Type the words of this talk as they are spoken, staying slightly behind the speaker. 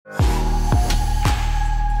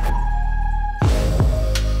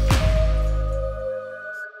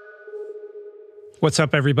What's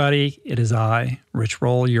up, everybody? It is I, Rich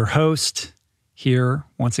Roll, your host, here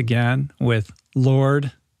once again with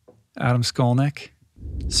Lord Adam Skolnick,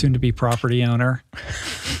 soon-to-be property owner,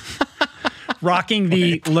 rocking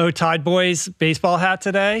the Low Tide Boys baseball hat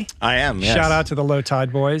today. I am, yes. Shout out to the Low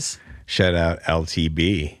Tide Boys. Shout out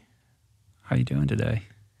LTB. How you doing today?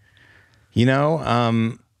 You know,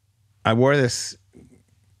 I wore this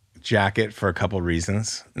jacket for a couple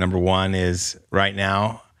reasons. Number one is right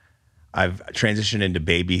now, I've transitioned into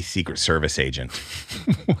baby Secret Service agent.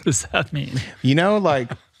 What does that mean? You know,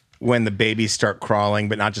 like when the babies start crawling,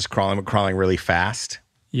 but not just crawling, but crawling really fast.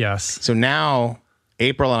 Yes. So now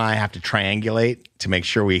April and I have to triangulate to make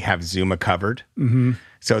sure we have Zuma covered. Mm-hmm.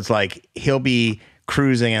 So it's like he'll be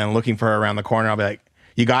cruising and I'm looking for her around the corner. I'll be like,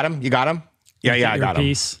 you got him? You got him? Yeah, I got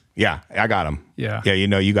him. Yeah, I got him. Yeah. Yeah,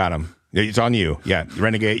 you got him. It's on you. Yeah,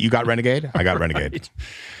 Renegade. You got Renegade? I got Renegade. Right.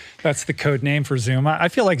 That's the code name for Zuma. I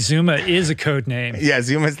feel like Zuma is a code name. Yeah,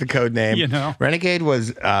 Zuma's the code name. You know? Renegade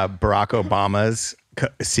was Barack Obama's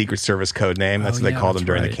Secret Service code name. That's what they called him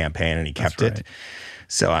during the campaign, and he kept it.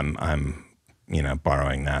 So I'm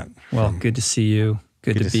borrowing that. Well, good to see you.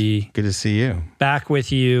 Good to see you. Back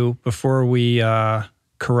with you before we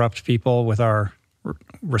corrupt people with our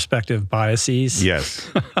respective biases. Yes.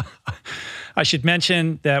 I should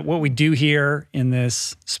mention that what we do here in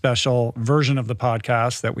this special version of the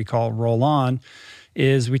podcast that we call Roll On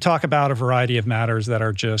is we talk about a variety of matters that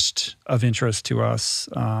are just of interest to us.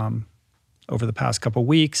 Over the past couple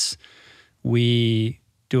weeks, we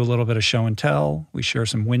do a little bit of show and tell. We share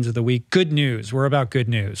some wins of the week. Good news. We're about good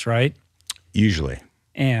news, right? Usually.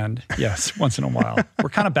 And yes, once in a while. We're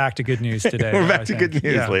kind of back to good news today. We're back to good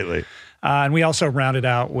news lately. And we also rounded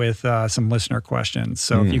out with some listener questions.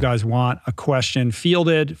 So if you guys want a question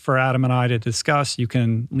fielded for Adam and I to discuss, you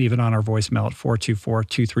can leave it on our voicemail at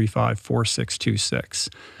 424-235-4626.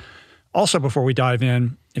 Also, before we dive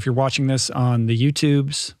in, if you're watching this on the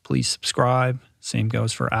YouTubes, please subscribe. Same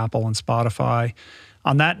goes for Apple and Spotify.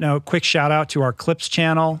 On that note, quick shout out to our Clips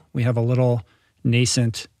channel. We have a little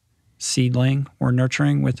nascent seedling we're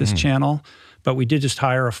nurturing with this channel, but we did just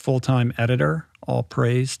hire a full-time editor. All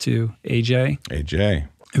praise to AJ,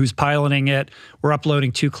 who's piloting it. We're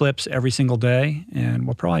uploading 2 clips every single day, and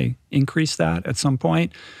we'll probably increase that at some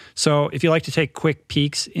point. So if you like to take quick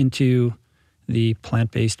peeks into the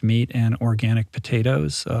plant-based meat and organic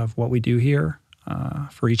potatoes of what we do here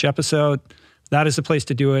for each episode, that is the place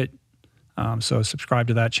to do it. So subscribe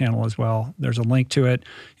to that channel as well. There's a link to it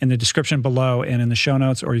in the description below and in the show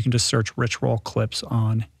notes, or you can just search Rich Roll Clips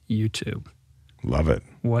on YouTube. Love it.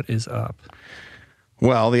 What is up?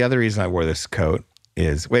 Well, the other reason I wore this coat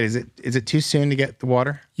is, is it too soon to get the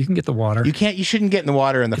water? You can get the water. You shouldn't get in the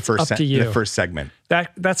water in the first segment.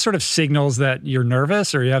 That sort of signals that you're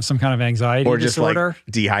nervous or you have some kind of anxiety or just disorder. Like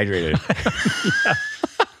dehydrated. Yeah.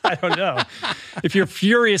 I don't know. If you're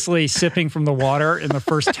furiously sipping from the water in the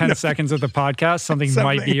first 10 seconds of the podcast, something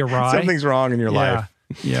might be awry. Something's wrong in your life.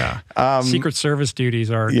 Yeah. Secret Service duties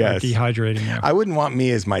are dehydrating you. I wouldn't want me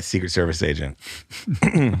as my Secret Service agent.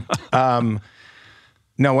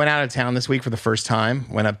 No, went out of town this week for the first time.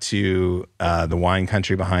 Went up to the wine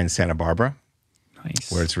country behind Santa Barbara.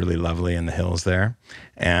 Nice. Where it's really lovely in the hills there.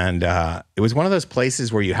 And it was one of those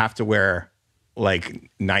places where you have to wear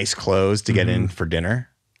like nice clothes to get in for dinner.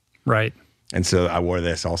 Right. And so I wore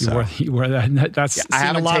this also. You wore that. I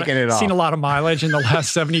haven't taken it off. Seen a lot of mileage in the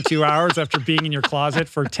last 72 hours after being in your closet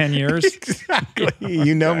for 10 years. Exactly.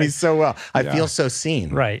 You know me so well. I feel so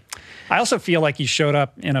seen. Right. I also feel like you showed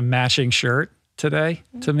up in a matching shirt today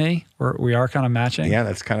to me. We are kind of matching. Yeah,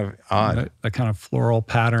 that's kind of odd. The kind of floral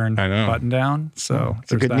pattern button down. So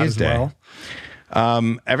it's a good news day.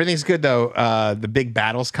 Well. Everything's good though. The big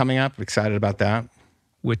battle's coming up. Excited about that.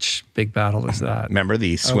 Which big battle is that? Remember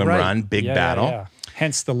the swim run big battle? Yeah.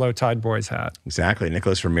 Hence the Low Tide Boys hat. Exactly.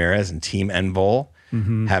 Nicholas Ramirez and Team Envol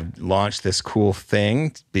have launched this cool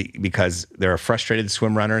thing because there are frustrated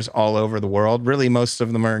swim runners all over the world. Really, most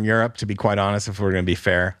of them are in Europe, to be quite honest, if we're going to be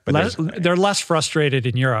fair. But they're less frustrated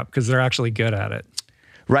in Europe because they're actually good at it.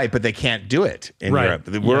 Right, but they can't do it in Europe.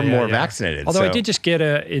 We're more vaccinated. Although I did just get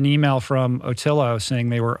an email from Otillo saying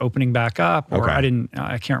they were opening back up, or I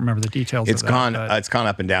can't remember the details of that. It's gone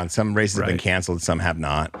up and down. Some races have been canceled, some have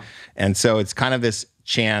not. And so it's kind of this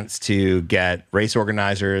chance to get race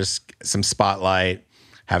organizers some spotlight,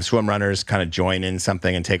 have swim runners kind of join in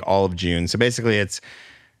something and take all of June. So basically it's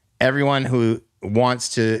everyone who wants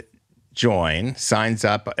to join signs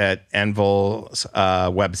up at Envol's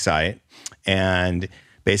website, and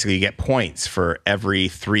basically you get points for every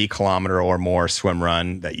 3 kilometer or more swim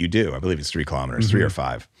run that you do. I believe it's 3 kilometers, 3 or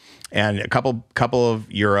 5. And a couple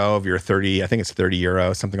of euro of your 30, I think it's 30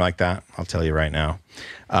 euro, something like that. I'll tell you right now.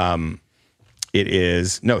 It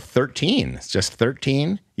is, no, 13. It's just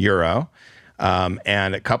 13 euro.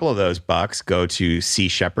 And a couple of those bucks go to Sea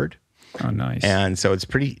Shepherd. Oh, nice. And so it's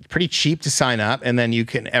pretty cheap to sign up. And then you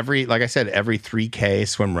can like I said, every 3K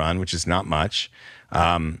swim run, which is not much,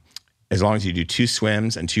 as long as you do 2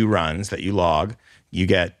 swims and 2 runs that you log, you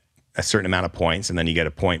get a certain amount of points, and then you get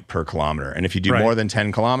a point per kilometer. And if you do more than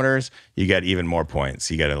 10 kilometers, you get even more points.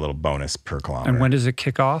 You get a little bonus per kilometer. And when does it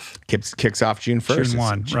kick off? Kicks off June 1st. June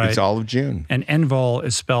 1, right. It's all of June. And Envol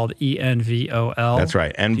is spelled ENVOL. That's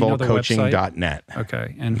right. Envolcoaching.net.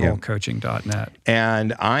 Okay, envolcoaching.net.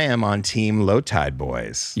 And I am on Team Low Tide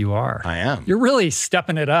Boys. You are. I am. You're really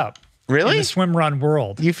stepping it up. Really? In the swim run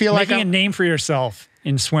world. You feel like making a name for yourself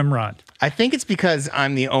in swim run. I think it's because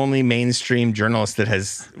I'm the only mainstream journalist that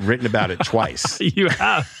has written about it twice. You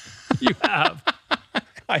have.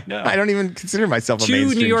 I know. I don't even consider myself a mainstream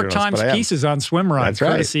journalist. 2 New York Times pieces on swim run. That's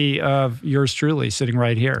right. Courtesy of yours truly sitting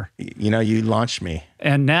right here. You know, you launched me.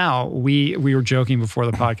 And now we were joking before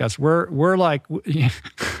the podcast. We're like, we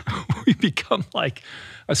become like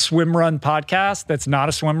a swim run podcast that's not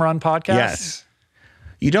a swim run podcast. Yes.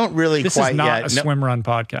 You don't really this quite is not yet. a swim run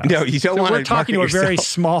podcast. No, you don't want to. We're talking to a very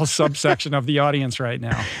small subsection of the audience right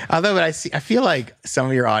now. Although, but I feel like some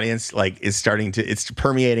of your audience is starting to, it's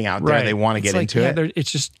permeating out there. They want to get into it.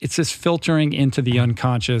 It's just filtering into the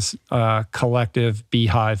unconscious collective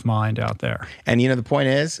beehive mind out there. And the point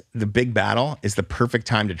is, the big battle is the perfect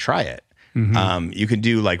time to try it. You can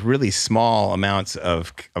do like really small amounts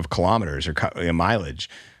of kilometers or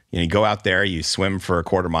mileage. You go out there, you swim for a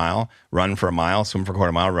quarter mile, run for a mile, swim for a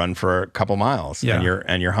quarter mile, run for a couple miles, and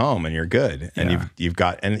you're home and you're good. And you've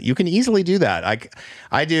got, and you can easily do that.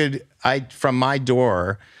 From my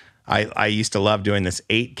door, I used to love doing this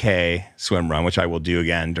 8K swim run, which I will do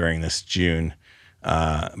again during this June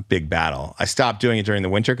big battle. I stopped doing it during the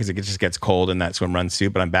winter because it just gets cold in that swim run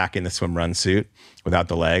suit, but I'm back in the swim run suit without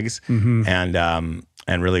the legs, and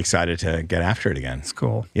really excited to get after it again. It's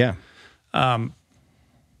cool. Yeah.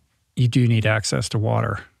 You do need access to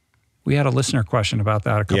water. We had a listener question about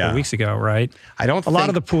that a couple of weeks ago, right? A lot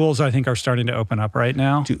of the pools, I think, are starting to open up right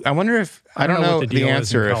now. I wonder if, I don't know the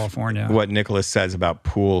answer in California. What Nicholas says about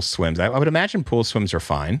pool swims. I would imagine pool swims are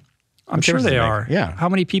fine. I'm sure they are. Yeah. How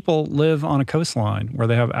many people live on a coastline where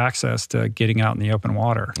they have access to getting out in the open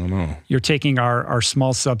water? I know. You're taking our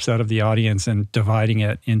small subset of the audience and dividing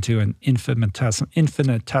it into an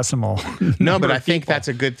infinitesimal No, but I think that's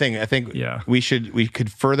a good thing. I think we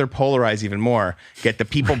could further polarize even more, get the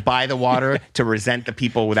people by the water to resent the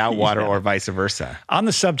people without water or vice versa. On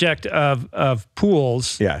the subject of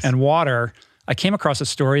pools and water, I came across a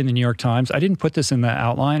story in the New York Times. I didn't put this in the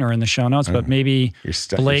outline or in the show notes, but maybe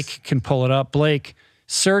Blake can pull it up. Blake,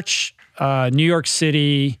 search New York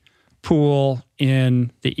City pool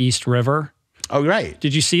in the East River. Oh, right.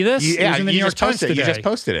 Did you see this? It was in the New York Times today. You just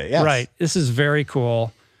posted it, yes. Right. This is very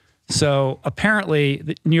cool. So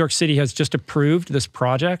apparently, New York City has just approved this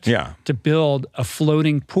project to build a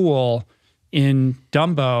floating pool in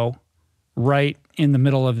Dumbo right in the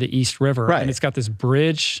middle of the East River. Right. And it's got this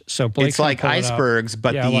bridge. So Blake's it's like icebergs,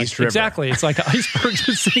 but the East River. Exactly. It's like icebergs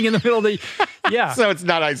just sitting in the middle of the, So it's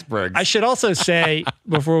not icebergs. I should also say,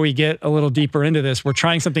 before we get a little deeper into this, we're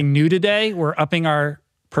trying something new today. We're upping our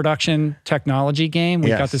production technology game.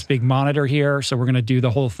 We've got this big monitor here. So we're going to do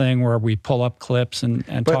the whole thing where we pull up clips and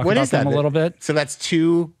talk about them a little bit. So that's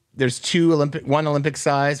there's one Olympic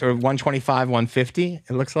size, or 125, 150,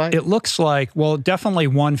 it looks like? It looks like, well, definitely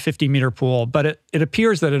 150-meter pool, but it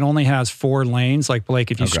appears that it only has 4 lanes. Like,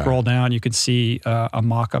 Blake, if you scroll down, you can see a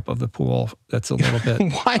mock-up of the pool that's a little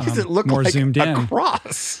bit Why does it look more like zoomed in. a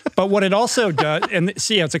cross? But what it also does, and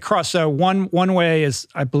see, it's a cross. So one way is,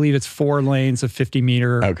 I believe it's 4 lanes of 50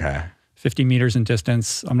 meters in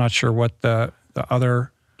distance. I'm not sure what the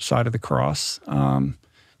other side of the cross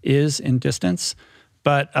is in distance.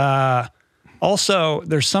 But also,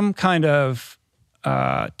 there's some kind of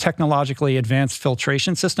technologically advanced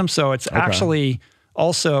filtration system. So it's actually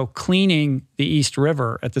also cleaning the East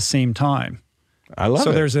River at the same time. I love it.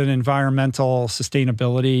 So there's an environmental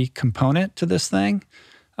sustainability component to this thing,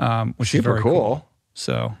 which is very cool.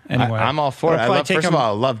 So anyway, I'm all for it. First of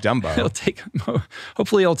all, I love Dumbo.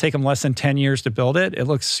 Hopefully it'll take them less than 10 years to build it. It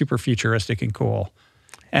looks super futuristic and cool.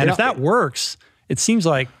 And if that works, it seems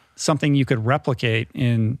like something you could replicate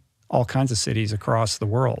in all kinds of cities across the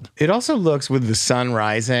world. It also looks, with the sun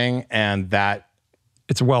rising and that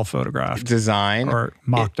it's well photographed design or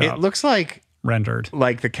mocked up. It looks like rendered,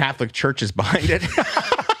 like the Catholic Church is behind it.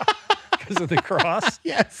 because of the cross.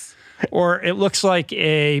 Yes. Or it looks like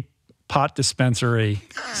a pot dispensary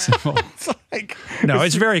symbol.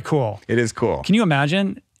 It's very cool. It is cool. Can you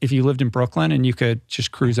imagine if you lived in Brooklyn and you could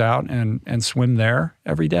just cruise out and swim there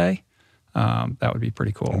every day? That would be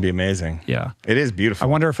pretty cool. It'd be amazing. Yeah. It is beautiful. I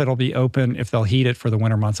wonder if it'll be open, if they'll heat it for the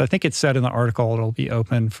winter months. I think it said in the article it'll be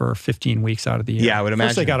open for 15 weeks out of the year. Yeah, I would imagine.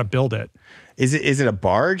 First they got to build it. Is it a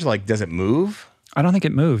barge? Like, does it move? I don't think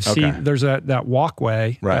it moves. Okay. See, there's that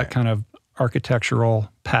walkway, that kind of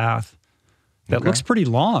architectural path that looks pretty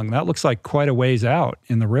long. That looks like quite a ways out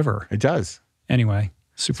in the river. It does. Anyway,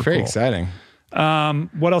 super Very cool. exciting.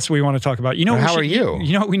 What else do we want to talk about? You know, how are you?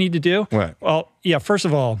 You know what we need to do? What? Well, yeah. First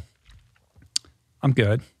of all, I'm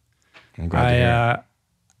good. I'm glad to hear.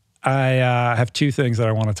 I have two things that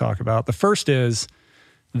I want to talk about. The first is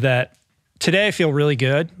that today I feel really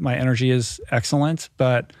good. My energy is excellent,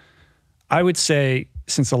 but I would say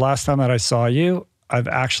since the last time that I saw you, I've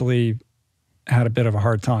actually had a bit of a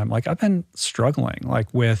hard time. Like I've been struggling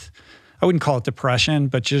with, I wouldn't call it depression,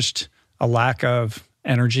 but just a lack of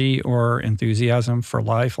energy or enthusiasm for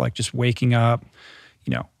life. Like just waking up,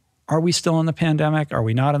 are we still in the pandemic? Are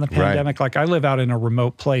we not in the pandemic? Right. Like I live out in a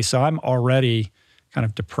remote place, so I'm already kind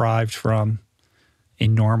of deprived from a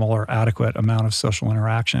normal or adequate amount of social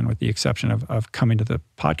interaction, with the exception of coming to the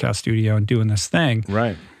podcast studio and doing this thing.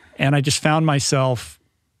 Right. And I just found myself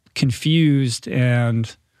confused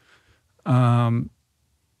and also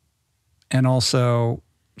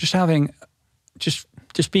just having,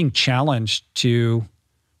 just being challenged to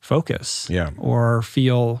focus or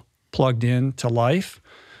feel plugged in to life.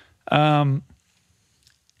 And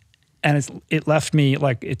it left me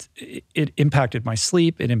it impacted my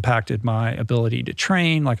sleep. It impacted my ability to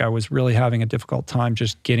train. Like I was really having a difficult time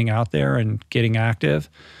just getting out there and getting active.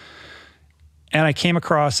 And I came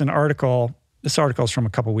across an article. This article is from a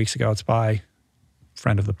couple of weeks ago. It's by a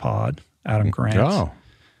friend of the pod, Adam Grant,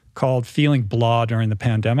 called Feeling Blah During the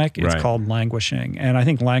Pandemic. It's called Languishing. And I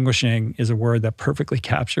think languishing is a word that perfectly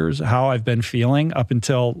captures how I've been feeling up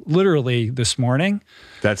until literally this morning.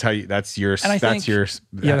 That's your inner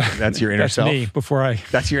self. Me That's your inner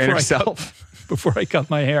self. Before I cut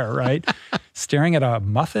my hair, right? Staring at a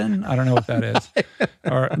muffin. I don't know what that is.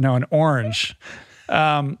 An orange.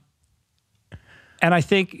 And I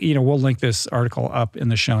think, we'll link this article up in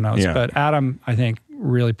the show notes, but Adam, I think,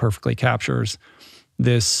 really perfectly captures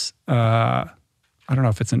this. I don't know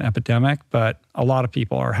if it's an epidemic, but a lot of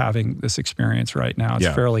people are having this experience right now. It's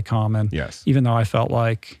fairly common. Yes. Even though I felt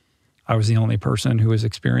like I was the only person who was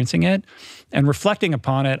experiencing it. And reflecting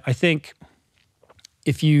upon it, I think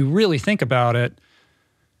if you really think about it,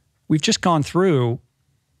 we've just gone through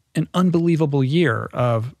an unbelievable year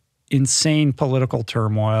of insane political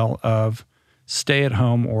turmoil, of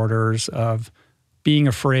stay-at-home orders, of being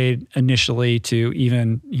afraid initially to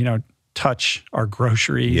even, touch our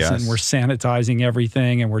groceries, and we're sanitizing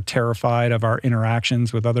everything, and we're terrified of our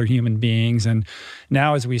interactions with other human beings. And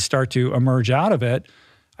now as we start to emerge out of it,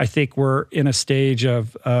 I think we're in a stage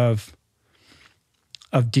of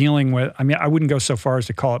dealing with, I wouldn't go so far as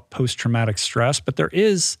to call it post-traumatic stress, but there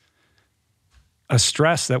is a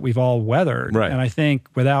stress that we've all weathered. Right. And I think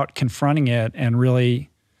without confronting it and really,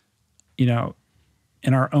 in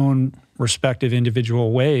our own respective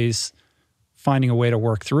individual ways, finding a way to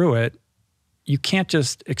work through it, you can't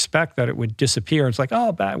just expect that it would disappear. It's like,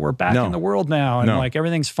 we're back in the world now, and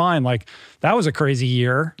everything's fine. Like that was a crazy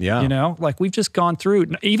year. Yeah. We've just gone through.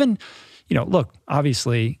 Even, look,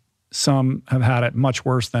 obviously some have had it much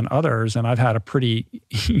worse than others, and I've had a pretty,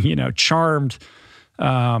 charmed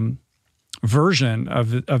version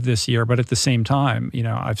of this year. But at the same time,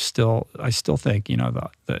 I still think,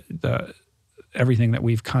 the everything that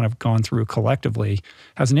we've kind of gone through collectively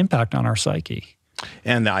has an impact on our psyche.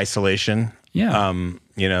 And the isolation. Yeah.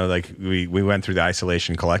 We went through the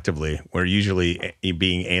isolation collectively, where usually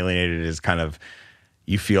being alienated is kind of,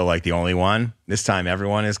 you feel like the only one. This time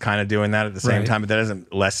everyone is kind of doing that at the same time, but that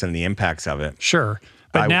doesn't lessen the impacts of it. Sure.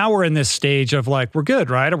 But now we're in this stage of we're good,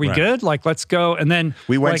 right? Are we good? Let's go. And then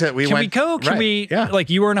we went can we go? Can we,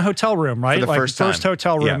 you were in a hotel room, right? For the first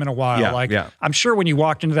hotel room in a while. I'm sure when you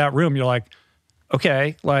walked into that room, you're like,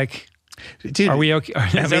 okay, dude, are we okay?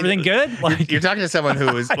 Is everything good? You're talking to someone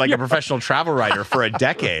who was a professional travel writer for a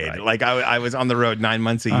decade. I was on the road 9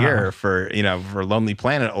 months a year for Lonely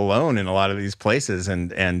Planet alone in a lot of these places,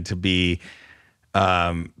 and to be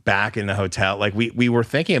back in the hotel. We were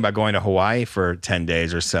thinking about going to Hawaii for 10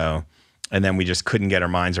 days or so, and then we just couldn't get our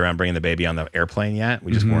minds around bringing the baby on the airplane yet.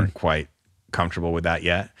 We just weren't quite comfortable with that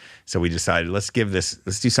yet. So we decided, let's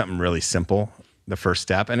do something really simple, the first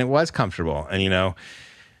step. And it was comfortable. And,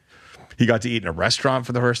 He got to eat in a restaurant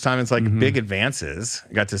for the first time. It's like big advances.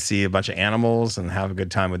 Got to see a bunch of animals and have a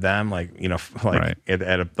good time with them. Like, you know, like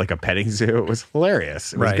at a petting zoo. It was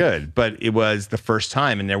hilarious. It was good, but it was the first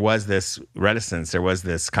time. And there was this reticence. There was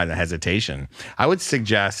this kind of hesitation. I would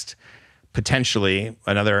suggest potentially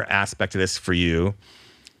another aspect of this for you,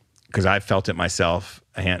 because I've felt it myself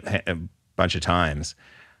a bunch of times.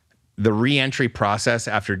 The re-entry process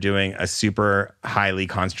after doing a super highly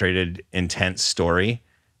concentrated, intense story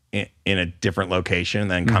in a different location,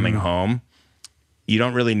 then coming home, you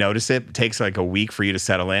don't really notice it. It takes like a week for you to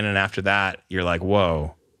settle in. And after that, you're like,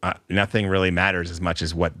 whoa, nothing really matters as much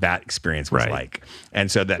as what that experience was like. And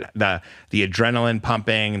so that the adrenaline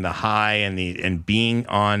pumping, the high, and being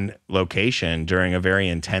on location during a very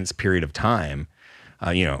intense period of time,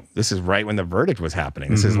 you know, this is right when the verdict was happening.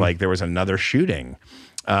 This is like there was another shooting.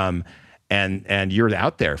 And you're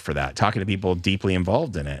out there for that, talking to people deeply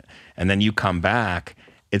involved in it. And then you come back.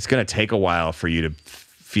 It's going to take a while for you to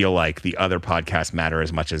feel like the other podcasts matter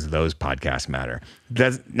as much as those podcasts matter.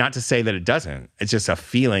 That's not to say that it doesn't. It's just a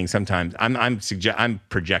feeling sometimes. I'm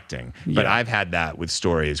projecting, but I've had that with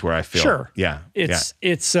stories where I feel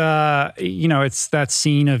it's you know, it's that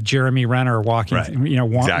scene of Jeremy Renner walking, you know,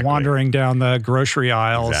 wandering down the grocery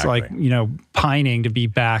aisles, like, you know, pining to be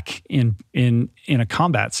back in a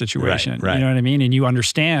combat situation. You know what I mean? And you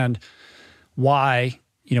understand why,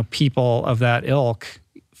 you know, people of that ilk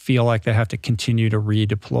feel like they have to continue to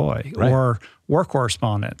redeploy or war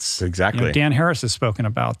correspondents. Exactly. You know, Dan Harris has spoken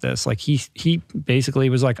about this. Like he basically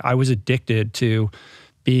was like, I was addicted to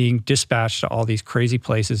being dispatched to all these crazy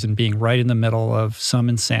places and being right in the middle of some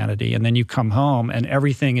insanity. And then you come home and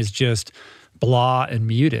everything is just blah and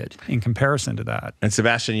muted in comparison to that. And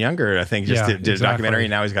Sebastian Younger, I think, just did a documentary, and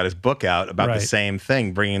now he's got his book out about the same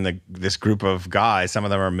thing, bringing this group of guys. Some of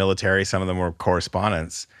them are military, some of them were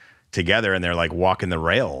correspondents, together, and they're like walking the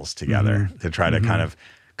rails together to try to kind of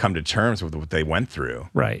come to terms with what they went through.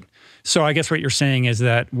 Right. So I guess what you're saying is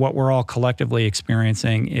that what we're all collectively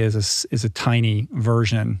experiencing is a tiny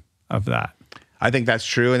version of that. I think that's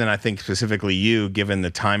true. And then I think specifically you, given the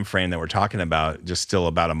time frame that we're talking about, just still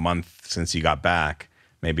about a month since you got back,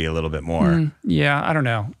 maybe a little bit more. Yeah, I don't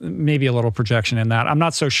know. Maybe a little projection in that. I'm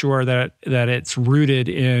not so sure that it's rooted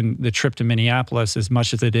in the trip to Minneapolis as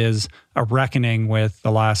much as it is a reckoning with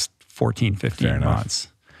the last 14, 15 months.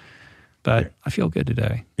 But I feel good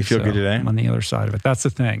today. You feel good today? I'm on the other side of it. That's the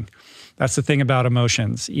thing. That's the thing about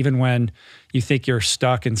emotions. Even when you think you're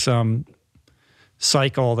stuck in some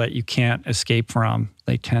cycle that you can't escape from,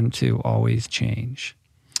 they tend to always change.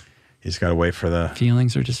 You just got to wait for the...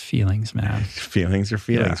 Feelings are just feelings, man. Feelings are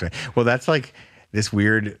feelings, right? Well, that's like this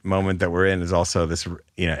weird moment that we're in is also this,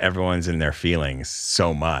 you know, everyone's in their feelings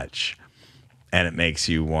so much. And it makes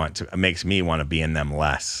me want to be in them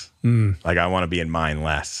less. Like I want to be in mine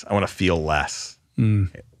less. I want to feel less.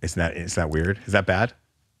 Is that weird? Is that bad?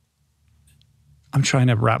 I'm trying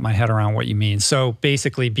to wrap my head around what you mean. So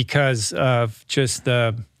basically, because of just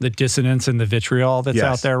the dissonance and the vitriol that's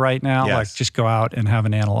out there right now, like just go out and have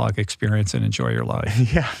an analog experience and enjoy your life.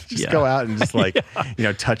 Just go out and just like, you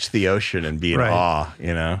know, touch the ocean and be in awe,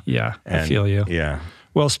 you know? Yeah, I feel you. Yeah.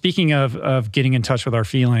 Well, speaking of getting in touch with our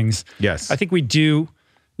feelings, I think we do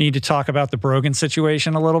need to talk about the Brogan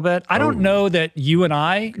situation a little bit. I don't know that you and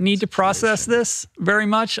I need to process this very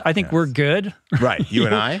much. I think we're good. Right. You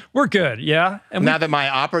and I? We're good, yeah. And now that my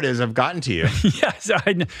operatives have gotten to you. Yes.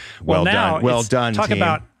 Well now, well done, talk team.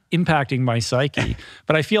 about impacting my psyche.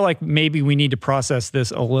 But I feel like maybe we need to process this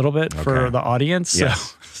a little bit for the audience.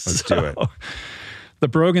 Yes. Let's do it. The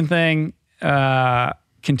Brogan thing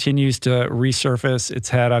continues to resurface its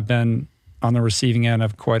head. I've been on the receiving end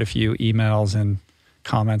of quite a few emails and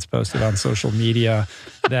comments posted on social media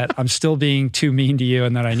that I'm still being too mean to you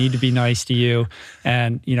and that I need to be nice to you.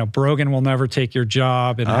 And, you know, Brogan will never take your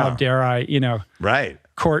job. And how dare I, you know,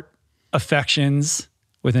 court affections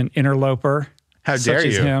with an interloper. How dare such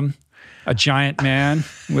as you? him, a giant man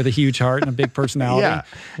with a huge heart and a big personality.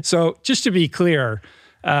 So just to be clear,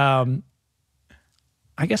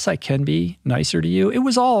 I guess I can be nicer to you.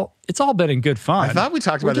 It's all been in good fun. I thought we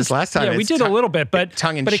talked about this last time. Yeah, we did a little bit, but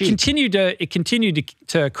it continued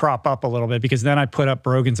to crop up a little bit because then I put up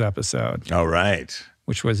Brogan's episode. Oh, right.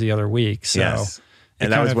 Which was the other week. So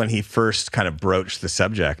and that was when he first kind of broached the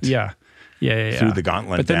subject. Yeah. Threw the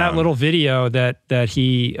gauntlet But then down. that little video that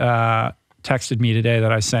he texted me today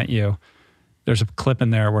that I sent you, there's a clip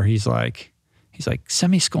in there where he's like, send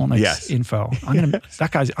me Skolnick's info.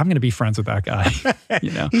 I'm gonna be friends with that guy. You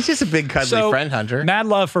know, he's just a big cuddly friend hunter. Mad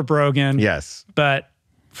love for Brogan. Yes, but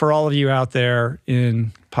for all of you out there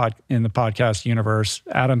in the podcast universe,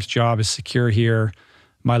 Adam's job is secure here.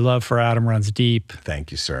 My love for Adam runs deep.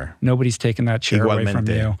 Thank you, sir. Nobody's taken that chair away from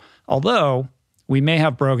you. Although we may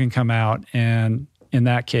have Brogan come out, and in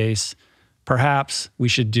that case, perhaps we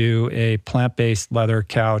should do a plant-based leather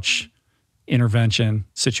couch intervention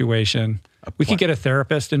situation. We could get a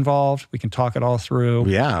therapist involved. We can talk it all through.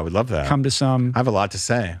 Yeah, I would love that. Come to some... I have a lot to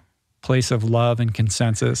say. Place of love and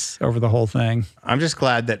consensus over the whole thing. I'm just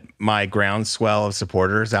glad that my groundswell of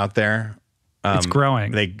supporters out there... it's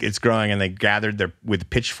growing. It's growing, and they gathered there with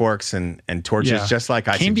pitchforks and torches, just like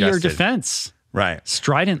I came suggested. to your defense, right?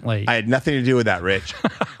 Stridently. I had nothing to do with that, Rich.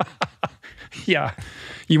 Yeah,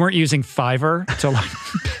 you weren't using Fiverr to like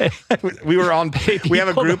pay. We were on. We have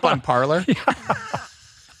a group on Parler.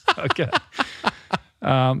 Okay.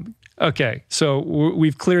 Okay. So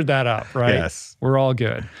we've cleared that up, right? Yes. We're all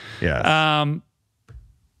good. Yes.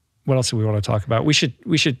 What else do we want to talk about? We should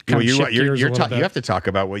kind of shift gears a little bit. You have to talk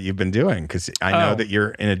about what you've been doing, because I know that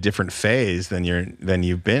you're in a different phase than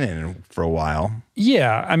you've been in for a while.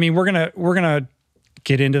 Yeah, I mean, we're gonna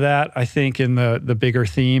get into that, I think, in the bigger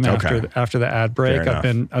theme after the ad break.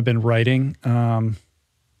 I've been writing.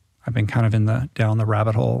 I've been kind of down the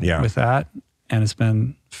rabbit hole with that, and it's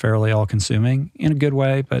been fairly all consuming in a good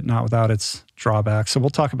way, but not without its drawbacks. So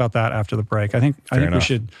we'll talk about that after the break. I think we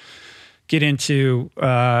should get into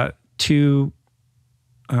two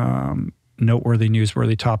noteworthy,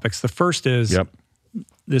 newsworthy topics. The first is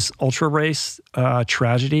this ultra race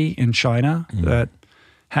tragedy in China that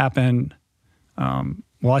happened.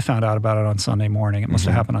 Well, I found out about it on Sunday morning. It must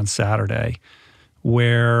have happened on Saturday,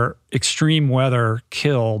 where extreme weather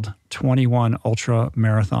killed 21 ultra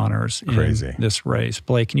marathoners in this race.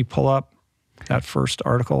 Blake, can you pull up that first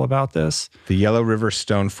article about this? The Yellow River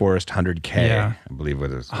Stone Forest 100K, I believe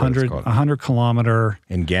what it's called. 100-kilometer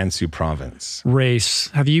in Gansu province race.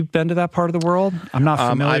 Have you been to that part of the world? I'm not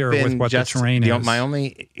familiar with what the terrain is. My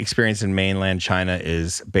only experience in mainland China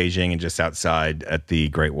is Beijing and just outside at the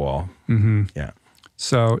Great Wall. Yeah.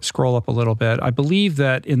 So scroll up a little bit. I believe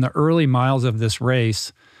that in the early miles of this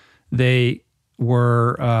race, they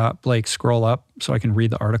were, Blake, scroll up so I can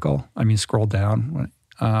read the article. I mean, scroll down.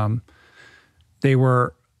 They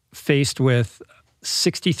were faced with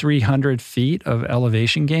 6,300 feet of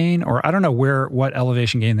elevation gain, or I don't know what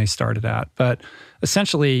elevation gain they started at, but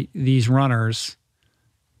essentially these runners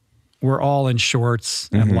were all in shorts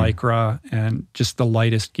and Lycra and just the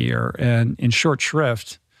lightest gear. And in short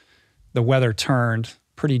shrift, the weather turned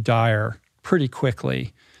pretty dire pretty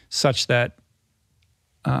quickly, such that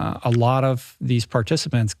a lot of these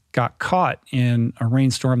participants got caught in a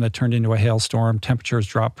rainstorm that turned into a hailstorm. Temperatures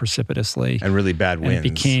dropped precipitously. And really bad winds. And it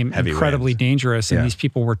became incredibly dangerous. And these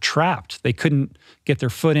people were trapped. They couldn't get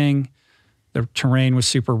their footing. The terrain was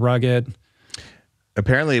super rugged.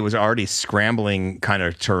 Apparently, it was already scrambling kind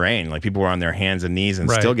of terrain. Like people were on their hands and knees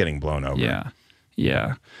and still getting blown over.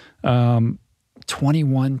 Yeah.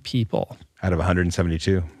 21 people. Out of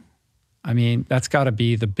 172. I mean, that's got to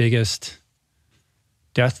be the biggest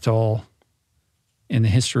death toll in the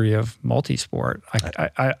history of multisport.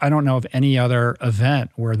 I don't know of any other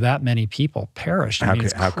event where that many people perished. I mean,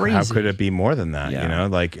 it's crazy. How could it be more than that? You know,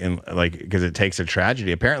 because it takes a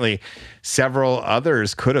tragedy. Apparently, several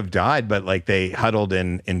others could have died, but like they huddled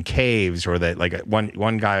in caves, or that like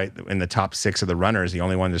one guy in the top 6 of the runners, the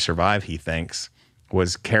only one to survive, he thinks,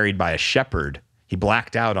 was carried by a shepherd. He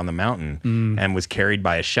blacked out on the mountain and was carried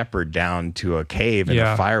by a shepherd down to a cave, and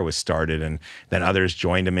a fire was started, and then others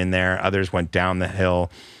joined him in there. Others went down the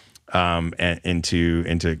hill and into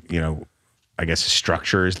I guess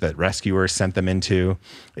structures that rescuers sent them into.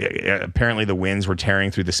 Apparently the winds were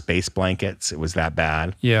tearing through the space blankets. It was that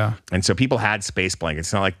bad. Yeah. And so people had space blankets.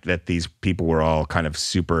 It's not like that these people were all kind of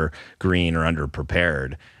super green or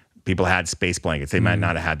underprepared. People had space blankets. They might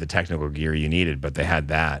not have had the technical gear you needed, but they had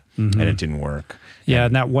that, and it didn't work. Yeah,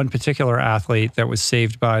 and that one particular athlete that was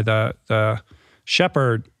saved by the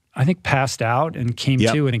shepherd, I think passed out and came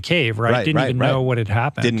to in a cave, right? Didn't even know what had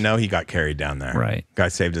happened. Didn't know he got carried down there. Right. Guy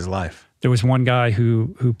saved his life. There was one guy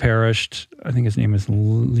who perished. I think his name is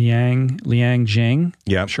Liang Jing.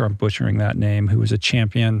 Yeah. I'm sure I'm butchering that name, who was a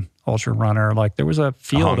champion ultra runner. Like there was a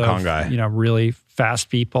field of guy. Really fast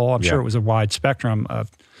people. I'm sure it was a wide spectrum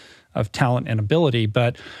of talent and ability,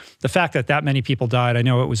 but the fact that many people died, I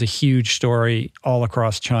know it was a huge story all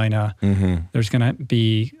across China. There's going to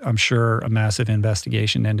be, I'm sure, a massive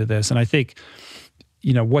investigation into this. And I think,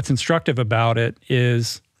 what's instructive about it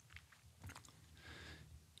is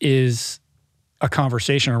a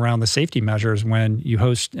conversation around the safety measures when you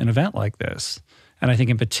host an event like this. And I think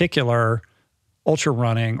in particular, ultra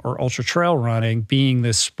running or ultra trail running being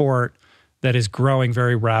this sport that is growing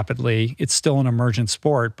very rapidly. It's still an emergent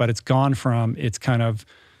sport, but it's gone from its kind of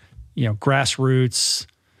grassroots,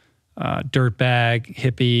 dirtbag,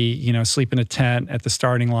 hippie, sleep in a tent at the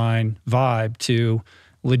starting line vibe to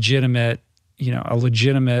legitimate, a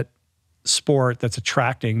legitimate sport that's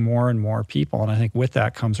attracting more and more people. And I think with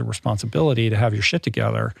that comes a responsibility to have your shit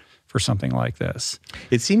together for something like this.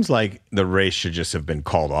 It seems like the race should just have been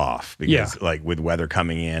called off because like with weather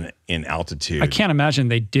coming in altitude. I can't imagine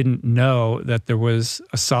they didn't know that there was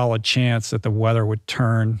a solid chance that the weather would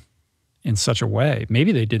turn in such a way.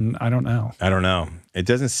 Maybe they didn't. I don't know.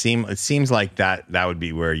 It seems like that would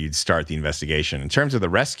be where you'd start the investigation. In terms of the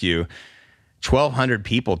rescue, 1,200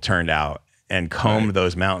 people turned out and combed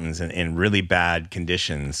those mountains in really bad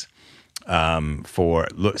conditions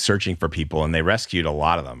searching for people, and they rescued a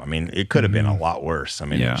lot of them. I mean, it could have been a lot worse. I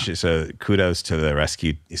mean, so kudos to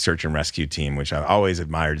the search and rescue team, which I've always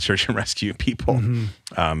admired search and rescue people.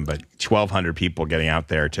 But 1,200 people getting out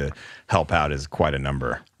there to help out is quite a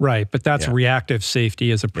number. Right, but that's reactive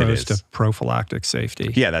safety as opposed to prophylactic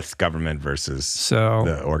safety. Yeah, that's government versus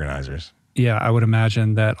the organizers. Yeah, I would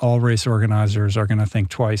imagine that all race organizers are going to think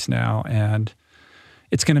twice now, and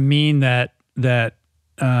it's going to mean that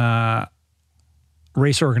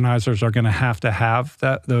race organizers are going to have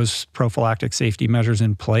those prophylactic safety measures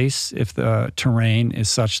in place if the terrain is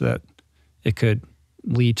such that it could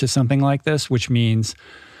lead to something like this, which means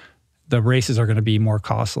the races are going to be more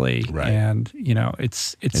costly. Right. And,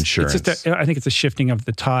 it's insurance. It's just I think it's a shifting of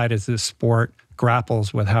the tide as this sport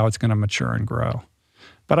grapples with how it's going to mature and grow.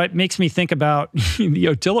 But it makes me think about the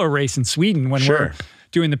Otillo race in Sweden when we're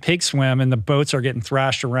doing the pig swim and the boats are getting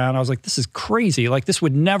thrashed around. I was like, this is crazy. Like, this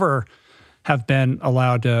would never have been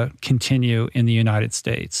allowed to continue in the United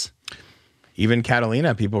States. Even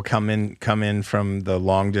Catalina, people come in from the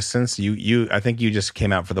long distance. I think you just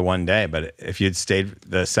came out for the one day, but if you'd stayed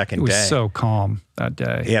the second day. It was so calm that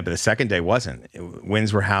day. Yeah, but the second day wasn't.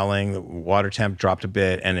 Winds were howling, the water temp dropped a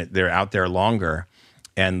bit, and they're out there longer.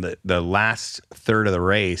 And the last third of the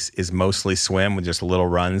race is mostly swim with just little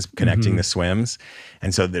runs connecting the swims.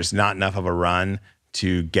 And so there's not enough of a run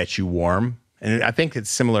to get you warm. And I think it's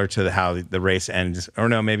similar to how the race ends. Or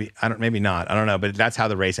no, maybe not. I don't know. But that's how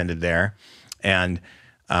the race ended there. And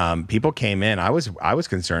people came in. I was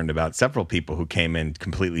concerned about several people who came in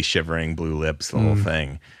completely shivering, blue lips, the whole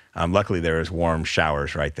thing. Luckily, there was warm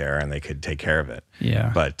showers right there, and they could take care of it.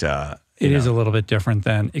 Yeah. But it is a little bit different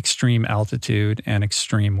than extreme altitude and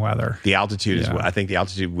extreme weather. The altitude is, I think, the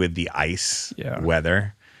altitude with the ice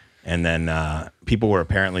weather. And then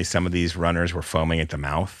some of these runners were foaming at the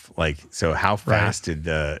mouth. Like, so how fast did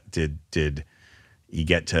you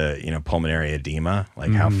get to, pulmonary edema?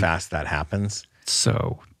 Like how fast that happens?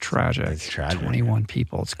 So tragic. It's tragic. 21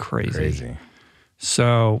 people. It's crazy.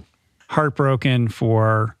 So heartbroken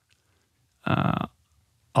for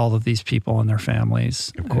all of these people and their families,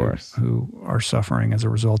 of course, who are suffering as a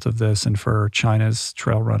result of this, and for China's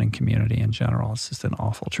trail running community in general. It's just an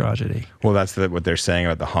awful tragedy. Well, that's what they're saying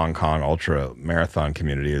about the Hong Kong ultra marathon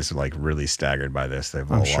community is like really staggered by this. They've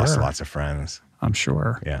all lost lots of friends. I'm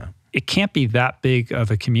sure. Yeah. It can't be that big of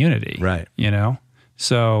a community. Right.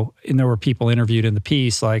 So, and there were people interviewed in the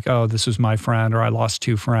piece like, oh, this was my friend, or I lost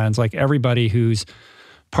 2 friends. Like, everybody who's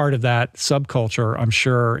part of that subculture, I'm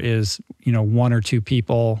sure, is, 1 or 2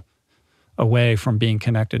 people away from being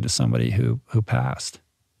connected to somebody who passed.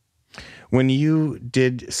 When you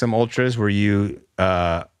did some ultras, were you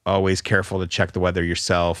always careful to check the weather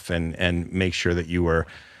yourself and make sure that you were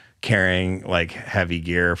carrying like heavy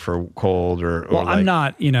gear for cold or well, I'm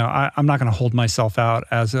not, I'm not going to hold myself out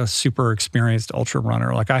as a super experienced ultra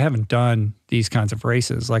runner. Like, I haven't done these kinds of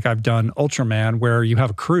races. Like, I've done Ultraman where you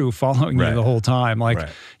have a crew following you the whole time. Like,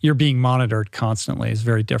 you're being monitored constantly. It's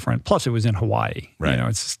very different. Plus, it was in Hawaii. Right.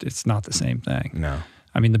 It's not the same thing. No.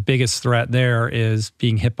 I mean, the biggest threat there is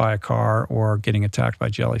being hit by a car or getting attacked by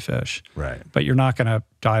jellyfish. Right. But you're not going to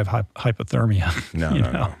die of hypothermia.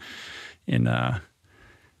 No.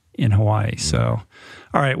 In Hawaii. So,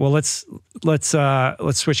 all right. Well, let's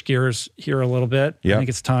switch gears here a little bit. Yep. I think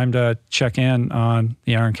it's time to check in on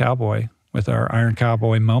the Iron Cowboy with our Iron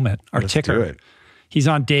Cowboy moment. Our ticker. Do it. He's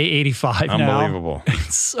on day 85 now. Unbelievable.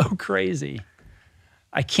 It's so crazy.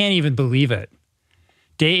 I can't even believe it.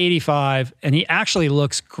 Day 85, and he actually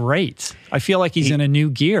looks great. I feel like he's in a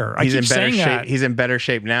new gear. I keep saying that. He's in better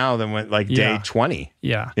shape now than when day 20.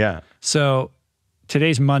 Yeah. Yeah. So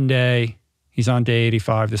today's Monday. He's on day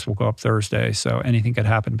 85. This will go up Thursday, so anything could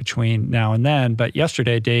happen between now and then. But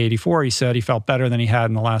yesterday, day 84, he said he felt better than he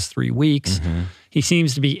had in the last 3 weeks. Mm-hmm. He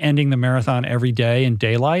seems to be ending the marathon every day in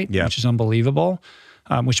daylight, which is unbelievable,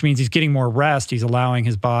 which means he's getting more rest. He's allowing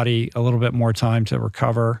his body a little bit more time to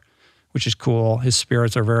recover, which is cool. His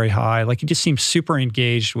spirits are very high. Like, he just seems super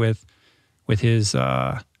engaged with his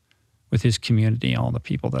with his community, all the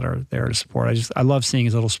people that are there to support. I love seeing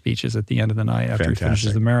his little speeches at the end of the night after he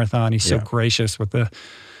finishes the marathon. He's so gracious with the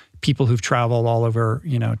people who've traveled all over,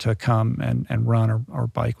 to come and run or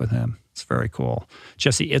bike with him. It's very cool.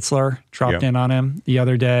 Jesse Itzler dropped in on him the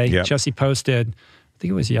other day. Jesse posted, I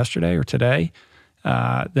think it was yesterday or today,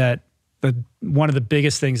 that one of the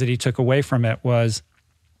biggest things that he took away from it was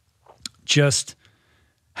just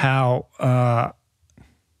how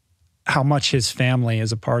much his family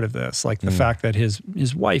is a part of this. Like the fact that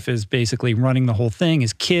his wife is basically running the whole thing,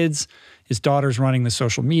 his kids, his daughter's running the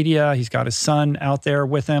social media, he's got his son out there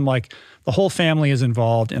with him. Like the whole family is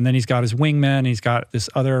involved. And then he's got his wingmen, he's got this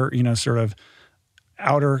other, sort of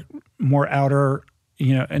more outer,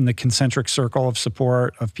 in the concentric circle of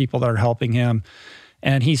support of people that are helping him.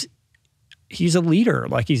 And he's a leader.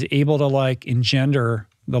 Like he's able to like engender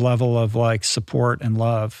the level of like support and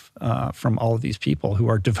love from all of these people who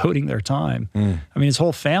are devoting their time. I mean, his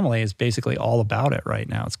whole family is basically all about it right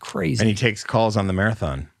now. It's crazy. And he takes calls on the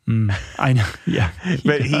marathon. I know. Yeah.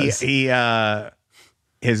 But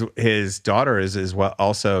his daughter is well,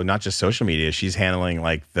 also not just social media. She's handling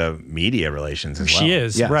like the media relations as well. She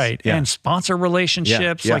is, right. Yeah. And sponsor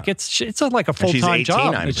relationships. Like it's like a full-time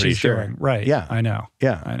job that she's doing. Right. Yeah. I know.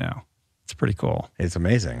 Yeah. I know. It's pretty cool. It's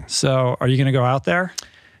amazing. So are you going to go out there?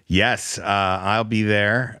 Yes. I'll be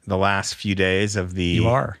there the last few days of the... You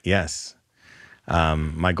are? Yes.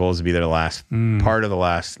 My goal is to be there the last part of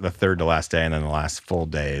the third to last day, and then the last full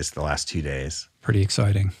days, the last 2 days. Pretty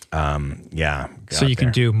exciting. Yeah. So you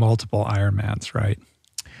can do multiple Ironmans, right?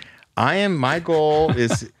 My goal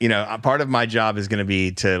is, part of my job is going to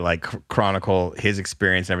be to like chronicle his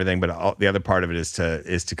experience and everything, but the other part of it is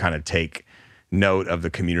to kind of take note of the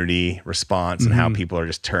community response and how people are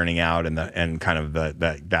just turning out and kind of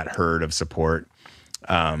that herd of support,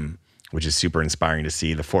 which is super inspiring to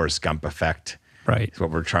see. The Forrest Gump effect, right? Is what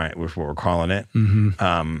we're calling it.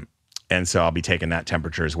 And so I'll be taking that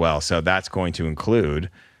temperature as well. So that's going to include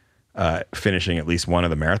finishing at least one of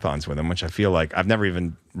the marathons with him, which I feel like I've never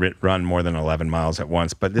even run more than 11 miles at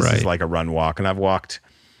once, but this is like a run walk, and I've walked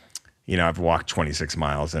 26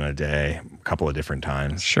 miles in a day, a couple of different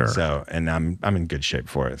times. Sure. So, and I'm in good shape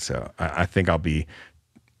for it. So I think I'll be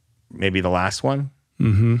maybe the last one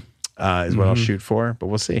is what I'll shoot for, but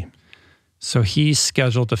we'll see. So he's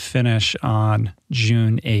scheduled to finish on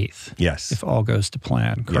June 8th. Yes. If all goes to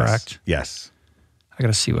plan, correct? Yes. I got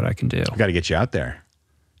to see what I can do. I got to get you out there.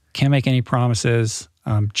 Can't make any promises.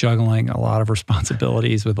 I'm juggling a lot of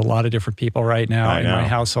responsibilities with a lot of different people right now in my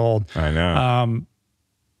household. I know.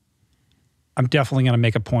 I'm definitely going to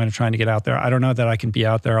make a point of trying to get out there. I don't know that I can be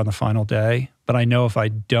out there on the final day, but I know if I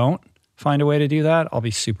don't find a way to do that, I'll be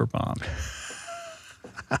super bummed.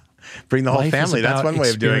 Bring the whole family. That's one way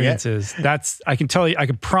of doing it. I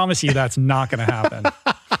can promise you that's not going to happen.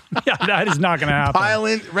 Yeah, that is not going to happen. Pile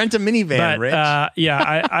in, rent a minivan, Rich.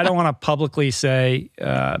 I don't want to publicly say,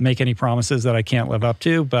 make any promises that I can't live up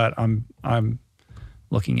to, but I'm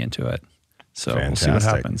looking into it. So We'll see what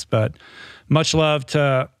happens. But much love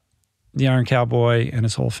to the Iron Cowboy and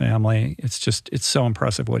his whole family. It's so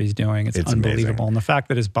impressive what he's doing. It's unbelievable. Amazing. And the fact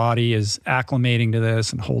that his body is acclimating to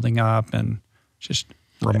this and holding up and just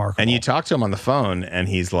remarkable. And you talk to him on the phone and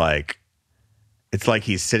he's like, it's like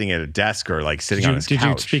he's sitting at a desk or like sitting on his couch. Did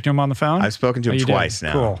you speak to him on the phone? I've spoken to him twice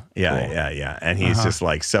now. Cool. Yeah. And he's just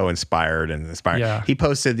like so inspired and inspiring. Yeah. He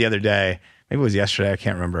posted the other day, maybe it was yesterday, I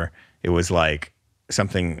can't remember. It was like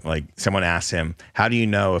something like someone asked him, how do you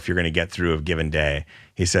know if you're going to get through a given day?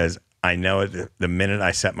 He says, I know it the minute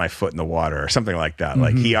I set my foot in the water or something like that.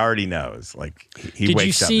 Like he already knows. Like he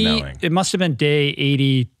wakes up knowing. It must have been day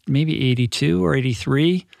 80, maybe 82 or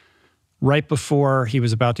 83, right before he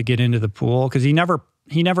was about to get into the pool. Because he never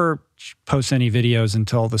posts any videos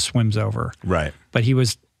until the swim's over. Right. But he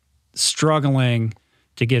was struggling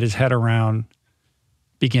to get his head around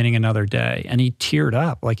beginning another day. And he teared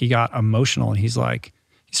up. Like he got emotional and he started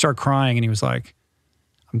crying and he was like,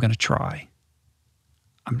 I'm going to try.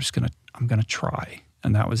 I'm going to try.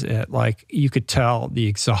 And that was it. Like you could tell the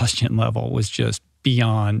exhaustion level was just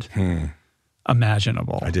beyond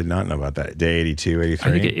imaginable. I did not know about that. Day 82, 83?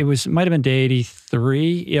 I think it might have been day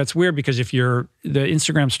 83. Yeah, it's weird because the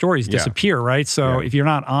Instagram stories disappear, right? So if you're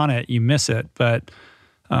not on it, you miss it. But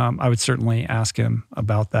I would certainly ask him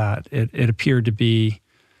about that. It appeared to be,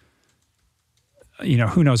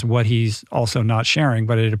 who knows what he's also not sharing,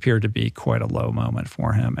 but it appeared to be quite a low moment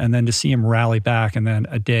for him. And then to see him rally back and then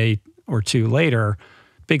a day or two later,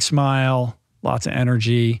 big smile, lots of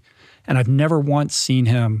energy. And I've never once seen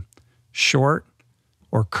him short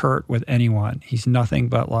or curt with anyone. He's nothing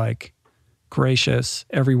but like gracious.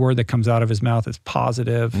 Every word that comes out of his mouth is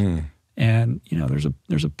positive. And, you know,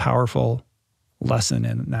 there's a powerful lesson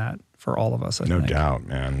in that for all of us, I think. No doubt,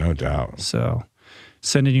 man. No doubt. So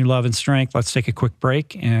sending you love and strength. Let's take a quick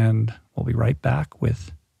break, and we'll be right back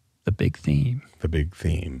with the big theme. The big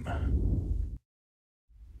theme.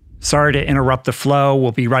 Sorry to interrupt the flow.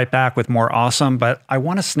 We'll be right back with more awesome, but I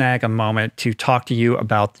want to snag a moment to talk to you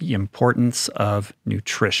about the importance of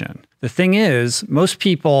nutrition. The thing is, most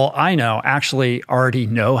people I know actually already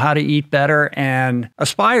know how to eat better and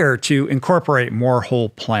aspire to incorporate more whole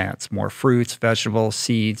plants, more fruits, vegetables,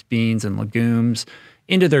 seeds, beans, and legumes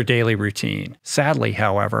into their daily routine. Sadly,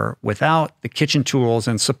 however, without the kitchen tools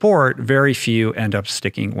and support, very few end up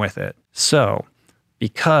sticking with it. So,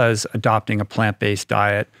 because adopting a plant-based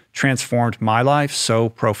diet transformed my life so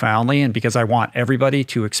profoundly, and because I want everybody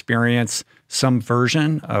to experience some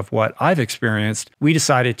version of what I've experienced, we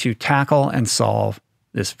decided to tackle and solve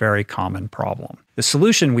this very common problem. The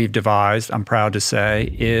solution we've devised, I'm proud to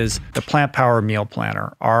say, is the Plantpower Meal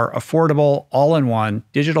Planner, our affordable, all-in-one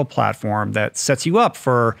digital platform that sets you up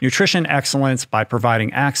for nutrition excellence by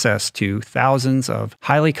providing access to thousands of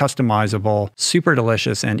highly customizable, super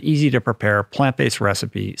delicious, and easy-to-prepare plant-based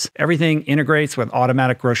recipes. Everything integrates with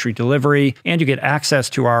automatic grocery delivery, and you get access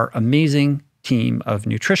to our amazing team of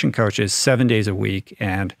nutrition coaches 7 days a week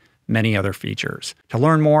and many other features. To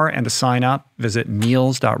learn more and to sign up, visit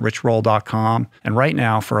meals.richroll.com. And right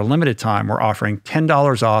now, for a limited time, we're offering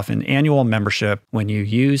 $10 off an annual membership when you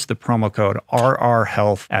use the promo code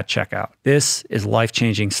RRHealth at checkout. This is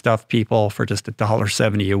life-changing stuff, people, for just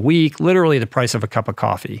 $1.70 a week, literally the price of a cup of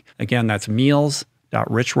coffee. Again, that's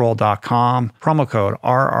meals.richroll.com, promo code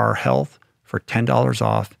RRHealth for $10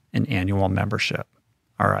 off an annual membership.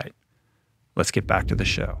 All right, let's get back to the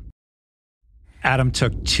show. Adam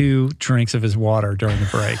took 2 drinks of his water during the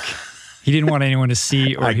break. He didn't want anyone to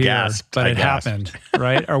see or hear, but it happened,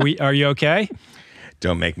 right? Are you okay?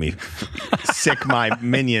 Don't make me sick my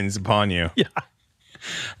minions upon you. Yeah.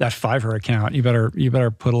 That Fiverr account, you better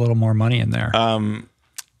put a little more money in there.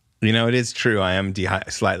 You know, it is true. I am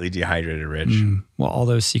slightly dehydrated, Rich. Well, all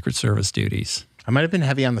those Secret Service duties. I might have been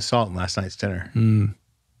heavy on the salt in last night's dinner.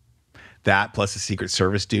 That plus the Secret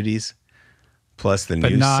Service duties. Plus the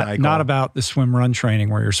news cycle. Not about the swim run training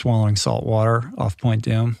where you're swallowing salt water off Point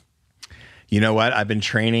Doom. You know what? I've been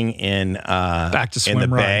training in back to swim in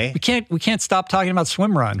the run. bay. We can't stop talking about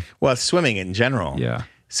swim run. Well, swimming in general. Yeah.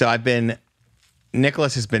 So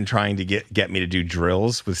Nicholas has been trying to get me to do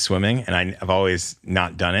drills with swimming, and I've always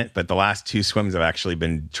not done it. But the last 2 swims I've actually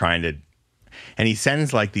been trying to. And he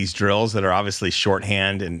sends like these drills that are obviously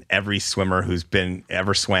shorthand, and every swimmer who's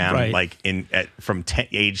ever swam like from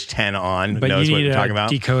age 10 on knows what you're talking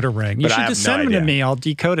about. Decoder ring. You should just send them to me. I'll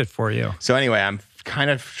decode it for you. So anyway, I'm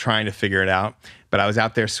kind of trying to figure it out. But I was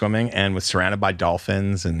out there swimming and was surrounded by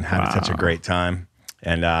dolphins and had such a great time.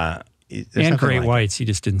 And great whites. You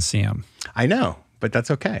just didn't see them. I know, but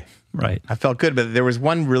that's okay. Right. I felt good, but there was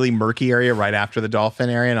one really murky area right after the dolphin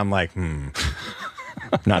area, and I'm like,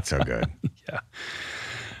 not so good. Yeah.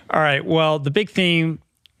 All right. Well, the big theme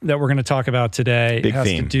that we're going to talk about today has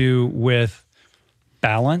to do with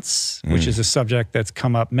balance, which is a subject that's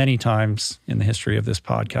come up many times in the history of this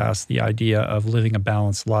podcast, the idea of living a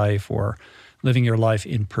balanced life or living your life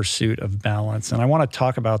in pursuit of balance. And I want to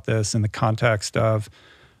talk about this in the context of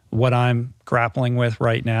what I'm grappling with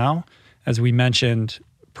right now. As we mentioned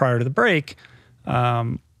prior to the break,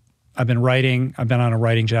 I've been writing. I've been on a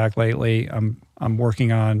writing jack lately. I'm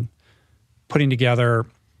working on putting together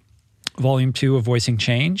volume 2 of Voicing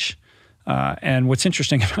Change. And what's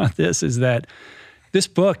interesting about this is that this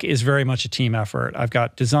book is very much a team effort. I've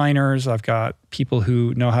got designers, I've got people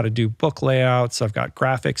who know how to do book layouts, I've got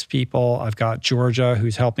graphics people, I've got Georgia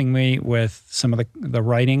who's helping me with some of the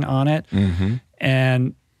writing on it.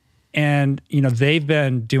 And you know, they've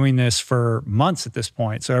been doing this for months at this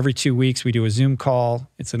point. So every 2 weeks we do a Zoom call.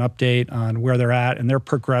 It's an update on where they're at, and they're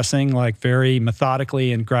progressing like very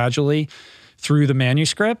methodically and gradually through the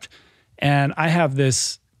manuscript. And I have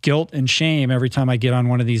this guilt and shame every time I get on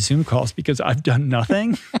one of these Zoom calls because I've done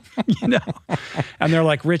nothing, you know? And they're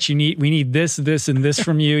like, Rich, we need this, this, and this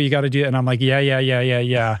from you. You got to do it. And I'm like,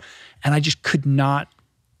 yeah. And I just could not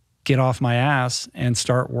get off my ass and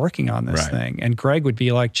start working on this thing. And Greg would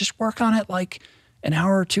be like, just work on it like an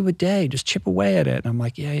hour or 2 a day. Just chip away at it. And I'm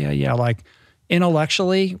like, yeah. Like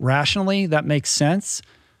intellectually, rationally, that makes sense.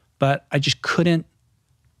 But I just couldn't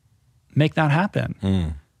make that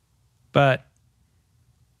happen. But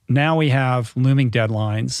now we have looming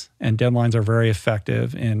deadlines, and deadlines are very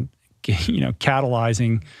effective in, you know,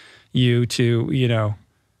 catalyzing you to, you know,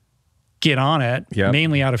 get on it,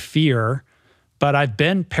 mainly out of fear. But I've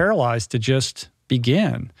been paralyzed to just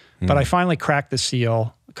begin. But I finally cracked the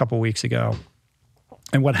seal a couple weeks ago.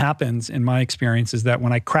 And what happens in my experience is that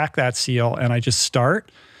when I crack that seal and I just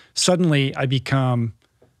start, suddenly I become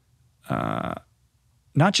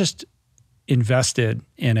not just invested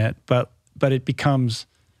in it, but it becomes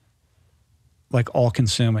like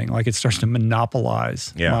all-consuming. Like it starts to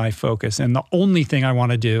monopolize my focus. And the only thing I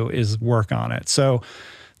want to do is work on it. So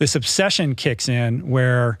this obsession kicks in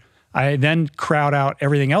where I then crowd out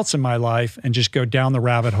everything else in my life and just go down the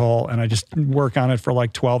rabbit hole, and I just work on it for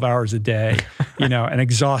like 12 hours a day, you know, and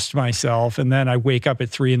exhaust myself. And then I wake up at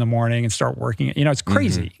 3 in the morning and start working. You know, it's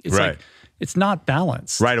crazy. It's like, it's not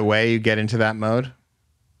balanced. Right away you get into that mode?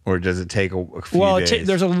 Or does it take a few days?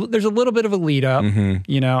 There's a little bit of a lead up,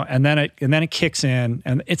 you know, and then it kicks in,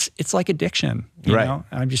 and it's like addiction, you know.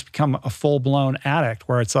 I've just become a full-blown addict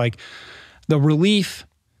where it's like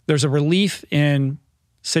there's a relief in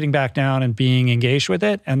sitting back down and being engaged with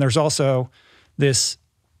it. And there's also this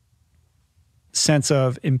sense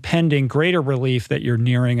of impending greater relief that you're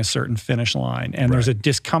nearing a certain finish line. And there's a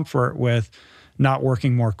discomfort with not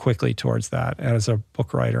working more quickly towards that. As a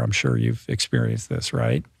book writer, I'm sure you've experienced this,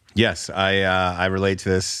 right? Yes, I relate to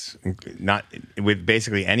this. Not with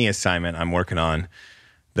basically any assignment I'm working on.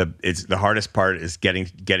 The hardest part is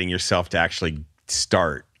getting yourself to actually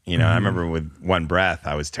start. You know, I remember with One Breath,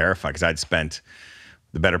 I was terrified because I'd spent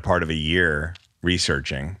the better part of a year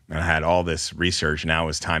researching, and I had all this research. Now it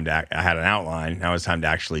was time to I had an outline. Now it was time to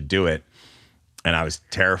actually do it. And I was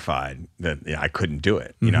terrified that I couldn't do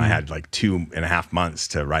it. You know, I had like 2.5 months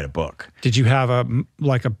to write a book. Did you have an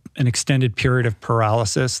extended period of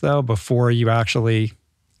paralysis though before you actually?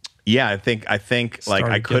 Yeah, I think like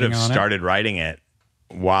I could have started writing it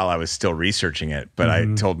while I was still researching it, but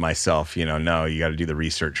I told myself, you know, no, you got to do the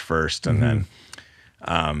research first, and then,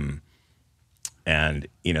 and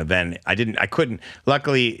you know, then I couldn't.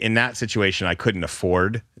 Luckily, in that situation, I couldn't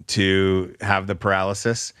afford to have the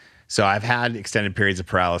paralysis. So I've had extended periods of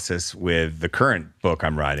paralysis with the current book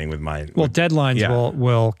I'm writing with my... Well, deadlines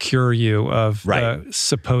will cure you of the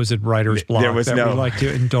supposed writer's block we like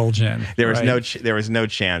to indulge in. There was no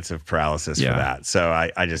chance of paralysis for that. So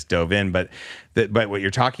I just dove in. But what you're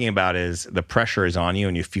talking about is the pressure is on you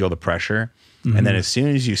and you feel the pressure. And then as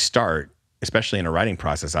soon as you start, especially in a writing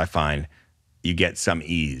process, I find you get some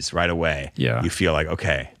ease right away. Yeah. You feel like,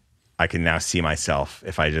 okay, I can now see myself.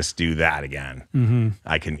 If I just do that again,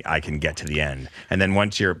 I can get to the end. And then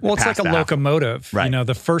once you're it's like a locomotive. You know,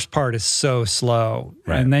 the first part is so slow,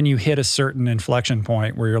 and then you hit a certain inflection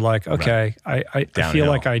point where you're like, okay, I feel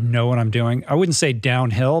like I know what I'm doing. I wouldn't say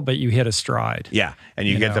downhill, but you hit a stride. Yeah, and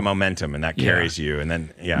you get the momentum, and that carries you. And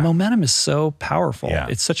then momentum is so powerful.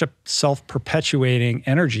 It's such a self-perpetuating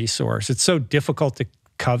energy source. It's so difficult to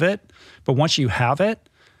covet, but once you have it,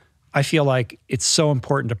 I feel like it's so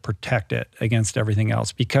important to protect it against everything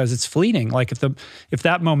else because it's fleeting. Like if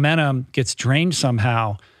that momentum gets drained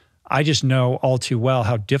somehow, I just know all too well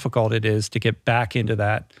how difficult it is to get back into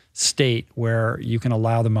that state where you can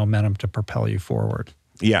allow the momentum to propel you forward.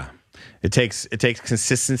 Yeah. It takes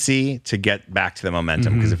consistency to get back to the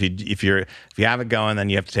momentum because if you have it going, then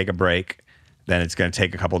you have to take a break. Then it's going to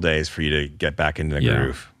take a couple of days for you to get back into the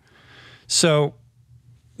groove. So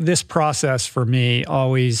this process for me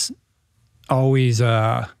always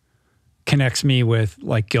connects me with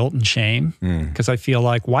like guilt and shame because I feel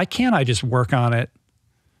like, why can't I just work on it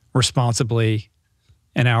responsibly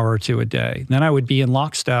an hour or two a day? Then I would be in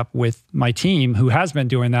lockstep with my team who has been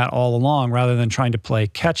doing that all along rather than trying to play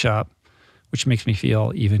catch up, which makes me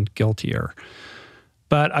feel even guiltier.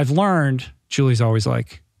 But I've learned, Julie's always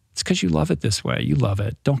like, it's because you love it this way. You love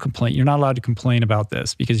it. Don't complain. You're not allowed to complain about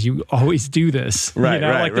this because you always do this. Right, you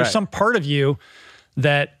know? There's some part of you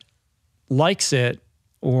that likes it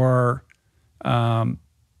or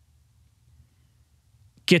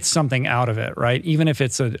gets something out of it, right? Even if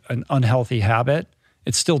it's an unhealthy habit,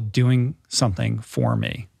 it's still doing something for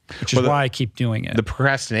me, which is why I keep doing it. The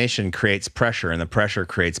procrastination creates pressure, and the pressure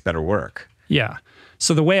creates better work. Yeah.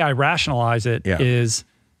 So the way I rationalize it is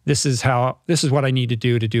this is what I need to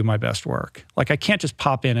do my best work. Like I can't just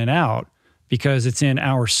pop in and out because it's in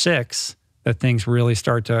hour 6 that things really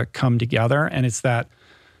start to come together, and it's that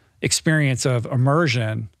experience of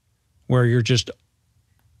immersion where you're just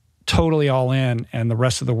totally all in and the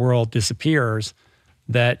rest of the world disappears,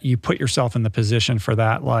 that you put yourself in the position for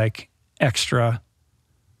that like extra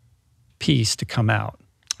piece to come out.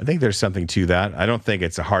 I think there's something to that. I don't think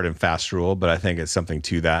it's a hard and fast rule, but I think it's something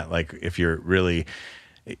to that. Like if you're really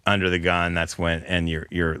under the gun, that's when, and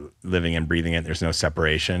you're living and breathing it, there's no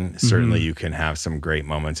separation. Certainly you can have some great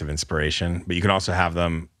moments of inspiration, but you can also have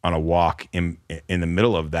them on a walk in the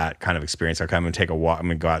middle of that kind of experience. Like I'm going to take a walk, I'm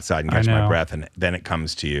going to go outside and catch my breath, and then it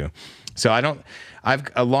comes to you. So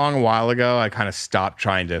a long while ago, I kind of stopped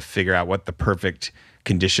trying to figure out what the perfect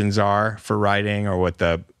conditions are for writing, or what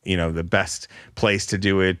the best place to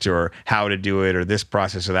do it, or how to do it, or this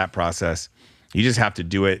process or that process. You just have to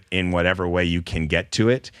do it in whatever way you can get to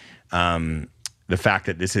it. The fact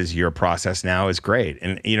that this is your process now is great.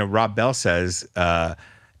 And, Rob Bell says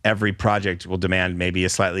every project will demand maybe a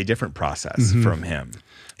slightly different process from him.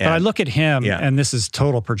 But I look at him, and this is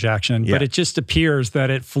total projection, but it just appears that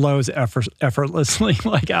it flows effortlessly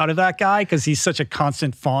like out of that guy, because he's such a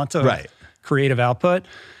constant font of creative output.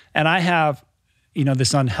 And I have,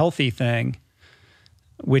 this unhealthy thing,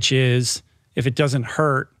 which is if it doesn't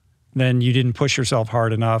hurt, then you didn't push yourself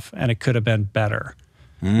hard enough and it could have been better,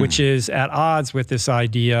 which is at odds with this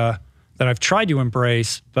idea that I've tried to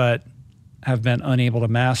embrace but have been unable to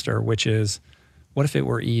master, which is, what if it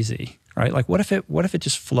were easy? Right? Like, what if it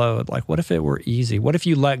just flowed? Like, what if it were easy? What if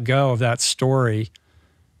you let go of that story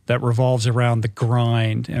that revolves around the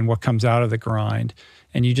grind and what comes out of the grind,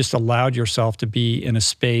 and you just allowed yourself to be in a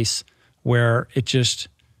space where it just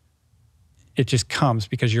comes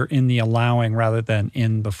because you're in the allowing rather than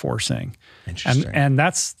in the forcing. Interesting. And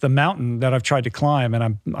that's the mountain that I've tried to climb,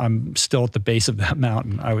 and I'm still at the base of that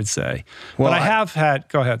mountain, I would say. Well, but I have had,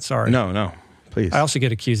 go ahead, sorry. No. Please. I also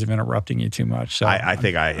get accused of interrupting you too much. So I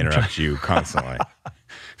think I interrupt you constantly.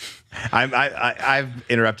 I've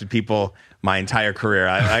interrupted people my entire career.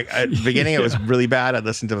 At the beginning, it was really bad. I'd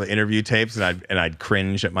listen to the interview tapes and I'd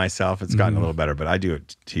cringe at myself. It's gotten a little better, but I do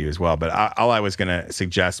it to you as well. But all I was going to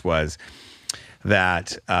suggest was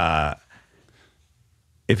that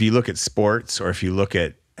if you look at sports, or if you look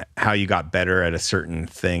at how you got better at a certain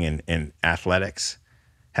thing in athletics,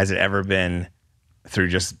 has it ever been through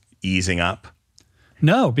just easing up?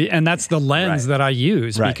 No, and that's the lens that I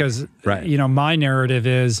use, because my narrative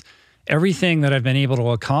is everything that I've been able to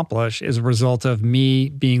accomplish is a result of me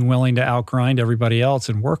being willing to outgrind everybody else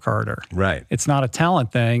and work harder. Right. It's not a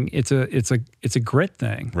talent thing. It's a grit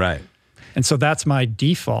thing. Right. And so that's my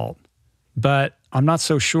default. But I'm not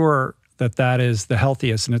so sure that is the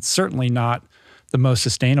healthiest, and it's certainly not the most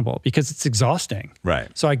sustainable, because it's exhausting. Right.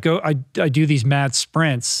 So I do these mad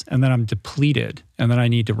sprints, and then I'm depleted, and then I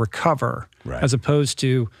need to recover, as opposed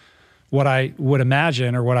to what I would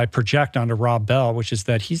imagine, or what I project onto Rob Bell, which is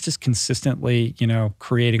that he's just consistently,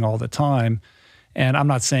 creating all the time. And I'm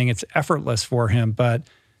not saying it's effortless for him, but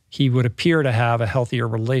he would appear to have a healthier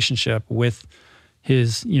relationship with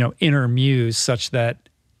his, inner muse, such that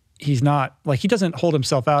he's not, like, he doesn't hold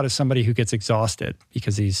himself out as somebody who gets exhausted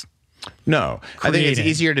because he's No, I think it's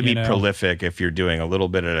easier to be prolific if you're doing a little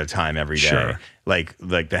bit at a time every day. Sure. Like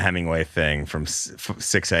the Hemingway thing from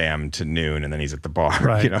 6 a.m. to noon, and then he's at the bar,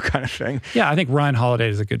 kind of thing. Yeah, I think Ryan Holiday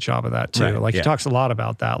does a good job of that too. Right. Like he talks a lot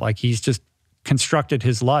about that. Like he's just constructed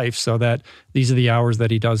his life so that these are the hours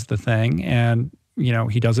that he does the thing, and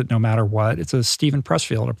he does it no matter what. It's a Stephen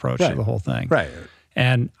Pressfield approach to the whole thing. Right.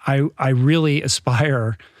 And I really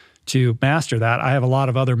aspire to master that. I have a lot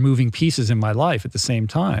of other moving pieces in my life at the same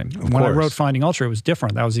time. When I wrote Finding Ultra, it was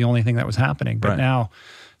different. That was the only thing that was happening. But now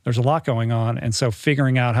there's a lot going on. And so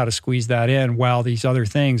figuring out how to squeeze that in while these other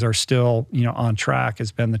things are still, on track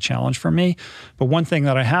has been the challenge for me. But one thing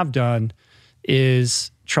that I have done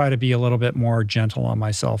is try to be a little bit more gentle on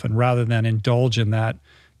myself. And rather than indulge in that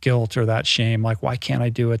guilt or that shame, like, why can't I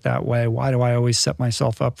do it that way? Why do I always set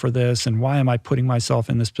myself up for this? And why am I putting myself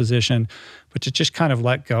in this position? But to just kind of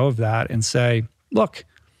let go of that and say, look,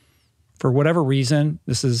 for whatever reason,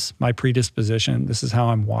 this is my predisposition. This is how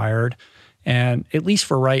I'm wired. And at least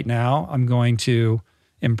for right now, I'm going to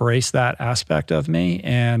embrace that aspect of me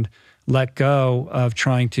and let go of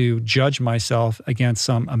trying to judge myself against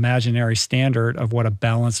some imaginary standard of what a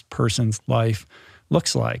balanced person's life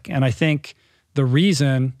looks like. And I think the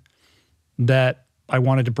reason that I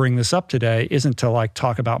wanted to bring this up today isn't to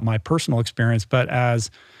talk about my personal experience, but as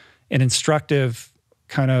an instructive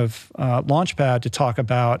kind of launch pad to talk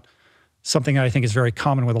about something that I think is very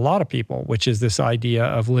common with a lot of people, which is this idea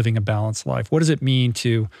of living a balanced life. What does it mean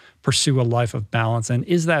to pursue a life of balance? And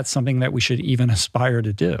is that something that we should even aspire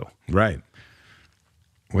to do? Right.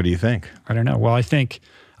 What do you think? I don't know. Well, I think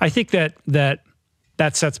that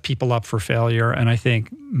sets people up for failure. And I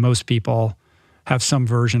think most people have some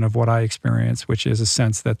version of what I experience, which is a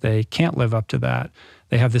sense that they can't live up to that.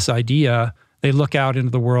 They have this idea. They look out into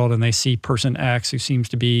the world and they see person X who seems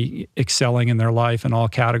to be excelling in their life in all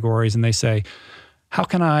categories, and they say, "How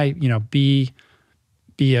can I, be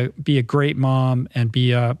a great mom and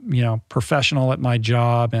be a professional at my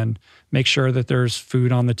job and make sure that there's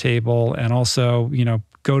food on the table, and also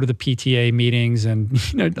go to the PTA meetings and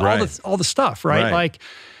all the stuff, right?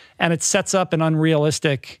 And it sets up an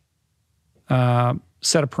unrealistic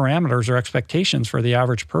set of parameters or expectations for the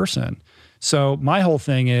average person. So my whole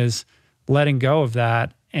thing is letting go of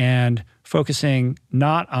that and focusing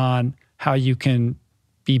not on how you can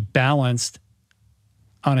be balanced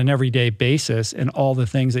on an everyday basis in all the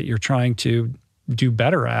things that you're trying to do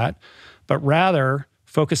better at, but rather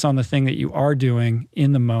focus on the thing that you are doing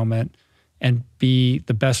in the moment and be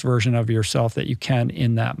the best version of yourself that you can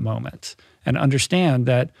in that moment. And understand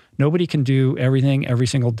that nobody can do everything every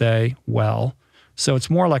single day well. So it's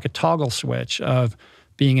more like a toggle switch of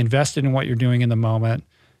being invested in what you're doing in the moment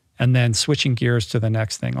and then switching gears to the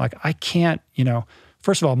next thing. Like I can't,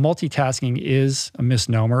 first of all, multitasking is a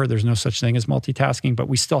misnomer. There's no such thing as multitasking, but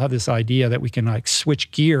we still have this idea that we can like switch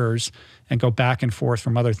gears and go back and forth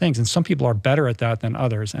from other things. And some people are better at that than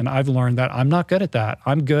others. And I've learned that I'm not good at that.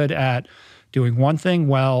 I'm good at doing one thing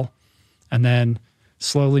well and then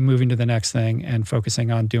slowly moving to the next thing and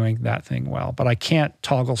focusing on doing that thing well. But I can't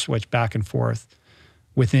toggle switch back and forth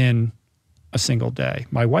within a single day.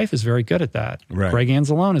 My wife is very good at that. Right. Greg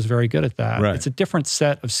Anzalone is very good at that. Right. It's a different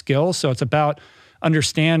set of skills. So it's about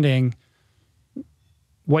understanding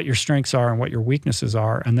what your strengths are and what your weaknesses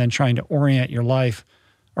are, and then trying to orient your life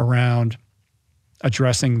around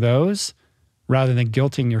addressing those rather than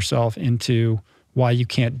guilting yourself into why you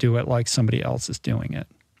can't do it like somebody else is doing it.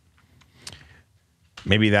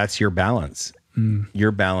 Maybe that's your balance.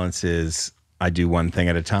 Your balance is I do one thing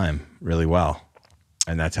at a time really well.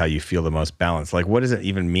 And that's how you feel the most balanced. Like, what does it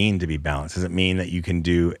even mean to be balanced? Does it mean that you can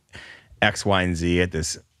do X, Y, and Z at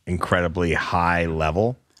this incredibly high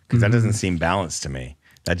level? Because that doesn't seem balanced to me.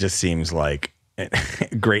 That just seems like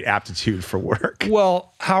great aptitude for work.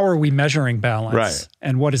 Well, how are we measuring balance? Right.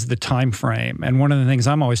 And what is the time frame? And one of the things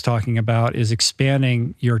I'm always talking about is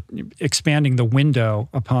expanding the window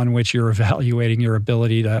upon which you're evaluating your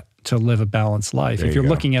ability to live a balanced life. If you're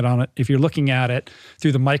looking at it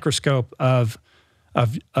through the microscope of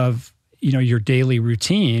your daily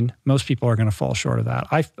routine, most people are going to fall short of that.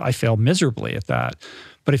 I fail miserably at that.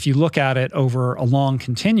 But if you look at it over a long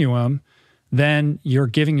continuum, then you're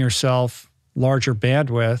giving yourself larger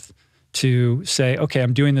bandwidth to say, okay,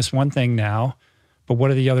 I'm doing this one thing now, but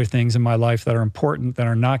what are the other things in my life that are important that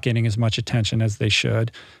are not getting as much attention as they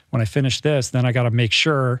should? When I finish this, then I got to make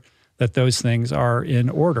sure that those things are in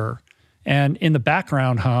order. And in the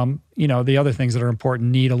background hum, the other things that are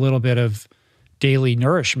important need a little bit of daily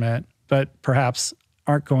nourishment, but perhaps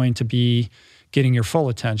aren't going to be getting your full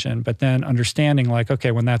attention. But then understanding like,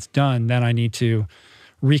 okay, when that's done, then I need to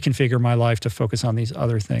reconfigure my life to focus on these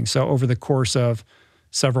other things. So over the course of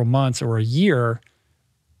several months or a year,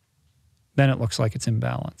 then it looks like it's in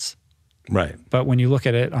balance. Right. But when you look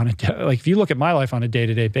at it if you look at my life on a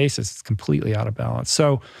day-to-day basis, it's completely out of balance.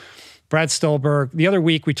 So Brad Stulberg, the other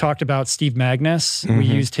week we talked about Steve Magnus. We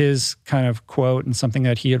used his kind of quote and something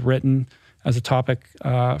that he had written as a topic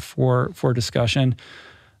for discussion.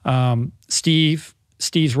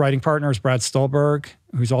 Steve's writing partner is Brad Stulberg,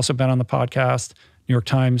 who's also been on the podcast, New York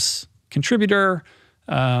Times contributor,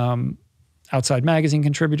 Outside Magazine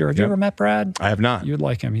contributor. Have you ever met Brad? I have not. You would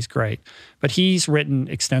like him. He's great. But he's written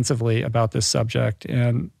extensively about this subject.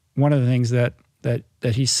 And one of the things that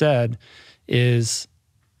he said is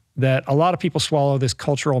that a lot of people swallow this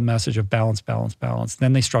cultural message of balance, balance, balance.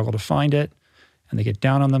 Then they struggle to find it. And they get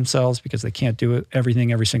down on themselves because they can't do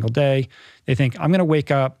everything every single day. They think, I'm going to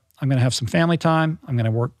wake up, I'm going to have some family time, I'm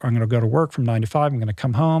going to go to work from 9 to 5, I'm going to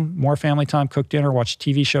come home, more family time, cook dinner, watch a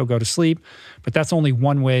TV show, go to sleep. But that's only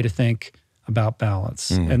one way to think about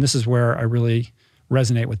balance. And this is where I really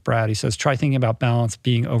resonate with Brad. He says, try thinking about balance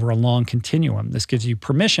being over a long continuum. This gives you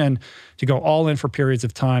permission to go all in for periods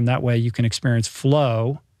of time. That way you can experience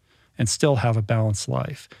flow and still have a balanced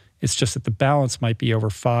life. It's just that the balance might be over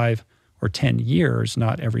 5 or 10 years,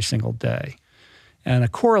 not every single day. And a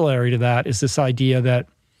corollary to that is this idea that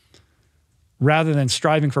rather than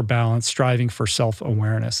striving for balance, striving for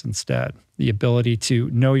self-awareness instead, the ability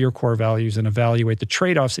to know your core values and evaluate the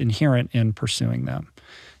trade-offs inherent in pursuing them.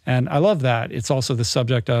 And I love that. It's also the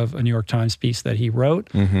subject of a New York Times piece that he wrote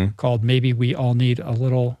called Maybe We All Need a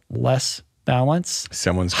Little Less Balance.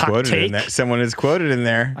 Someone's quoted in there. Someone is quoted in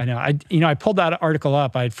there. I know. I pulled that article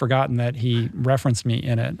up. I'd forgotten that he referenced me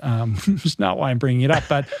in it. It's not why I'm bringing it up,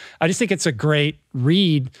 but I just think it's a great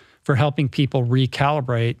read for helping people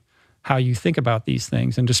recalibrate how you think about these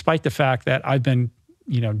things. And despite the fact that I've been,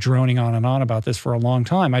 droning on and on about this for a long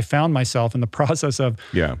time, I found myself in the process of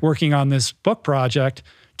working on this book project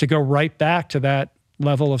to go right back to that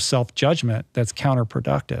level of self-judgment that's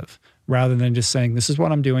counterproductive, rather than just saying, this is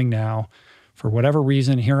what I'm doing now. For whatever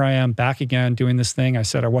reason, here I am back again doing this thing I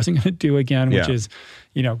said I wasn't going to do again, which is,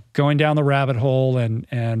 going down the rabbit hole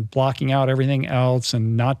and blocking out everything else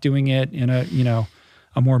and not doing it in a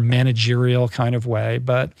a more managerial kind of way,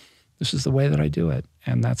 but this is the way that I do it,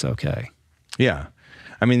 and that's okay. Yeah.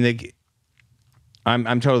 I mean,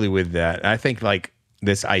 I'm totally with that. I think like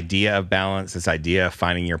this idea of balance, this idea of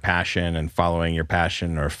finding your passion and following your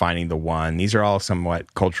passion or finding the one, these are all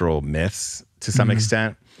somewhat cultural myths to some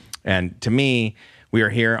extent. And to me, we are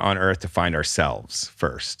here on earth to find ourselves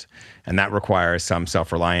first. And that requires some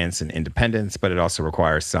self-reliance and independence, but it also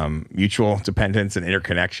requires some mutual dependence and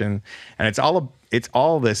interconnection. And it's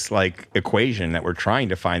all this like equation that we're trying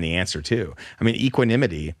to find the answer to. I mean,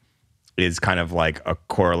 equanimity is kind of like a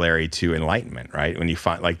corollary to enlightenment, right? When you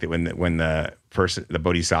find like when the person, the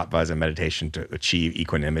bodhisattvas in meditation to achieve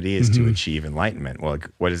equanimity is to achieve enlightenment. Well,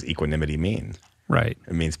 what does equanimity mean? Right.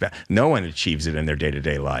 It means no one achieves it in their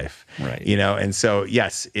day-to-day life. Right. You know, and so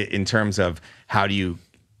yes, in terms of how do you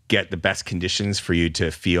get the best conditions for you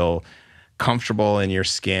to feel comfortable in your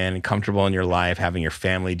skin, comfortable in your life, having your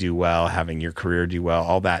family do well, having your career do well,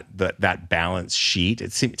 all that balance sheet.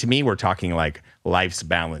 To me, we're talking like life's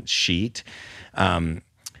balance sheet. And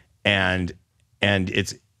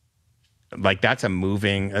it's like, that's a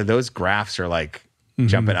moving, those graphs are like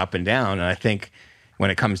jumping up and down. And I think when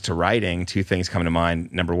it comes to writing, two things come to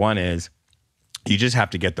mind. Number one is you just have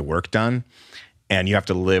to get the work done, and you have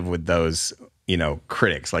to live with those, you know,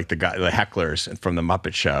 critics, like the hecklers from the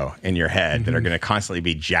Muppet Show in your head that are going to constantly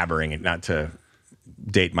be jabbering, and not to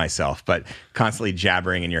date myself, but constantly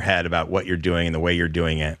jabbering in your head about what you're doing and the way you're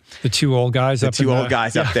doing it. The two old guys up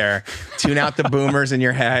there. Tune out the boomers in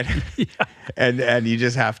your head. And you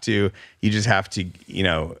just have to, you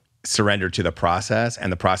know, surrender to the process,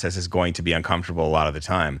 and the process is going to be uncomfortable a lot of the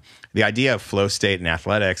time. The idea of flow state in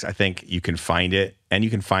athletics, I think you can find it, and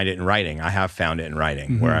you can find it in writing. I have found it in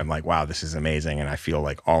writing where I'm like, wow, this is amazing, and I feel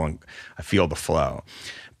like I feel the flow.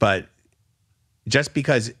 But just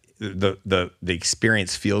because the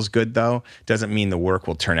experience feels good, though, doesn't mean the work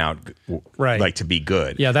will turn out like to be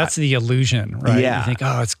good. Yeah, that's the illusion, right? Yeah. You think,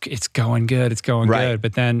 oh, it's going good, good,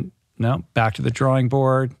 but then no, back to the drawing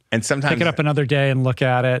board. And sometimes pick it up another day and look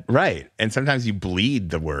at it. Right. And sometimes you bleed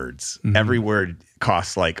the words. Every word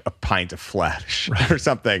costs like a pint of flesh or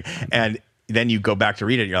something. And then you go back to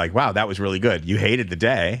read it and you're like, wow, that was really good. You hated the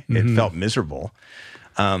day. It felt miserable.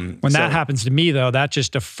 When that happens to me, though, that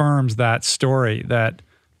just affirms that story, that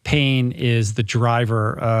pain is the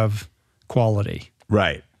driver of quality.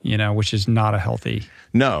 Right. You know, which is not a healthy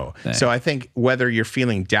thing. So I think whether you're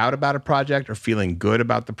feeling doubt about a project or feeling good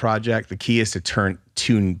about the project, the key is to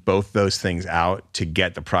tune both those things out to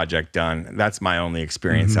get the project done. That's my only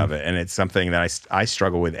experience of it. And it's something that I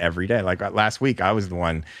struggle with every day. Like last week, I was the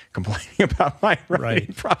one complaining about my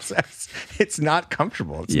writing process. It's not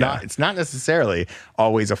comfortable. It's not necessarily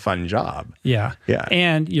always a fun job. Yeah. Yeah.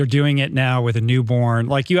 And you're doing it now with a newborn.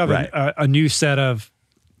 Like you have a new set of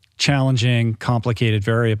challenging, complicated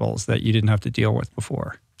variables that you didn't have to deal with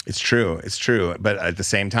before. It's true. But at the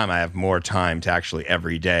same time, I have more time to actually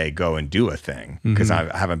every day go and do a thing because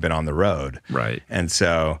I haven't been on the road. Right. And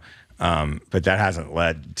so, but that hasn't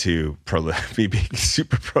led to me being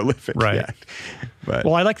super prolific yet. But,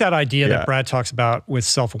 well, I like that idea that Brad talks about with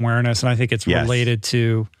self-awareness, and I think it's related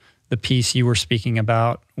to the piece you were speaking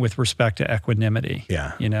about with respect to equanimity.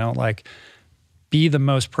 Yeah. You know, like, be the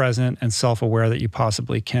most present and self-aware that you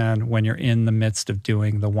possibly can when you're in the midst of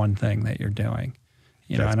doing the one thing that you're doing.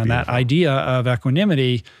 You know, and that idea of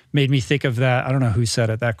equanimity made me think of that, I don't know who said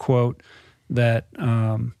it, that quote that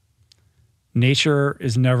nature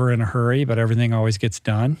is never in a hurry, but everything always gets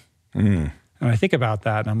done. And I think about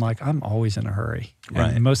that and I'm like, I'm always in a hurry.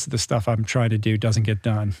 And most of the stuff I'm trying to do doesn't get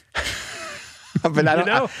done. But I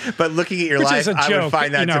don't. But looking at your life, I would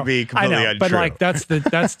find that to be completely untrue. But like that's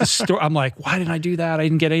the story. I'm like, why didn't I do that? I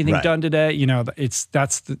didn't get anything done today. You know,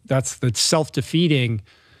 that's the self-defeating,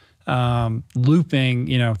 looping,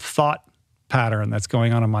 you know, thought pattern that's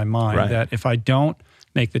going on in my mind. That if I don't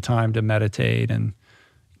make the time to meditate and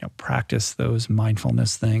practice those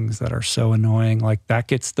mindfulness things that are so annoying, like that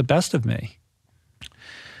gets the best of me.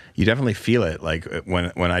 You definitely feel it, like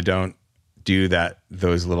when I don't do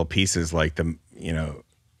those little pieces, like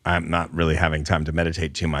I'm not really having time to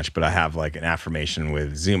meditate too much, but I have like an affirmation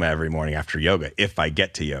with Zuma every morning after yoga, if I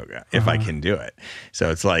get to yoga, if I can do it. So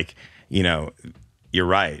it's like, you're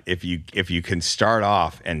right. If you can start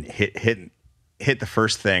off and hit the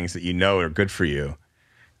first things that are good for you,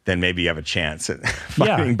 then maybe you have a chance at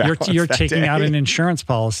finding balance. You're taking out an insurance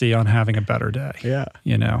policy on having a better day. Yeah.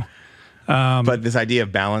 But this idea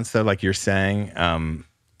of balance, though, like you're saying,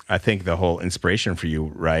 I think the whole inspiration for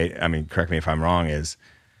you, right? I mean, correct me if I'm wrong, is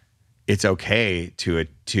it's okay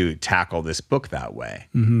to tackle this book that way.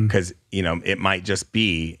 Because, it might just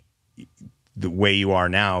be the way you are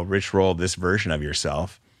now, Rich Roll, this version of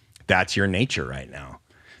yourself, that's your nature right now.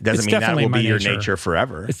 Doesn't mean that will be your nature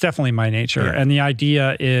forever. It's definitely my nature. Yeah. And the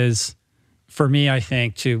idea is, for me, I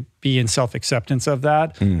think, to be in self-acceptance of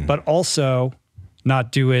that, but also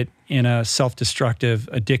not do it in a self-destructive,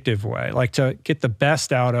 addictive way. Like to get the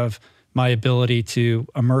best out of my ability to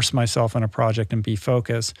immerse myself in a project and be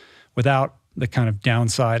focused without the kind of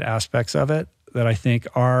downside aspects of it that I think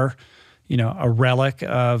are, you know, a relic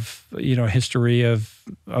of, you know, history of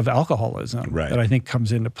alcoholism that I think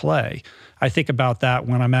comes into play. I think about that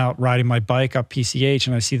when I'm out riding my bike up PCH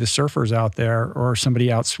and I see the surfers out there or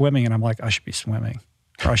somebody out swimming and I'm like, I should be swimming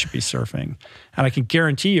or I should be surfing. And I can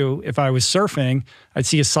guarantee you, if I was surfing, I'd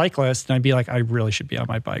see a cyclist and I'd be like, I really should be on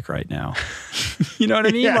my bike right now. You know what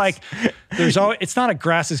I mean? Yes. Like there's always, it's not a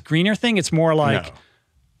grass is greener thing. It's more like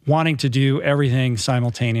wanting to do everything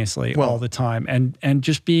simultaneously all the time and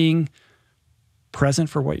just being present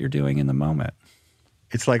for what you're doing in the moment.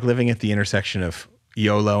 It's like living at the intersection of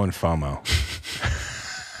YOLO and FOMO.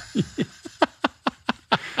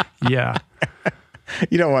 Yeah.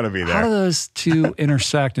 You don't want to be there. How do those two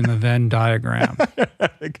intersect in the Venn diagram?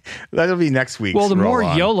 That'll be next week's Well, the more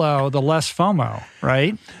on. YOLO, the less FOMO,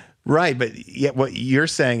 right? Right, but yet what you're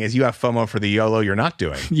saying is you have FOMO for the YOLO you're not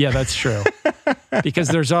doing. Yeah, that's true. Because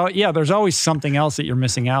there's always something else that you're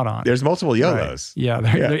missing out on. There's multiple YOLOs. Right.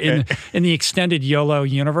 Yeah, in the extended YOLO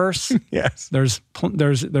universe, yes, there's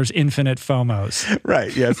infinite FOMOs.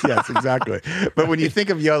 Right. Yes, exactly. But when you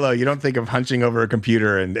think of YOLO, you don't think of hunching over a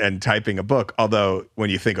computer and typing a book. Although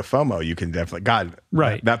when you think of FOMO, you can definitely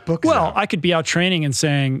that book. Well, I could be out training and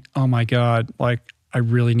saying, "Oh my God, like I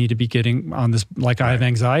really need to be getting on this. Like I have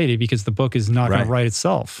anxiety because the book is not going to write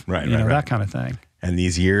itself. Right. You know, that kind of thing. And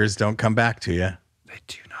these years don't come back to you. They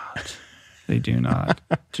do not. They do not.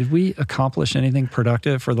 Did we accomplish anything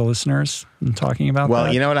productive for the listeners in talking about that?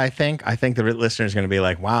 Well, you know what I think? I think the listeners are going to be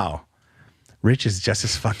like, wow, Rich is just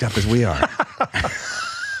as fucked up as we are.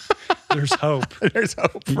 There's hope. There's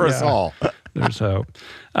hope for us all. There's hope.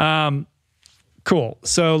 Cool.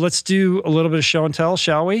 So let's do a little bit of show and tell,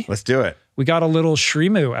 shall we? Let's do it. We got a little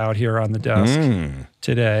SriMu out here on the desk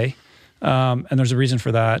today. And there's a reason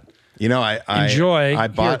for that. You know, I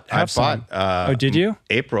bought. Oh, did you?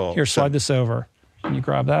 April. Here, slide this over. Can you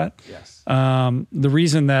grab that? Yes. The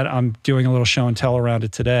reason that I'm doing a little show and tell around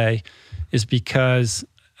it today is because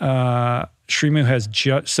SriMu has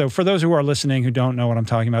just. So for those who are listening who don't know what I'm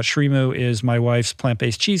talking about, SriMu is my wife's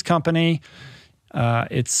plant-based cheese company.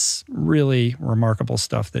 It's really remarkable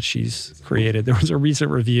stuff that she's created. There was a recent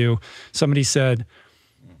review. Somebody said,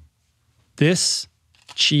 "This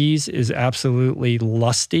cheese is absolutely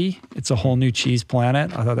lusty. It's a whole new cheese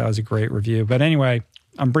planet." I thought that was a great review. But anyway,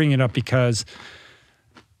 I'm bringing it up because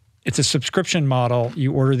it's a subscription model.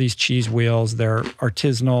 You order these cheese wheels. They're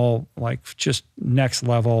artisanal, like just next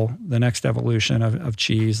level, the next evolution of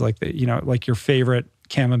cheese, like like your favorite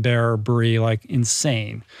Camembert or Brie, like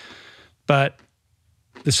insane. But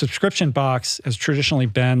the subscription box has traditionally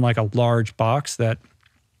been like a large box that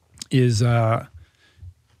is, can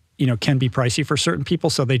be pricey for certain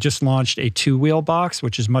people. So they just launched a 2-wheel box,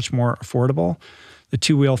 which is much more affordable. The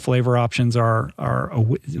 2-wheel flavor options are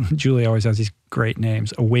Julie always has these great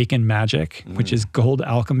names: Awaken Magic, which is Gold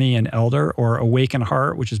Alchemy and Elder, or Awaken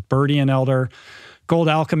Heart, which is Birdie and Elder. Gold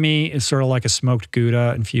Alchemy is sort of like a smoked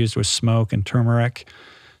Gouda infused with smoke and turmeric.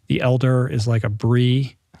 The Elder is like a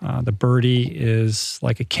Brie. The Birdie is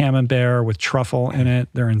like a Camembert with truffle in it.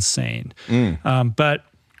 They're insane. But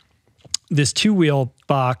this 2-wheel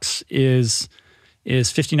box is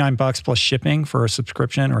 $59 plus shipping for a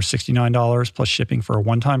subscription, or $69 plus shipping for a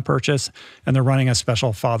one-time purchase. And they're running a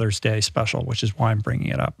special Father's Day special, which is why I'm bringing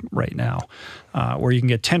it up right now, where you can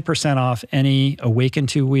get 10% off any Awaken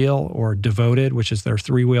 2-wheel, or Devoted, which is their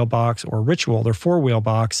 3-wheel box, or Ritual, their 4-wheel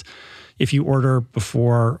box, if you order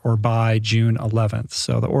before or by June 11th.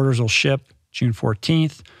 So the orders will ship June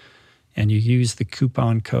 14th, and you use the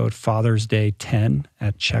coupon code Father's Day 10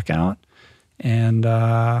 at checkout. And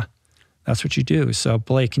that's what you do. So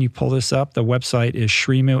Blake, can you pull this up? The website is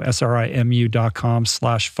SriMu,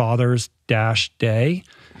 SriMu.com/fathers-day.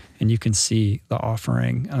 And you can see the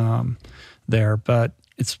offering there. But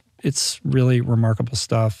it's really remarkable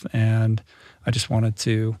stuff. And I just wanted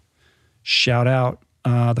to shout out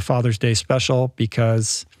the Father's Day special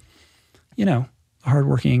because, the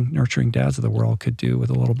hardworking, nurturing dads of the world could do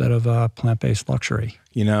with a little bit of plant-based luxury.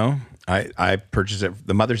 I purchased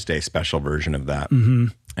the Mother's Day special version of that.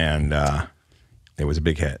 And it was a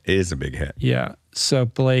big hit. It is a big hit. Yeah. So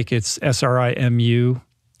Blake, it's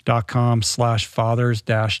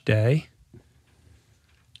SriMu.com/fathers-day.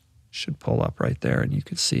 should pull up right there and you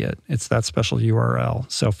could see it. It's that special URL.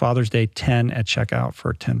 So Father's Day 10 at checkout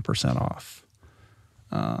for 10% off.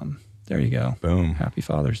 There you go. Boom. Happy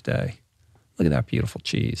Father's Day. Look at that beautiful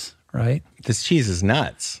cheese, right? This cheese is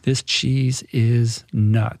nuts. This cheese is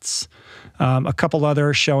nuts. A couple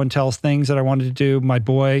other show and tell things that I wanted to do. My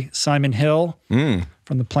boy, Simon Hill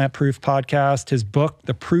from the Plant Proof podcast, his book,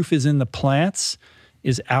 The Proof is in the Plants,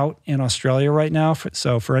 is out in Australia right now.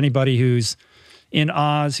 So for anybody who's in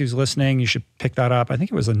Oz, who's listening, you should pick that up. I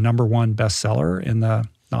think it was a #1 bestseller in the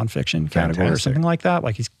nonfiction category or something like that.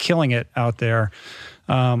 Like he's killing it out there.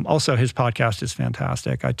 Also, his podcast is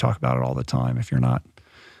fantastic. I talk about it all the time. If you're not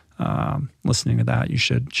listening to that, you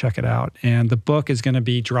should check it out. And the book is going to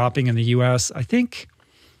be dropping in the U.S., I think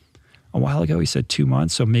a while ago he said 2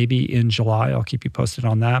 months, so maybe in July. I'll keep you posted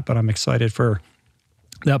on that, but I'm excited for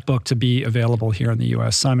that book to be available here in the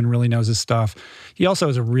U.S. Simon really knows his stuff. He also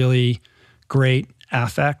has a really great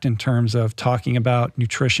affect in terms of talking about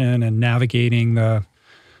nutrition and navigating the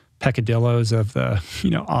peccadillos of the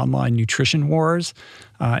online nutrition wars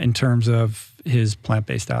in terms of his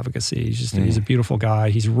plant-based advocacy. He's a beautiful guy.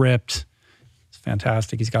 He's ripped. It's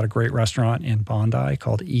fantastic. He's got a great restaurant in Bondi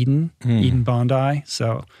called Eden Bondi.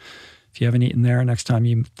 So if you haven't eaten there, next time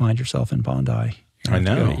you find yourself in Bondi, you have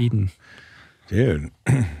to go to Eden. Dude,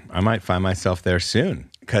 I might find myself there soon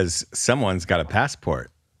because someone's got a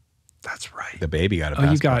passport. That's right. The baby got a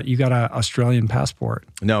passport. You got an Australian passport.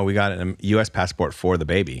 No, we got a U.S. passport for the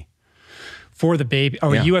baby. For the baby.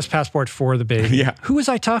 Oh, yeah. A U.S. passport for the baby. Yeah. Who was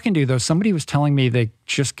I talking to, though? Somebody was telling me they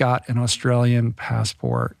just got an Australian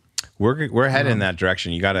passport. We're headed in that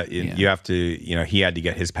direction. You have to, he had to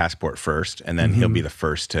get his passport first, and then he'll be the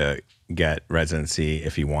first to get residency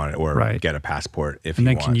if he wanted, or get a passport if he wants. And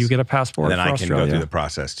then can you get a passport and then for I Australia? can go through the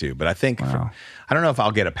process too. But I think, I don't know if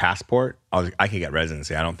I'll get a passport. I could get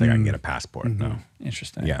residency. I don't think I can get a passport, no.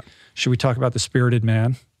 Interesting. Yeah. Should we talk about The Spirited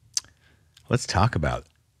Man? Let's talk about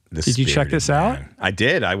The Did you check this out? I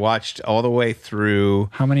did. I watched all the way through.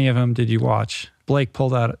 How many of them did you watch? Blake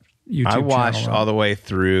pulled out YouTube I watched channel, all the way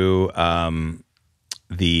through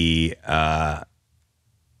the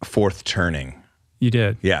Fourth Turning. You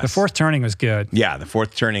did? Yes. The Fourth Turning was good. Yeah, the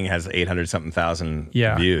Fourth Turning has 800-something thousand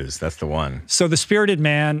views. That's the one. So The Spirited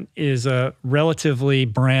Man is a relatively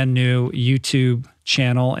brand new YouTube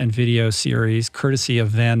channel and video series courtesy of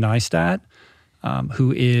Van Neistat,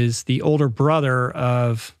 who is the older brother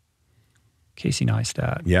of Casey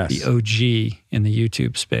Neistat, the OG in the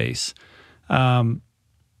YouTube space.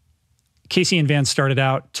 Casey and Van started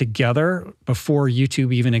out together before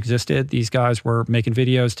YouTube even existed. These guys were making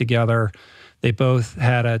videos together. They both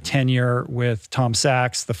had a tenure with Tom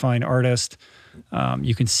Sachs, the fine artist.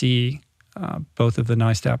 You can see both of the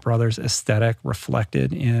Neistat brothers' aesthetic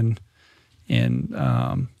reflected in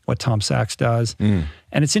what Tom Sachs does. And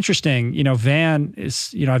it's interesting, Van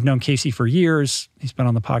is, I've known Casey for years. He's been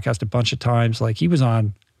on the podcast a bunch of times. Like he was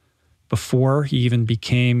on before he even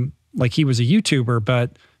became, like he was a YouTuber,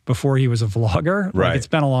 but before he was a vlogger. Right. Like it's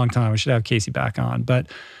been a long time. We should have Casey back on. But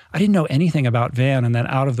I didn't know anything about Van. And then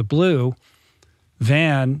out of the blue,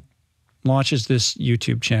 Van launches this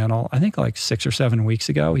YouTube channel, I think like 6 or 7 weeks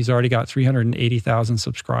ago. He's already got 380,000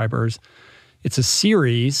 subscribers. It's a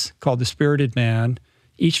series called The Spirited Man.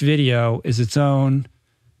 Each video is its own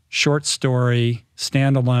short story,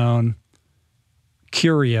 standalone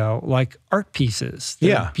curio, like art pieces.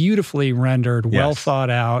 They're beautifully rendered, well thought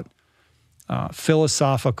out,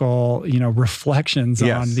 philosophical, reflections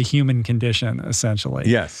on the human condition, essentially.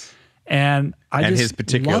 Yes. And his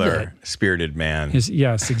particular spirited man.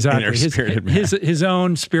 Yes, exactly. His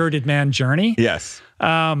own spirited man journey. Yes.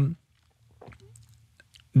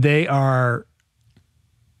 They are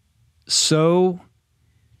so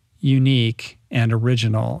unique and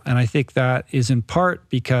original. And I think that is in part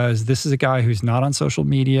because this is a guy who's not on social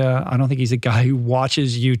media. I don't think he's a guy who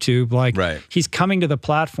watches YouTube. Like he's coming to the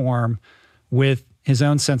platform with his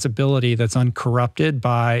own sensibility that's uncorrupted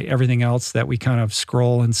by everything else that we kind of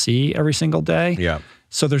scroll and see every single day. Yeah.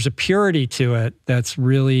 So there's a purity to it that's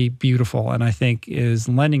really beautiful and I think is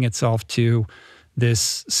lending itself to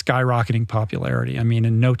this skyrocketing popularity. I mean,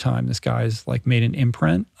 in no time, this guy's like made an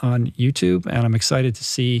imprint on YouTube and I'm excited to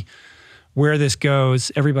see where this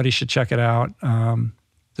goes. Everybody should check it out.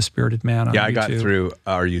 The Spirited Man on YouTube. I got through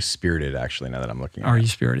Are You Spirited, actually, now that I'm looking at it. Are You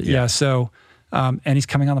Spirited? Yeah. So, and he's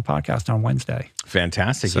coming on the podcast on Wednesday.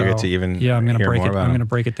 Fantastic. So, you get to even I'm going to break it. I'm going to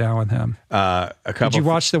break it down with him. Did you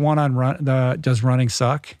watch the one on Does Running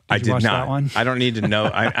Suck? I did not. That one? I don't need to know.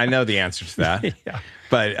 I know the answer to that. Yeah.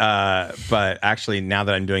 But actually, now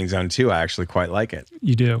that I'm doing Zone 2, I actually quite like it.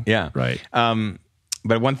 You do? Yeah. Right.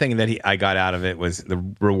 But one thing that I got out of it was the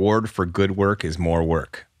reward for good work is more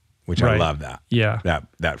work, which I love that. Yeah.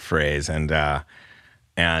 That phrase. And the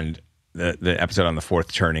episode on the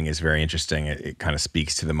fourth turning is very interesting. It kind of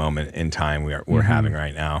speaks to the moment in time we're having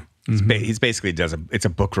right now. He's basically it's a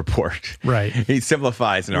book report. Right. He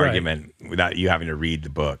simplifies an argument without you having to read the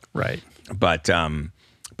book. Right. But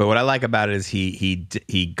what I like about it is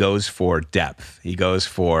he goes for depth. He goes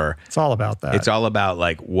for, it's all about that. It's all about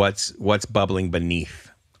like what's bubbling beneath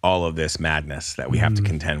all of this madness that we have to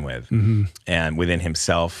contend with. And within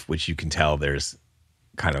himself, which you can tell there's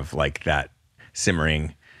kind of like that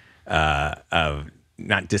simmering of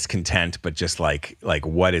not discontent, but just like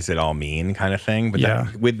what does it all mean kind of thing.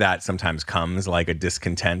 But with that sometimes comes like a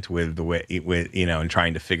discontent with the way, and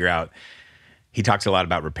trying to figure out. He talks a lot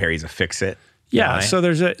about repair. He's a fix-it. Yeah. So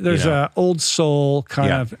there's a old soul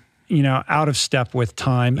kind of, out of step with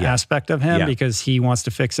time aspect of him because he wants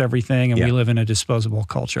to fix everything, and we live in a disposable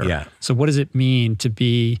culture. Yeah. So what does it mean to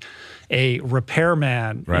be a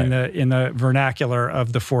repairman in the vernacular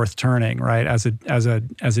of the fourth turning, right? As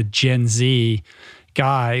a Gen Z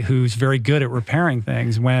guy who's very good at repairing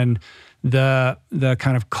things, when the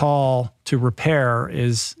kind of call to repair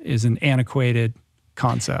is an antiquated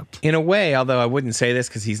concept. In a way, although I wouldn't say this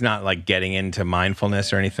because he's not like getting into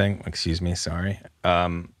mindfulness or anything. Excuse me, sorry.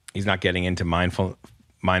 He's not getting into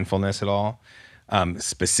mindfulness at all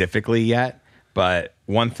specifically yet. But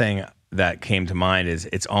one thing that came to mind is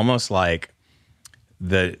it's almost like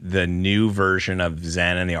the new version of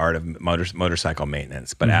Zen and the Art of Motorcycle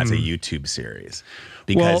Maintenance, but as a YouTube series,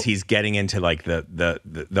 because he's getting into like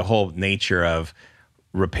the whole nature of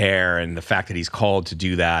repair and the fact that he's called to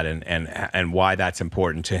do that and why that's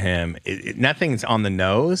important to him. Nothing's on the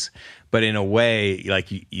nose, but in a way, like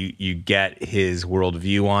you get his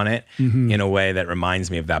worldview on it in a way that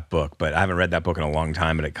reminds me of that book. But I haven't read that book in a long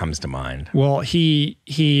time, but it comes to mind. Well, he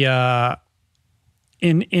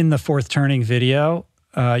in the fourth turning video,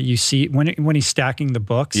 you see when he's stacking the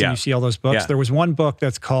books, and you see all those books. There was one book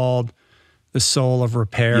that's called The Soul of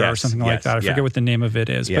Repair or something like that. I forget what the name of it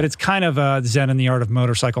is, but it's kind of a Zen and the Art of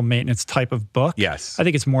Motorcycle Maintenance type of book. Yes. I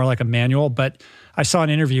think it's more like a manual, but I saw an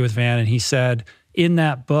interview with Van, and he said in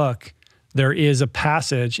that book, there is a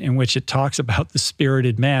passage in which it talks about the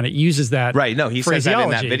spirited man. It uses that he says that in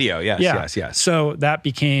that video. Yes. So that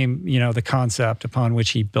became, the concept upon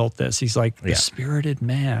which he built this. He's like, the spirited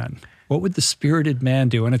man. What would the spirited man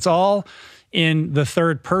do? And it's all in the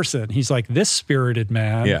third person. He's like, this spirited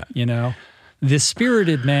man, the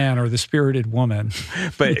spirited man or the spirited woman.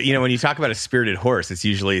 But, when you talk about a spirited horse, it's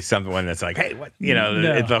usually someone that's like, hey, what,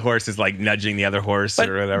 the horse is like nudging the other horse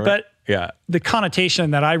or whatever. But the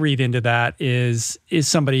connotation that I read into that is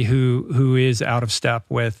somebody who is out of step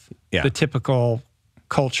with the typical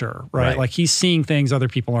culture, right? Like he's seeing things other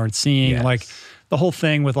people aren't seeing. Like the whole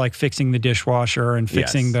thing with like fixing the dishwasher and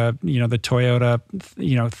fixing the Toyota,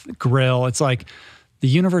 grill. It's like, the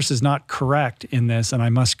universe is not correct in this, and I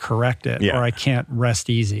must correct it, or I can't rest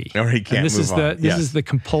easy. Or he can't move on. This is the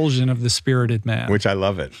compulsion of the spirited man. Which I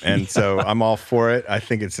love it. And so I'm all for it. I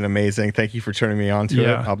think it's an amazing. Thank you for turning me on to it.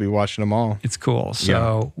 I'll be watching them all. It's cool.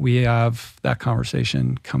 So we have that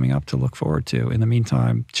conversation coming up to look forward to. In the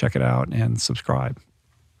meantime, check it out and subscribe.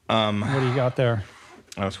 What do you got there?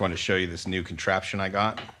 I just wanted to show you this new contraption I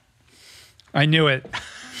got. I knew it.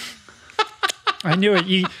 I knew it.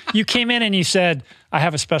 You came in and you said, I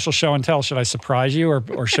have a special show and tell. Should I surprise you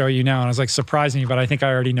or show you now? And I was like, surprise me, but I think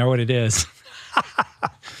I already know what it is.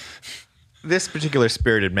 This particular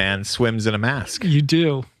spirited man swims in a mask. You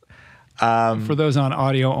do. For those on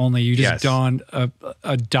audio only, you just donned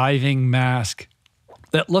a diving mask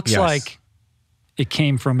that looks like it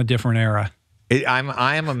came from a different era.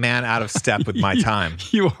 I am a man out of step with my time.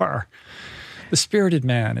 You are. The spirited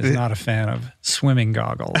man is not a fan of swimming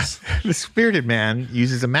goggles. The spirited man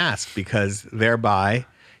uses a mask because thereby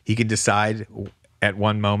he can decide at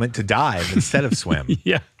one moment to dive instead of swim.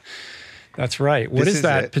 That's right. What is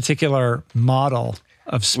that particular model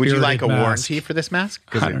of spirited mask? Would you like a warranty for this mask?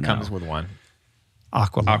 Because it comes with one.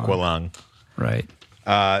 Aqualung. Right.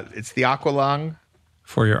 It's the Aqualung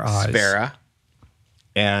for your eyes. Spera.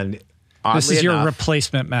 And this is your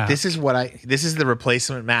replacement mask. This is the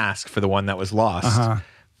replacement mask for the one that was lost.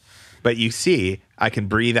 But you see, I can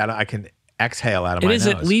breathe out. I can exhale out of my nose. It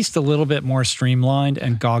is at least a little bit more streamlined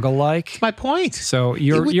and goggle-like. That's my point. So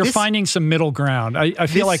you're finding some middle ground. I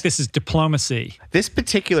feel like this is diplomacy. This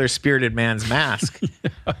particular spirited man's mask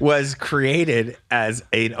was created as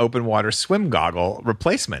an open water swim goggle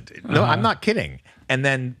replacement. No, I'm not kidding.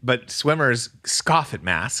 But swimmers scoff at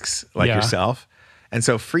masks like yourself. And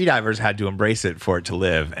so freedivers had to embrace it for it to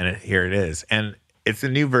live, and here it is. And it's a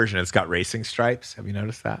new version. It's got racing stripes. Have you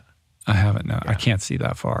noticed that? I haven't, no. I can't see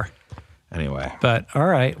that far. Anyway. But all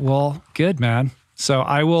right, well, good, man. So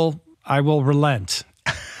I will relent.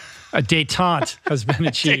 A détente has been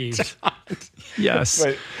achieved. Yes.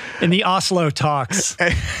 But, in the Oslo talks.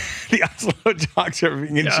 The Oslo talks are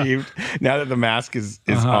being achieved now that the mask is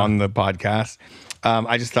on the podcast.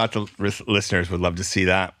 I just thought the listeners would love to see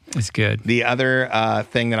that. It's good. The other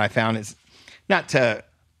thing that I found is not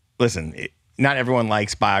everyone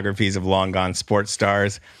likes biographies of long gone sports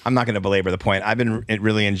stars. I'm not going to belabor the point. I've been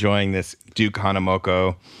really enjoying this Duke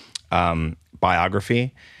Hanamoko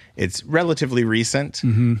biography. It's relatively recent.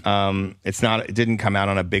 It didn't come out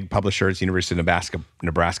on a big publisher. It's University of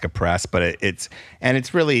Nebraska Press, but it's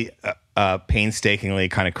really painstakingly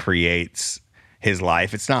kind of creates his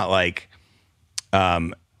life. It's not like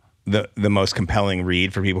the most compelling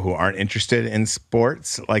read for people who aren't interested in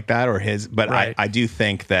sports like that but right. I do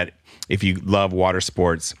think that if you love water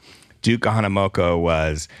sports, Duke Hanamoko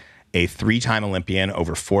was a 3-time Olympian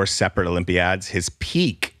over 4 separate Olympiads. His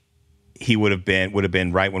peak he would have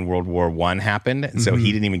been right when World War I happened. Mm-hmm. So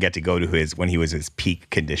he didn't even get to go to when he was his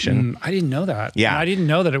peak condition. I didn't know that. Yeah. I didn't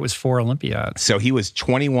know that it was 4 Olympiads. So he was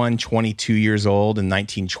 21, 22 years old in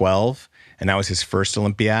 1912, and that was his first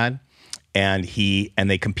Olympiad. And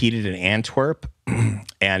they competed in Antwerp,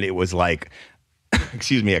 and it was like,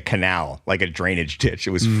 a canal, like a drainage ditch.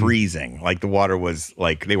 It was freezing. Like the water was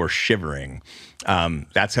like, they were shivering.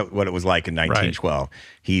 That's what it was like in 1912. Right.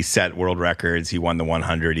 He set world records. He won the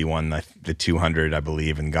 100. He won the 200, I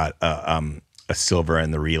believe, and got a silver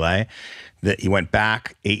in the relay. He went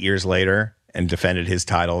back 8 years later and defended his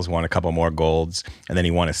titles, won a couple more golds, and then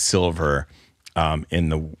he won a silver in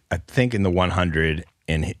the 100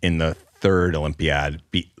 in the third Olympiad,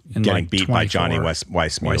 getting beat by Johnny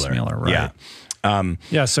Weissmuller. Right.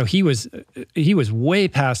 Yeah. So he was way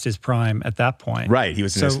past his prime at that point. Right. He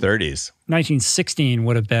was in his 30s. 1916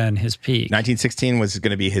 would have been his peak. 1916 was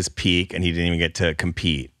going to be his peak, and he didn't even get to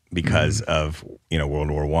compete because of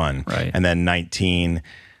World War I. Right. And then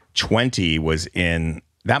 1920 was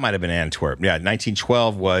that might have been Antwerp. Yeah.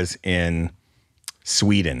 1912 was in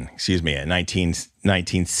Sweden. Excuse me.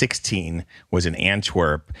 1916 was in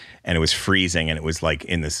Antwerp, and it was freezing, and it was like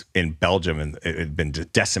in Belgium, and it had been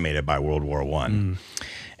decimated by World War I.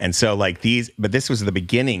 And so but this was the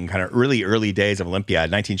beginning, kind of early days of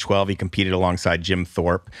Olympiad. 1912, he competed alongside Jim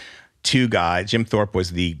Thorpe, 2 guys. Jim Thorpe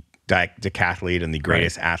was the decathlete and the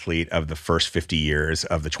greatest athlete of the first 50 years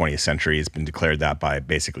of the 20th century. Has been declared that by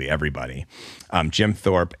basically everybody. Jim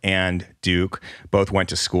Thorpe and Duke both went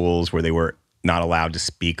to schools where they were not allowed to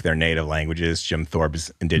speak their native languages. Jim Thorpe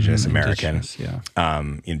is Indigenous American.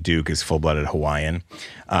 Duke is full-blooded Hawaiian.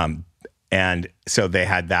 And so they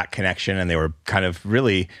had that connection, and they were kind of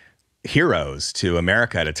really heroes to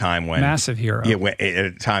America at a time when... Massive hero. Yeah, at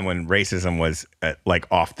a time when racism was like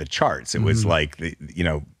off the charts. It was like,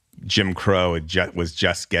 Jim Crow was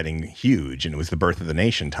just getting huge, and it was the birth of the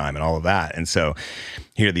nation time and all of that. And so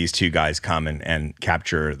here these 2 guys come and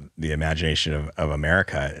capture the imagination of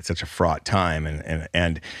America at such a fraught time.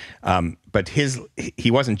 But he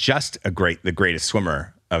wasn't just the greatest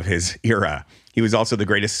swimmer of his era. He was also the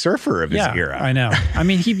greatest surfer of his era. I know. I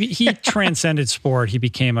mean, he transcended sport. He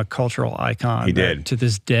became a cultural icon. He did. To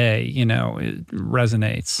this day, it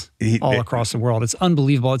resonates all across the world. It's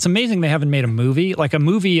unbelievable. It's amazing they haven't made a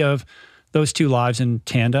movie of those 2 lives in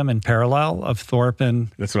tandem and parallel of Thorpe and...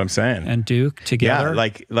 That's what I'm saying. And Duke together.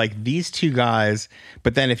 Yeah, like these 2 guys.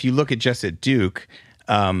 But then if you look at Duke,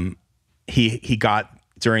 he got,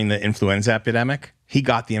 during the influenza epidemic, he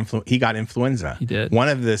got influenza. He did. One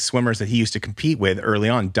of the swimmers that he used to compete with early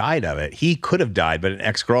on died of it. He could have died, but an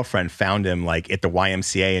ex-girlfriend found him at the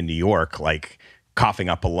YMCA in New York, coughing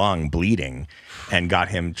up a lung, bleeding, and got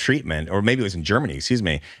him treatment, or maybe it was in Germany, excuse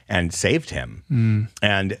me, and saved him.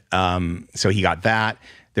 And so he got that.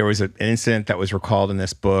 There was an incident that was recalled in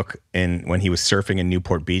this book when he was surfing in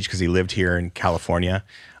Newport Beach, because he lived here in California.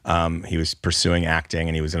 He was pursuing acting,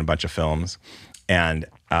 and he was in a bunch of films. And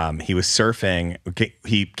he was surfing.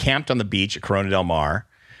 He camped on the beach at Corona del Mar,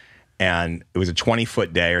 and it was a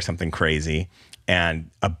 20-foot day or something crazy.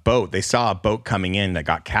 And they saw a boat coming in that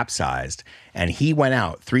got capsized, and he went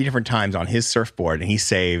out 3 different times on his surfboard, and he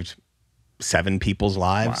saved 7 people's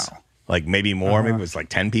lives. Wow. Like maybe more, maybe it was like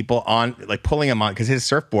 10 people pulling him on, because his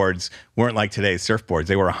surfboards weren't like today's surfboards.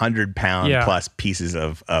 They were 100-pound plus pieces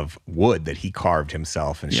of wood that he carved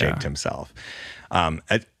himself and shaped himself.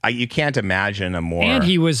 You can't imagine a more... And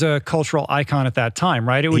he was a cultural icon at that time,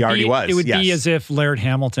 right? He already was. It would be as if Laird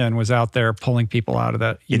Hamilton was out there pulling people out of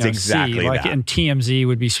that exactly sea. that. And TMZ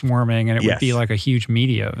would be swarming, and it would be like a huge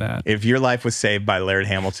media event. If your life was saved by Laird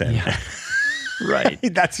Hamilton... Right.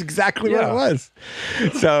 That's exactly what it was.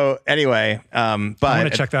 So anyway, but I'm going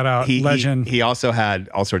to check that out. Legend. He also had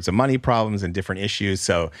all sorts of money problems and different issues.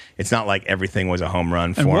 So it's not like everything was a home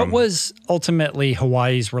run for him. And what was ultimately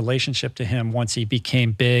Hawaii's relationship to him once he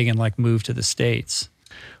became big and like moved to the States?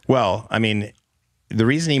 Well, I mean, the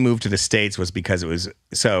reason he moved to the States was because it was,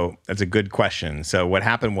 so that's a good question. So what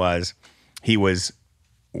happened was he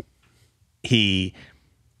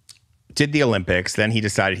did the Olympics, then he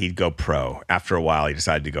decided he'd go pro. After a while, he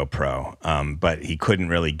decided to go pro, but he couldn't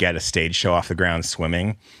really get a stage show off the ground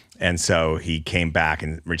swimming. And so he came back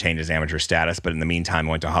and retained his amateur status, but in the meantime,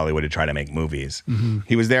 went to Hollywood to try to make movies.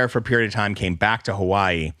 He was there for a period of time, came back to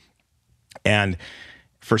Hawaii, and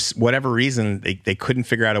for whatever reason, they couldn't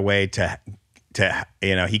figure out a way to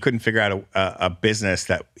he couldn't figure out a business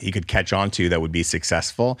that he could catch on to that would be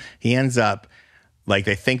successful. He ends up, like,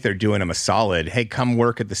 they think they're doing him a solid. Hey, come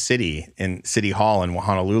work at the city in City Hall in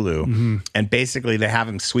Honolulu, and basically they have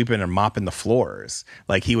him sweeping and mopping the floors.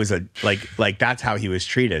 Like he was like that's how he was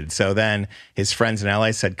treated. So then his friends in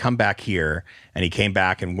LA said, "Come back here," and he came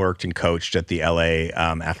back and worked and coached at the LA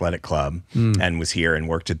Athletic Club, and was here and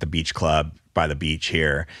worked at the beach club by the beach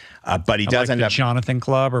here. But he does end up Jonathan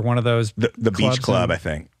Club or one of those the beach club, I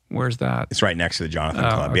think. Where's that? It's right next to the Jonathan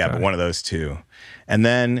Club. Okay. Yeah, but one of those two. And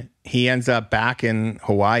then he ends up back in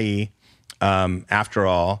Hawaii after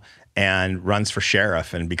all, and runs for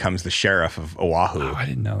sheriff and becomes the sheriff of Oahu. Oh, I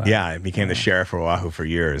didn't know that. Yeah, he became the sheriff of Oahu for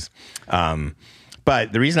years.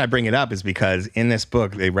 But the reason I bring it up is because in this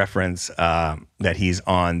book, they reference that he's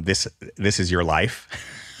on This Is Your Life.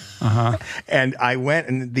 And I went,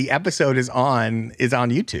 and the episode is on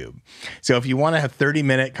YouTube. So if you want to have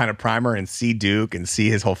 30-minute kind of primer and see Duke and see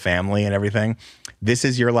his whole family and everything, This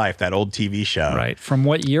Is Your Life, that old TV show. Right. From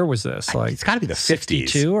what year was this? Like, it's got to be the 50s.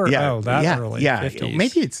 62 or early? Yeah, 50s.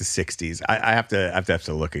 maybe it's the 60s. I have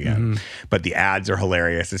to look again. But the ads are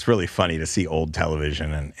hilarious. It's really funny to see old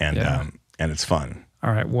television, and it's fun.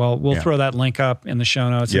 All right. Well, we'll throw that link up in the show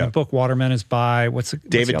notes. And the book Waterman is by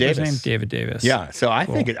David Davis. Name? David Davis. Yeah. So I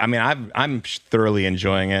think I'm thoroughly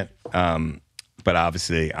enjoying it. But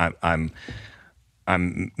obviously I'm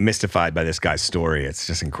mystified by this guy's story. It's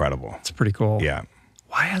just incredible. It's pretty cool. Yeah.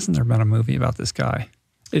 Why hasn't there been a movie about this guy?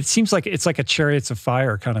 It seems like it's like a Chariots of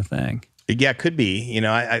Fire kind of thing. Yeah, it could be.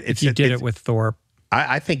 If you did it with Thorpe.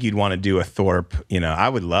 I think you'd want to do a Thorpe. I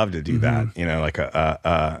would love to do that. Like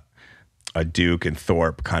a Duke and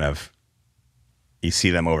Thorpe kind of, you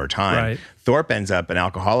see them over time. Right. Thorpe ends up an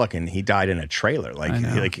alcoholic and he died in a trailer.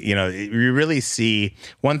 You really see,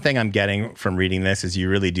 one thing I'm getting from reading this is you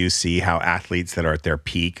really do see how athletes that are at their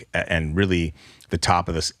peak and really the top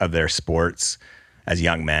of their sports as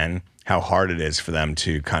young men, how hard it is for them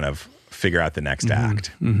to kind of figure out the next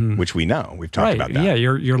act, which we know. We've talked about that. Yeah,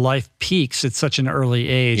 your life peaks at such an early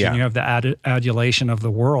age, and you have the adulation of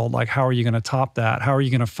the world. Like, how are you going to top that? How are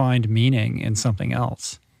you going to find meaning in something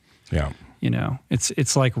else? Yeah.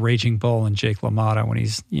 It's like Raging Bull and Jake LaMotta when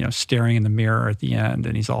he's, staring in the mirror at the end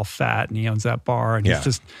and he's all fat and he owns that bar and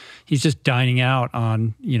he's just dining out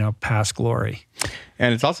on, past glory.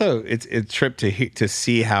 And it's also, it's a trip to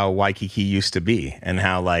see how Waikiki used to be and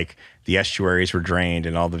how like the estuaries were drained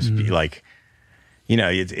and all this,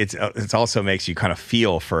 it also makes you kind of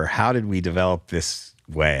feel for how did we develop this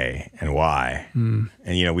way and why? And,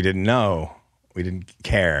 we didn't know, we didn't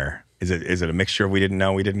care. Is it a mixture of we didn't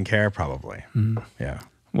know, we didn't care? Probably. Yeah.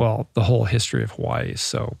 Well, the whole history of Hawaii is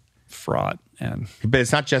so fraught. But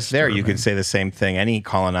it's not just there. You could say the same thing. Any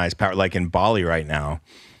colonized power, like in Bali right now,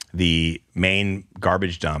 the main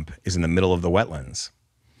garbage dump is in the middle of the wetlands.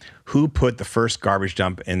 Who put the first garbage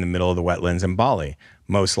dump in the middle of the wetlands in Bali?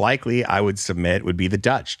 Most likely, I would submit, would be the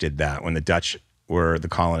Dutch did that when the Dutch were the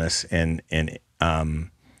colonists in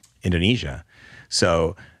Indonesia.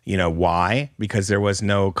 So, why? Because there was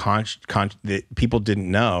no people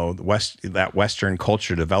didn't know that Western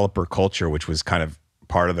culture, developer culture, which was kind of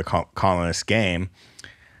part of the colonist game.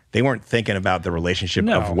 They weren't thinking about the relationship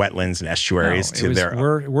of wetlands and estuaries to their.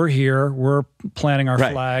 We're here. We're planting our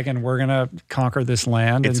flag, and we're gonna conquer this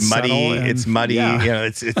land. It's muddy. It's muddy. Yeah.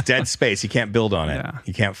 It's dead space. You can't build on it. Yeah.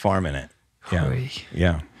 You can't farm in it. Yeah.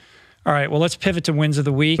 Yeah. All right. Well, let's pivot to wins of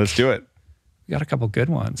the week. Let's do it. We got a couple good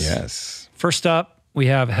ones. Yes. First up, we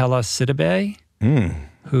have Hellah Sidibe,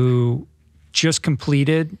 who just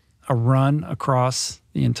completed a run across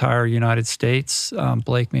the entire United States.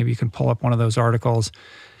 Blake, maybe you can pull up one of those articles.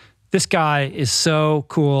 This guy is so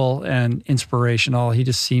cool and inspirational. He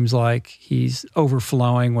just seems like he's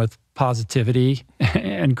overflowing with positivity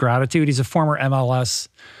and gratitude. He's a former MLS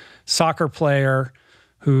soccer player,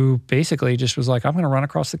 who basically just was like, I'm going to run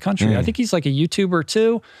across the country. I think he's like a YouTuber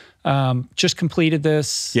too. Just completed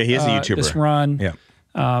this. Yeah, he is a YouTuber. This run. Yeah.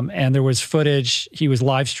 And there was footage. He was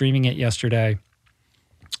live streaming it yesterday.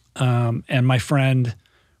 And my friend,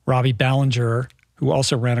 Robbie Ballinger, who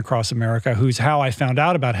also ran across America, who's how I found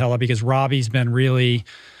out about Hellah, because Robbie's been really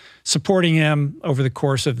supporting him over the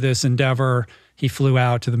course of this endeavor. He flew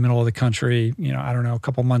out to the middle of the country, I don't know, a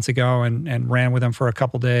couple months ago and ran with him for a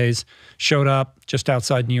couple days, showed up just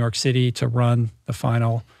outside New York City to run the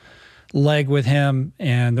final leg with him.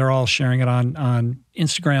 And they're all sharing it on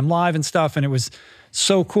Instagram Live and stuff. And it was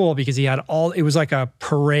so cool because he had it was like a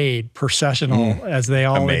parade, processional, as they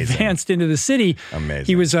all advanced into the city. Amazing.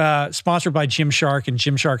 He was sponsored by Gymshark, and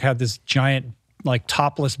Gymshark had this giant like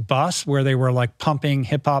topless bus where they were like pumping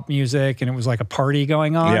hip hop music, and it was like a party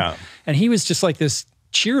going on. Yeah. And he was just like this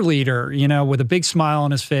cheerleader, with a big smile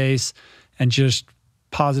on his face and just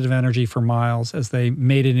positive energy for miles as they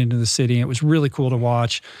made it into the city. It was really cool to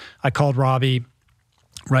watch. I called Robbie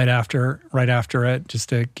right after it just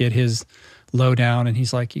to get his lowdown, and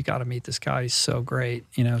he's like, you got to meet this guy. He's so great,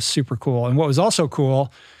 super cool. And what was also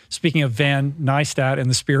cool, speaking of Van Neistat and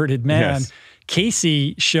the Spirited Man,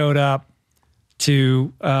 Casey showed up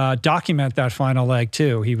to document that final leg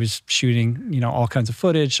too. He was shooting, all kinds of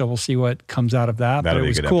footage, so we'll see what comes out of that. But it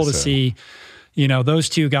was cool to see, those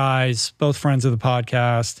two guys, both friends of the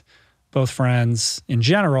podcast, both friends in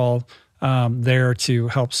general, there to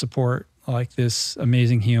help support like this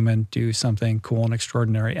amazing human do something cool and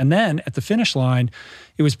extraordinary. And then at the finish line,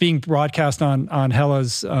 it was being broadcast on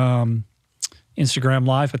Hellah's Instagram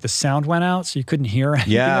Live, but the sound went out, so you couldn't hear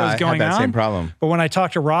anything that was going on. I had that same problem. But when I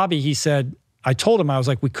talked to Robbie, he said, I told him, I was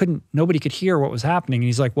like, nobody could hear what was happening. And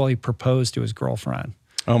he's like, well, he proposed to his girlfriend.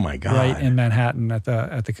 Oh my God. Right in Manhattan at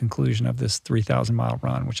the conclusion of this 3,000-mile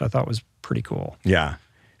run, which I thought was pretty cool. Yeah.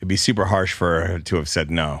 It'd be super harsh for her to have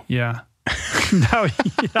said no. Yeah. No.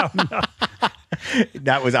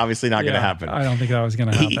 That was obviously not going to happen. I don't think that was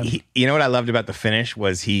going to happen. You know what I loved about the finish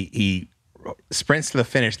was he sprints to the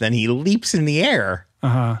finish, then he leaps in the air.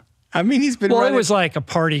 I mean, he's been running. It was like a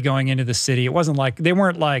party going into the city. It wasn't like, they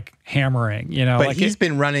weren't like hammering, But like he's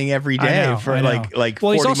been running every day for like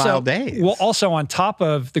 40-mile days. Well, also on top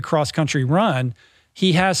of the cross-country run,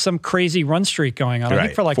 he has some crazy run streak going on. I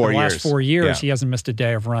think for like the last 4 years, he hasn't missed a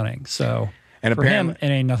day of running. So and for him, it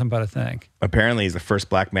ain't nothing but a thing. Apparently, he's the first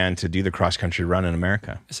black man to do the cross-country run in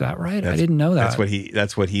America. Is that right? I didn't know that.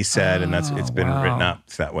 That's what he said, and it's been written up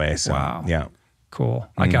that way. So, yeah. Cool.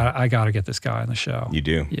 I gotta get this guy on the show. You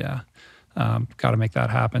do. Yeah. Got to make that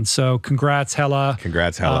happen. So congrats, Hellah.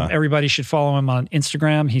 Congrats, Hellah. Everybody should follow him on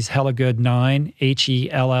Instagram. He's HellahGood9,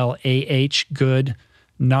 HELLAH good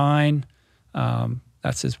 9.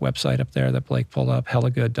 That's his website up there that Blake pulled up,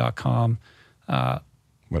 hellahgood.com.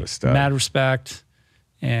 What a stud. Mad respect,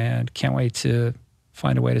 and can't wait to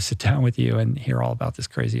find a way to sit down with you and hear all about this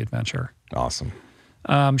crazy adventure. Awesome.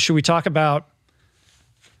 Should we talk about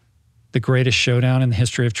the greatest showdown in the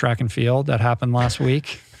history of track and field that happened last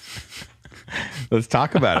week? Let's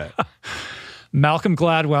talk about it. Malcolm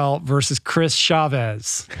Gladwell versus Chris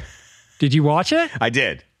Chavez. Did you watch it? I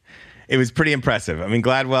did. It was pretty impressive. I mean,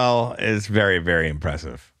 Gladwell is very, very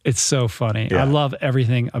impressive. It's so funny. Yeah. I love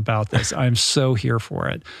everything about this. I'm so here for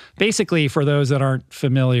it. Basically, for those that aren't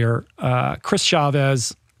familiar, Chris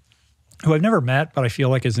Chavez, who I've never met, but I feel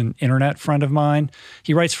like is an internet friend of mine.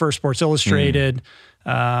 He writes for Sports Illustrated.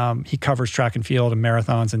 He covers track and field and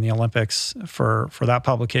marathons and the Olympics for that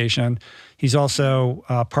publication. He's also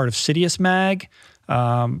part of Sidious Mag,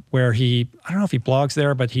 where I don't know if he blogs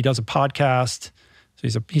there, but he does a podcast. So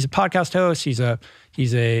he's a podcast host. He's a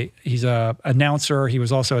announcer. He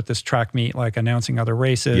was also at this track meet, like announcing other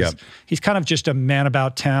races. Yep. He's kind of just a man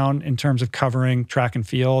about town in terms of covering track and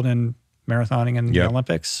field and marathoning in the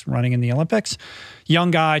Olympics, running in the Olympics. Young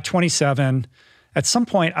guy, 27. At some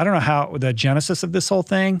point, I don't know how the genesis of this whole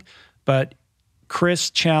thing, but Chris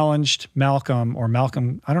challenged Malcolm, or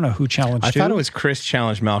Malcolm, I don't know who challenged I thought it was Chris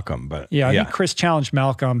challenged Malcolm, but yeah, I think Chris challenged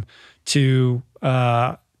Malcolm to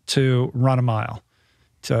run a mile,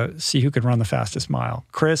 to see who could run the fastest mile.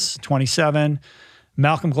 Chris, 27,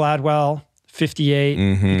 Malcolm Gladwell,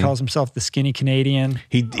 58. He calls himself the skinny Canadian.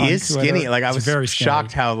 He is skinny. Like I was very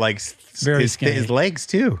shocked how his legs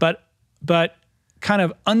too. But kind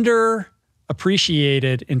of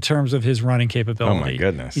underappreciated in terms of his running capability. Oh my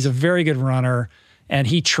goodness. He's a very good runner, and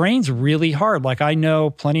he trains really hard. Like I know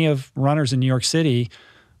plenty of runners in New York City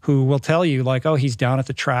who will tell you like, oh, he's down at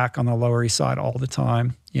the track on the Lower East Side all the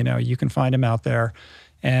time. You can find him out there.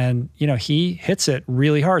 And, he hits it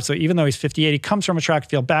really hard. So even though he's 58, he comes from a track and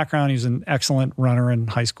field background. He was an excellent runner in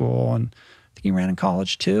high school, and I think he ran in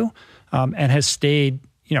college too, and has stayed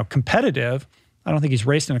competitive. I don't think he's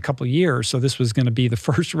raced in a couple of years, so this was going to be the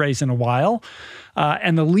first race in a while.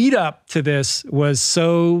 And the lead up to this was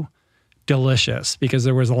so delicious because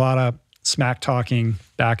there was a lot of smack talking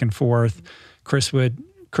back and forth. Chris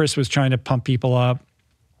was trying to pump people up,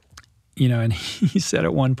 and he said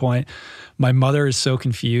at one point, "My mother is so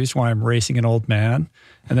confused why I'm racing an old man."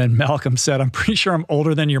 And then Malcolm said, "I'm pretty sure I'm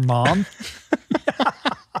older than your mom,"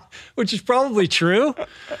 which is probably true.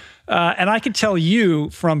 And I can tell you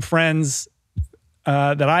from friends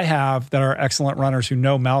that I have that are excellent runners who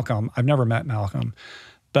know Malcolm. I've never met Malcolm,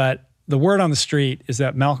 but the word on the street is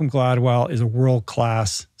that Malcolm Gladwell is a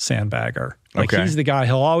world-class sandbagger. Like he's the guy,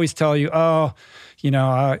 he'll always tell you, "Oh,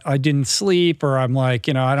 I didn't sleep," or "I'm like,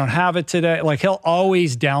 I don't have it today." Like he'll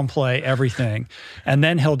always downplay everything and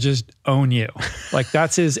then he'll just own you. Like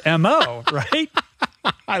that's his MO, right?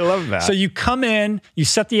 I love that. So you come in, you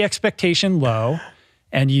set the expectation low,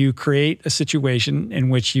 and you create a situation in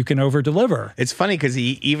which you can over-deliver. It's funny because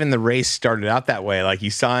even the race started out that way. Like you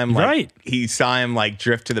saw him, he saw him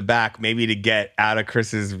drift to the back, maybe to get out of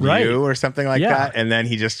Chris's view or something like that, and then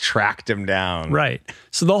he just tracked him down. Right.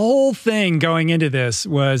 So the whole thing going into this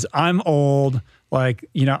was, I'm old,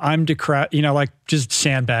 I'm just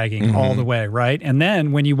sandbagging all the way, right? And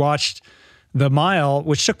then when you watched the mile,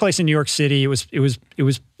 which took place in New York City, it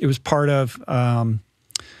was part of a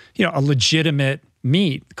legitimate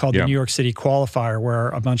meet called the New York City Qualifier, where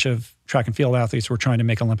a bunch of track and field athletes were trying to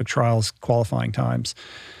make Olympic trials qualifying times.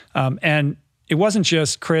 And it wasn't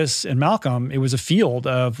just Chris and Malcolm, it was a field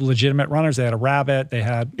of legitimate runners. They had a rabbit, they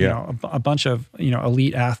had a bunch of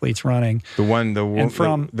elite athletes running. The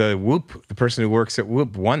Whoop, the person who works at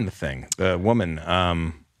Whoop won the thing. The woman.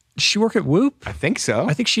 Does she work at Whoop? I think so.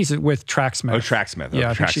 I think she's with Tracksmith. Oh, Tracksmith.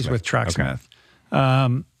 Yeah, I think she's with Tracksmith.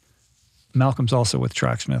 Okay. Malcolm's also with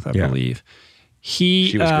Tracksmith, I believe.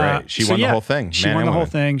 She was great. She won the whole thing. She won the whole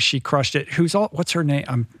thing. She crushed it. What's her name?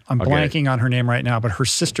 I'm blanking on her name right now, but her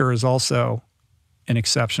sister is also an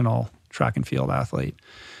exceptional track and field athlete.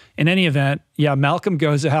 In any event, Malcolm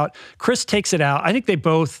goes out. Chris takes it out. I think they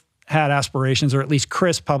both had aspirations, or at least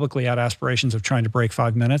Chris publicly had aspirations of trying to break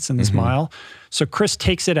 5 minutes in this mile. So Chris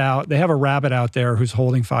takes it out. They have a rabbit out there who's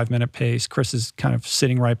holding 5-minute pace. Chris is kind of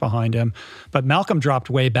sitting right behind him, but Malcolm dropped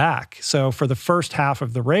way back. So for the first half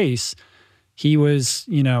of the race, he was,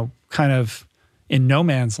 kind of in no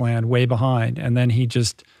man's land, way behind. And then he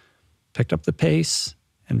just picked up the pace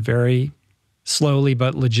and very slowly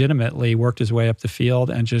but legitimately worked his way up the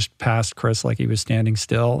field and just passed Chris like he was standing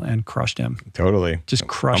still and crushed him. Totally. Just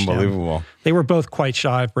crushed him. Unbelievable. They were both quite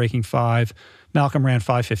shy of breaking 5. Malcolm ran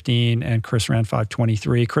 5:15 and Chris ran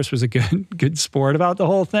 5:23. Chris was a good sport about the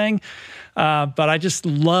whole thing. But I just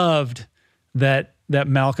loved that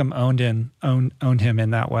Malcolm owned him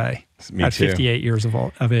in that way. Me at too. 58 years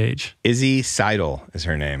of age. Izzy Seidel is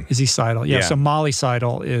her name. Izzy Seidel. Yeah. So Molly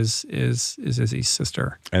Seidel is Izzy's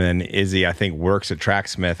sister. And then Izzy, I think, works at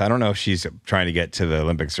Tracksmith. I don't know if she's trying to get to the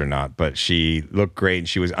Olympics or not, but she looked great and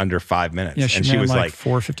she was under 5 minutes. Yeah, she was like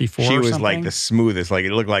 4:54. She was something. like the smoothest. Like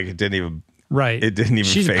it looked like it didn't even. Right. It didn't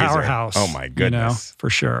even. She's phase a powerhouse. Her. Oh my goodness. For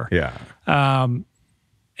sure. Yeah.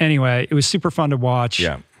 Anyway, it was super fun to watch.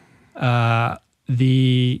 Yeah.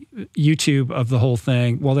 The YouTube of the whole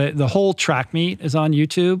thing. Well, the whole track meet is on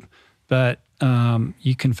YouTube, but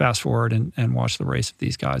you can fast forward and watch the race of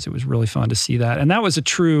these guys. It was really fun to see that. And that was a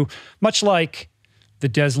true, much like the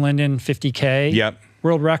Des Linden 50K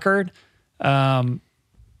world record.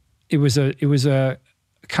 It was a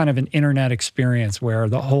kind of an internet experience where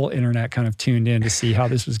the whole internet kind of tuned in to see how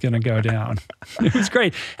this was going to go down. It was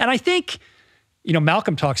great. And I think,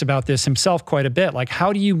 Malcolm talks about this himself quite a bit. Like,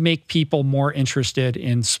 how do you make people more interested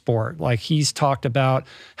in sport? Like, he's talked about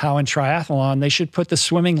how in triathlon, they should put the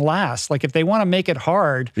swimming last. Like, if they want to make it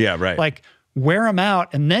hard, like, wear them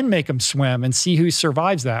out and then make them swim and see who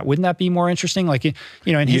survives that. Wouldn't that be more interesting? Like, in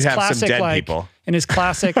his classic, in his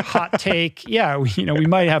classic hot take, we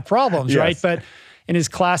might have problems, right? But in his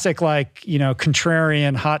classic,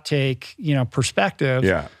 contrarian hot take,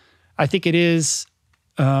 perspective, I think it is,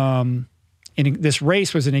 this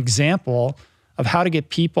race was an example of how to get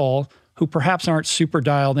people who perhaps aren't super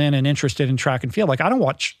dialed in and interested in track and field. Like, I don't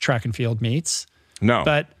watch track and field meets. No.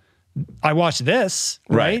 But I watch this,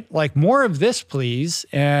 right? Like, more of this, please.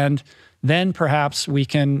 And then perhaps we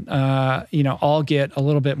can, all get a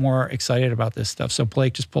little bit more excited about this stuff. So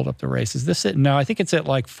Blake just pulled up the race. Is this it? No, I think it's at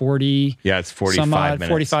like 40. Yeah, it's 45 minutes.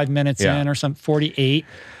 45 minutes in or something, 48.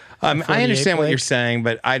 I understand what you're saying,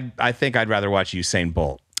 but I think I'd rather watch Usain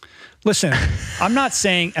Bolt. Listen, I'm not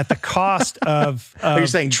saying at the cost of you're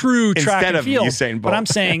saying true track and field, Usain Bolt. but I'm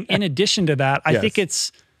saying in addition to that, I think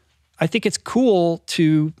I think it's cool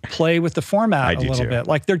to play with the format a little bit.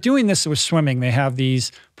 Like they're doing this with swimming. They have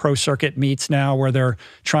these pro circuit meets now where they're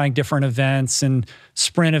trying different events and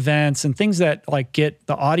sprint events and things that like get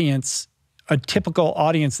the audience, a typical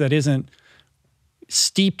audience that isn't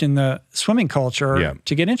steeped in the swimming culture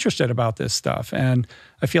to get interested about this stuff. And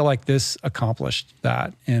I feel like this accomplished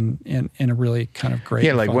that in a really kind of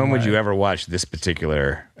great like when way. would you ever watch this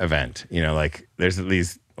particular event? You know, like there's at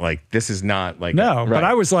least like this is not like but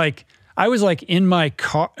I was like in my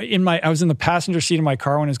car I was in the passenger seat of my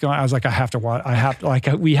car when it was going. I was like, I have to watch,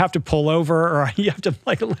 we have to pull over, or you have to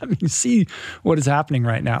like let me see what is happening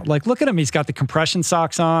right now. Like look at him, he's got the compression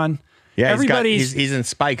socks on. Yeah, he's in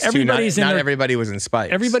spikes too. Not everybody was in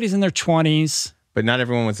spikes. Everybody's in their 20s. But not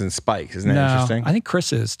everyone was in spikes. Isn't that interesting? I think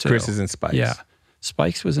Chris is too. Chris is in spikes. Yeah.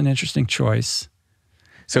 Spikes was an interesting choice.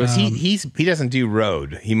 So he doesn't do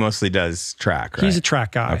road. He mostly does track, right? He's a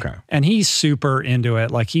track guy. Okay. And he's super into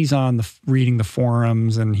it. Like he's on reading the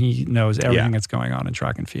forums and he knows everything that's going on in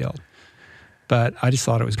track and field. But I just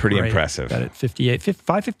thought it was pretty great impressive. That at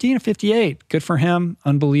 5:15 and 58, good for him.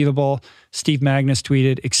 Unbelievable. Steve Magnus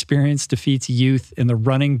tweeted, "Experience defeats youth in the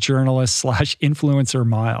running journalist / influencer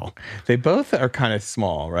mile." They both are kind of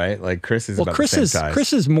small, right? Like Chris is about the same size.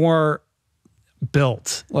 Chris is more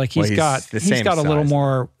built. Like he's got a little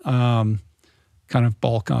more kind of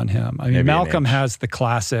bulk on him. I mean, maybe Malcolm has the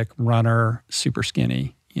classic runner, super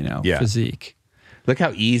skinny, physique. Look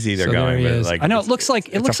how easy they're going. With, like, I know it looks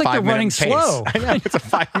like they're running slow. I know it's a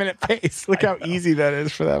 5-minute pace. Look how easy that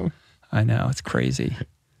is for them. I know it's crazy,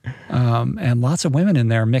 and lots of women in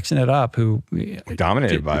there mixing it up who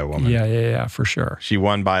dominated by a woman. Yeah, for sure. She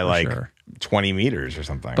won by 20 meters or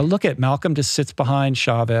something. But look at Malcolm just sits behind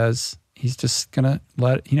Chavez. He's just gonna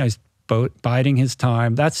he's biding his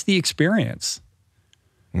time. That's the experience.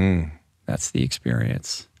 That's the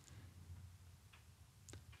experience.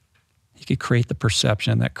 He could create the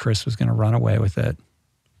perception that Chris was going to run away with it.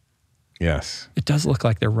 Yes. It does look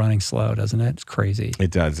like they're running slow, doesn't it? It's crazy.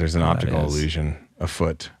 It does. There's an optical illusion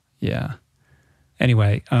afoot. Yeah.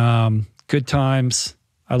 Anyway, good times.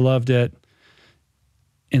 I loved it.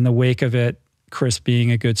 In the wake of it, Chris,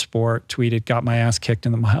 being a good sport, tweeted, "Got my ass kicked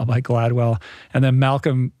in the mile by Gladwell." And then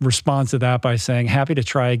Malcolm responds to that by saying, "Happy to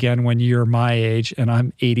try again when you're my age and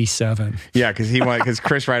I'm 87. Yeah, because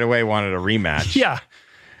Chris right away wanted a rematch. Yeah.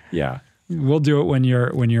 We'll do it when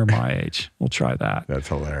you're my age. We'll try that. That's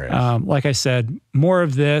hilarious. Like I said, more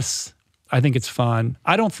of this. I think it's fun.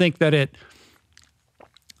 I don't think that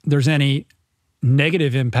there's any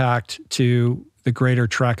negative impact to the greater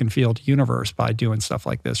track and field universe by doing stuff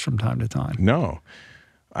like this from time to time. No,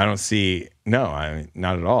 I don't see. No,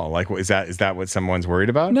 not at all. Like, is that what someone's worried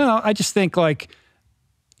about? No, I just think there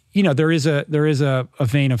is a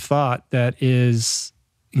vein of thought that is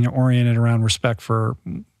oriented around respect for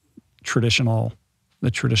the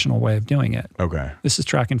traditional way of doing it. Okay. This is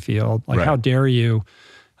track and field. Like, how dare you,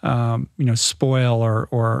 spoil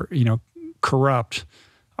or corrupt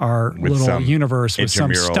our little universe with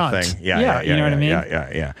some stunt. Thing. You know what I mean?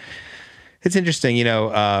 Yeah. It's interesting,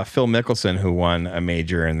 Phil Mickelson, who won a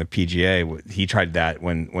major in the PGA, he tried that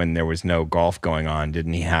when there was no golf going on.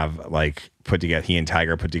 Didn't he have he and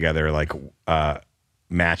Tiger put together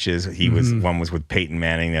matches? One was with Peyton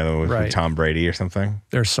Manning, the other was with Tom Brady or something.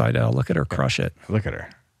 There's Sidibe. Look at her crush it. Look at her.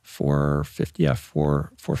 450,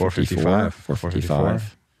 455.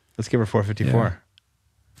 455. Let's give her 454. Yeah.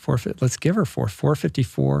 Let's give her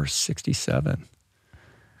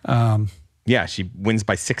 454.67. Yeah, she wins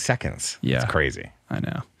by 6 seconds. Yeah. It's crazy. I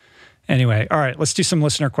know. Anyway, all right, let's do some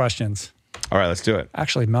listener questions. All right, let's do it.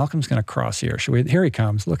 Actually, Malcolm's going to cross here. Here he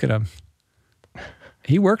comes. Look at him.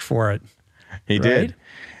 He worked for it. He did.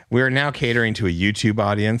 We are now catering to a YouTube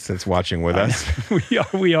audience that's watching with us.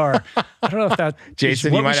 We are. I don't know if that...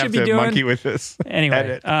 Jason, you might have to monkey with this.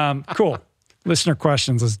 Anyway, cool. Listener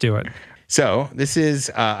questions. Let's do it. So this is,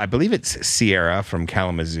 I believe it's Sierra from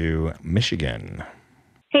Kalamazoo, Michigan.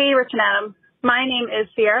 Hey, Rich and Adam. My name is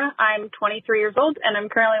Sierra. I'm 23 years old, and I'm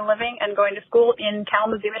currently living and going to school in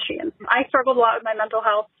Kalamazoo, Michigan. I struggled a lot with my mental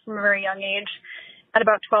health from a very young age. At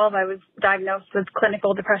about 12, I was diagnosed with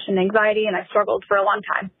clinical depression and anxiety, and I struggled for a long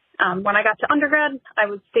time. When I got to undergrad, I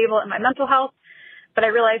was stable in my mental health, but I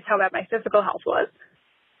realized how bad my physical health was.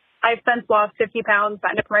 I've since lost 50 pounds,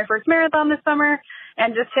 signed up for my first marathon this summer,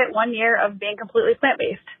 and just hit 1 year of being completely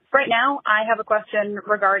plant-based. Right now, I have a question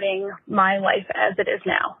regarding my life as it is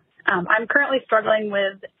now. I'm currently struggling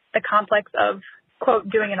with the complex of, quote,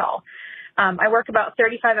 doing it all. I work about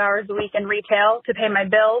 35 hours a week in retail to pay my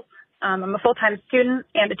bills. I'm a full-time student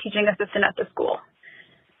and a teaching assistant at the school.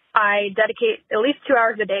 I dedicate at least 2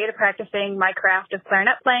 hours a day to practicing my craft of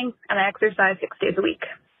clarinet playing, and I exercise 6 days a week.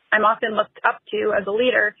 I'm often looked up to as a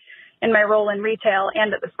leader in my role in retail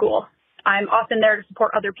and at the school. I'm often there to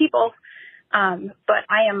support other people, but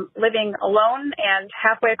I am living alone and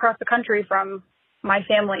halfway across the country from my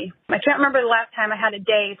family. I can't remember the last time I had a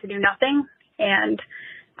day to do nothing, and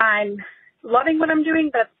I'm loving what I'm doing,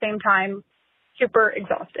 but at the same time, super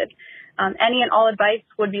exhausted. Any and all advice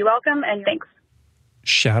would be welcome, and thanks.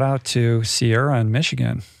 Shout out to Sierra in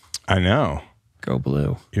Michigan. I know. Go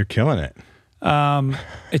Blue. You're killing it.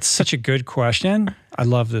 It's such a good question. I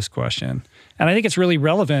love this question. And I think it's really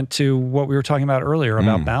relevant to what we were talking about earlier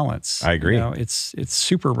about balance. I agree. You know, it's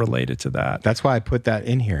super related to that. That's why I put that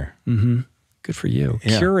in here. Good for you.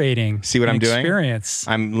 Yeah. Curating. See what I'm doing? Experience.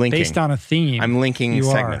 I'm linking. Based on a theme. I'm linking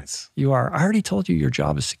segments. You are. I already told you your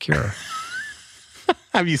job is secure.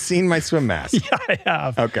 Have you seen my swim mask? Yeah, I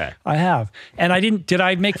have. Okay. I have. And did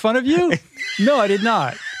I make fun of you? No, I did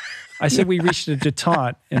not. I said we reached a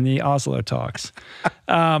detente in the Oslo talks.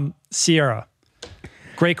 Sierra,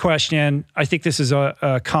 great question. I think this is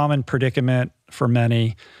a common predicament for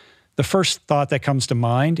many. The first thought that comes to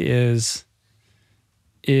mind is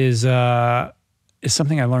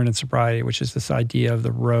something I learned in sobriety, which is this idea of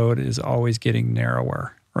the road is always getting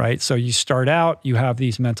narrower, right? So you start out, you have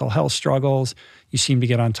these mental health struggles, you seem to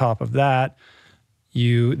get on top of that.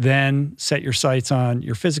 You then set your sights on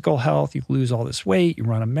your physical health, you lose all this weight, you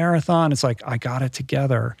run a marathon. It's like, I got it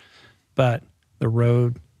together. But the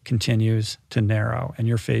road continues to narrow and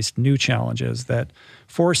you're faced new challenges that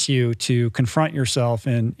force you to confront yourself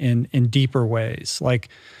in deeper ways. Like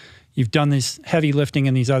you've done this heavy lifting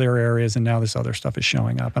in these other areas and now this other stuff is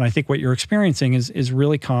showing up. And I think what you're experiencing is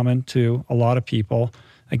really common to a lot of people.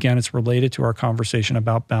 Again, it's related to our conversation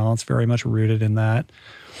about balance, very much rooted in that.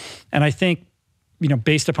 And I think, you know,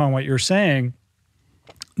 based upon what you're saying,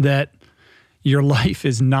 that your life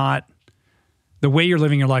is not, the way you're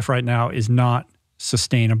living your life right now is not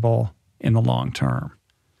sustainable in the long term.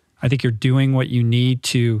 I think you're doing what you need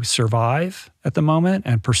to survive at the moment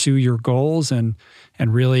and pursue your goals and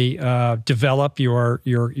really develop your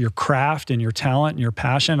craft and your talent and your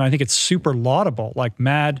passion. I think it's super laudable, like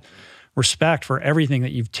mad respect for everything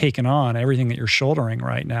that you've taken on, everything that you're shouldering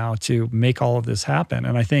right now to make all of this happen.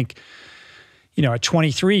 And I think, you know, at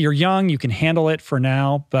 23, you're young, you can handle it for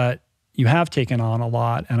now, but you have taken on a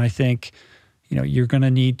lot. And I think, you know, you're going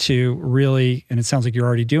to need to really, and it sounds like you're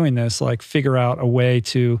already doing this, like figure out a way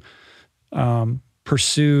to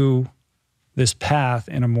pursue this path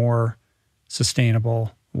in a more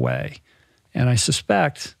sustainable way. And I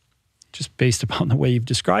suspect, just based upon the way you've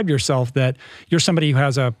described yourself, that you're somebody who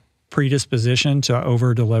has a predisposition to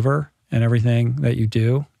over-deliver in everything that you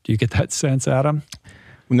do. Do you get that sense, Adam?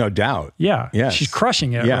 No doubt. Yeah. Yes. She's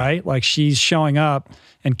crushing it, right? Like she's showing up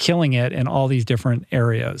and killing it in all these different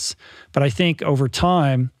areas. But I think over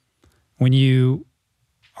time, when you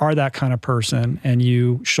are that kind of person and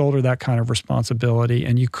you shoulder that kind of responsibility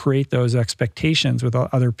and you create those expectations with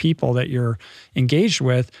other people that you're engaged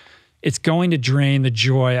with, it's going to drain the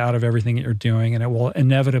joy out of everything that you're doing and it will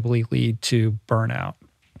inevitably lead to burnout.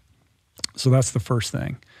 So that's the first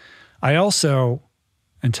thing. I also,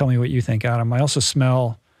 and tell me what you think, Adam, I also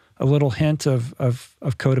smell a little hint of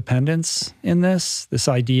codependence in this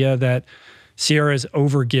idea that Sierra is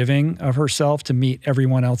overgiving of herself to meet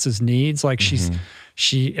everyone else's needs. Like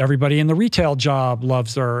everybody in the retail job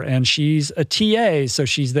loves her and she's a TA, so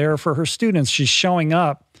she's there for her students. She's showing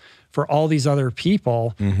up for all these other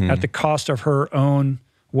people at the cost of her own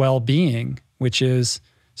well-being, which is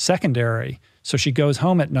secondary. So she goes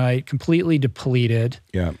home at night completely depleted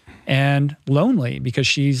and lonely because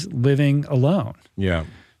she's living alone. Yeah.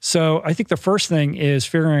 So I think the first thing is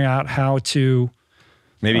figuring out how to...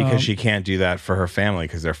 Maybe because she can't do that for her family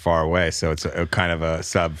because they're far away. So it's a kind of a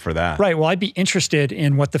sub for that. Right. Well, I'd be interested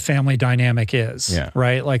in what the family dynamic is. Yeah.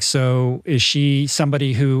 Right. Like, so is she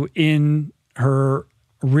somebody who in her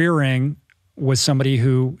rearing was somebody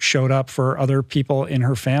who showed up for other people in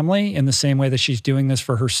her family in the same way that she's doing this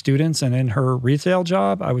for her students and in her retail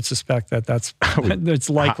job? I would suspect that that's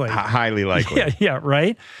likely. Highly likely. Yeah,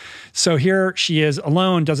 right? So here she is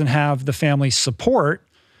alone, doesn't have the family support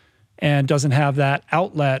and doesn't have that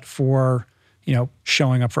outlet for, you know,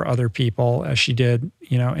 showing up for other people as she did,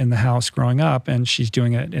 you know, in the house growing up, and she's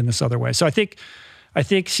doing it in this other way. So I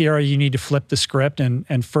think, Sierra, you need to flip the script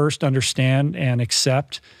and first understand and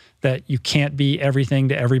accept that you can't be everything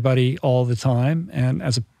to everybody all the time. And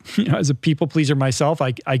as a people pleaser myself,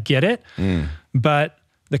 I get it. But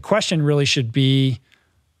the question really should be,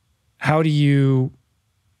 how do you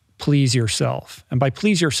please yourself? And by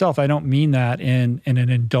please yourself, I don't mean that in an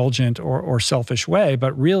indulgent or selfish way,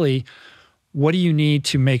 but really, what do you need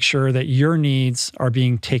to make sure that your needs are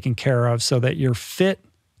being taken care of so that you're fit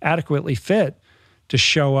adequately fit to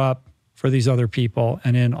show up for these other people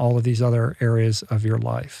and in all of these other areas of your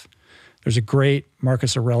life. There's a great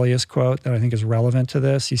Marcus Aurelius quote that I think is relevant to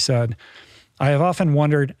this. He said, "I have often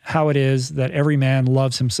wondered how it is that every man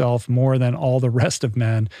loves himself more than all the rest of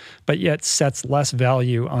men, but yet sets less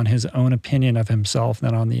value on his own opinion of himself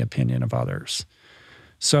than on the opinion of others."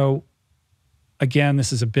 So again,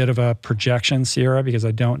 this is a bit of a projection, Sierra, because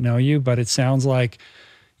I don't know you, but it sounds like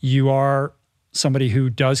you are somebody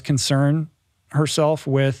who does concern herself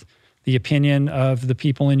with the opinion of the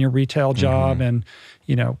people in your retail job and,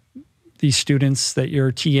 you know, these students that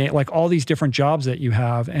you're TA, like all these different jobs that you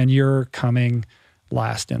have, and you're coming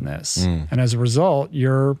last in this. And as a result,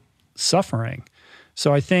 you're suffering.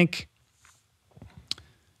 So I think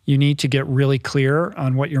you need to get really clear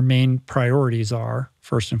on what your main priorities are,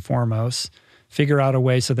 first and foremost. Figure out a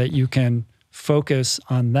way so that you can focus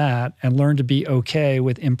on that and learn to be okay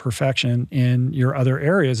with imperfection in your other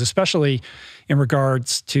areas, especially in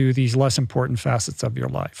regards to these less important facets of your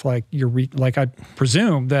life. Like like I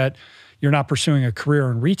presume that you're not pursuing a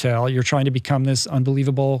career in retail. You're trying to become this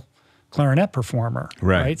unbelievable clarinet performer,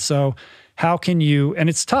 right? So how can you, and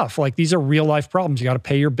it's tough. Like these are real life problems. You got to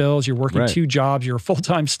pay your bills. You're working 2 jobs. You're a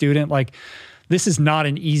full-time student. Like this is not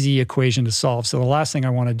an easy equation to solve. So the last thing I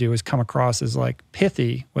want to do is come across as like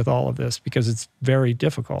pithy with all of this because it's very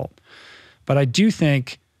difficult. But I do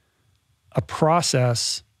think a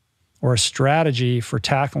process or a strategy for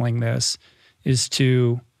tackling this is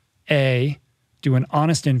to do an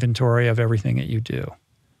honest inventory of everything that you do.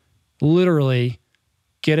 Literally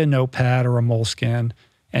get a notepad or a moleskin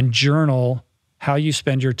and journal how you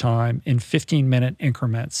spend your time in 15-minute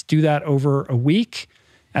increments. Do that over a week,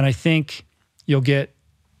 and I think you'll get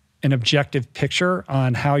an objective picture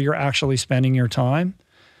on how you're actually spending your time.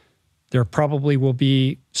 There probably will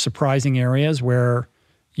be surprising areas where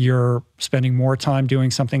you're spending more time doing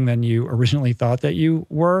something than you originally thought that you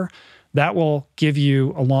were. That will give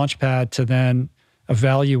you a launch pad to then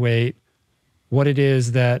evaluate what it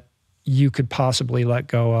is that you could possibly let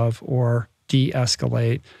go of or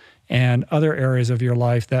de-escalate, and other areas of your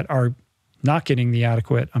life that are not getting the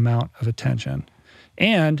adequate amount of attention,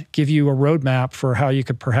 and give you a roadmap for how you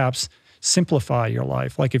could perhaps simplify your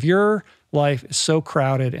life. Like if your life is so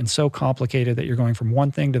crowded and so complicated that you're going from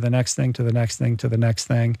one thing to the next thing to the next thing to the next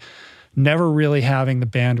thing, never really having the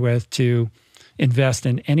bandwidth to invest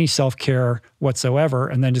in any self-care whatsoever,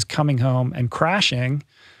 and then just coming home and crashing,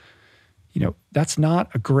 you know, that's not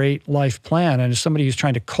a great life plan. And as somebody who's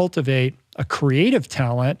trying to cultivate a creative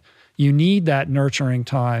talent, you need that nurturing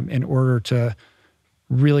time in order to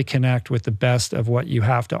really connect with the best of what you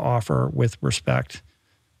have to offer with respect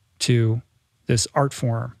to this art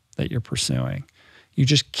form that you're pursuing. You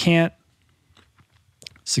just can't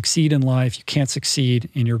succeed in life. You can't succeed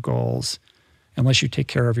in your goals unless you take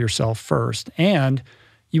care of yourself first. And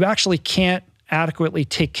you actually can't adequately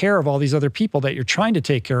take care of all these other people that you're trying to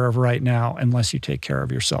take care of right now unless you take care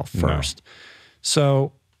of yourself first. No.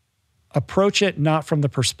 So approach it not from the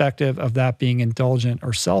perspective of that being indulgent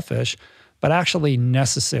or selfish, but actually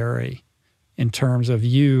necessary in terms of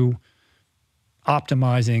you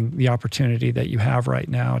optimizing the opportunity that you have right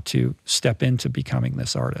now to step into becoming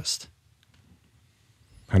this artist.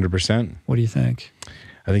 100%. What do you think?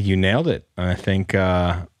 I think you nailed it. I think, you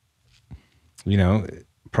know,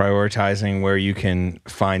 prioritizing where you can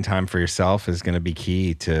find time for yourself is going to be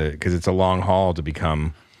key to, because it's a long haul to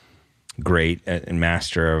become great and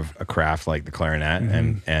master of a craft like the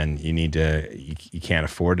clarinet. And you need to, you can't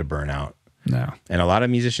afford to burn out. No. And a lot of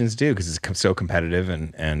musicians do, because it's so competitive,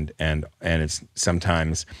 and it's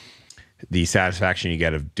sometimes the satisfaction you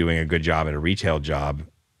get of doing a good job at a retail job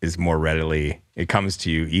is more readily, it comes to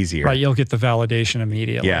you easier. Right, you'll get the validation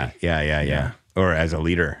immediately. Yeah. Or as a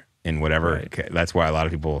leader in whatever. Right. That's why a lot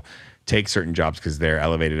of people take certain jobs, because they're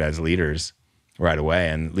elevated as leaders right away.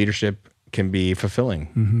 And leadership can be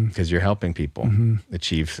fulfilling because you're helping people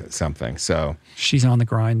achieve something. So she's on the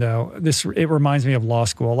grind though. It reminds me of law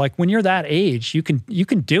school. Like when you're that age, you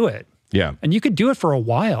can do it. Yeah. And you could do it for a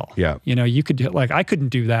while. Yeah. You know, you could do, like I couldn't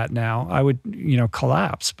do that now. I would, you know,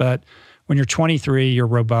 collapse. But when you're 23, you're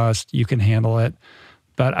robust, you can handle it.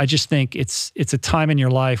 But I just think it's a time in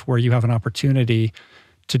your life where you have an opportunity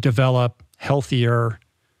to develop healthier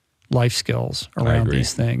life skills around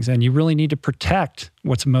these things. And you really need to protect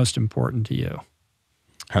what's most important to you.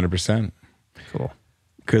 100%. Cool.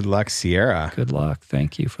 Good luck, Sierra. Good luck.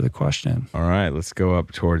 Thank you for the question. All right, let's go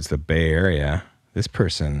up towards the Bay Area. This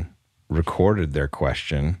person recorded their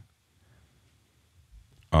question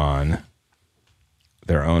on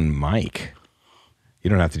their own mic. You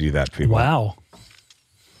don't have to do that, people. Wow.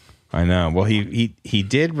 I know. Well, he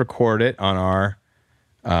did record it on our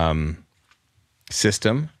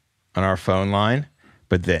system on our phone line,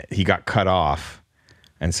 but that he got cut off.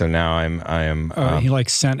 And so now he like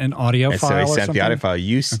sent an audio file. So he or sent something? the audio file.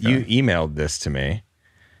 You emailed this to me.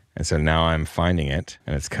 And so now I'm finding it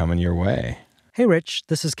and it's coming your way. Hey, Rich,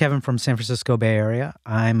 this is Kevin from San Francisco Bay Area.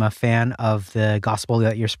 I'm a fan of the gospel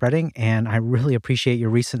that you're spreading, and I really appreciate your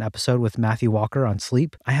recent episode with Matthew Walker on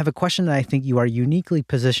sleep. I have a question that I think you are uniquely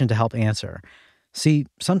positioned to help answer. See,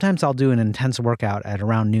 sometimes I'll do an intense workout at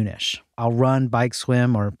around noonish. I'll run, bike,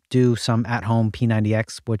 swim, or do some at-home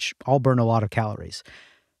P90X, which all burn a lot of calories.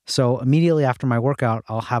 So immediately after my workout,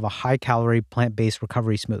 I'll have a high-calorie plant-based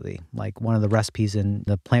recovery smoothie, like one of the recipes in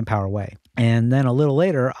the Plantpower way. And then a little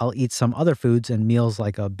later, I'll eat some other foods and meals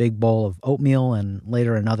like a big bowl of oatmeal and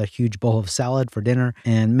later another huge bowl of salad for dinner.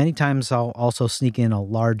 And many times I'll also sneak in a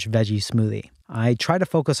large veggie smoothie. I try to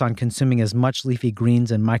focus on consuming as much leafy greens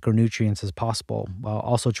and micronutrients as possible while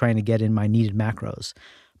also trying to get in my needed macros,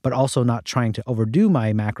 but also not trying to overdo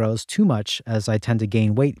my macros too much as I tend to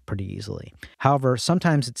gain weight pretty easily. However,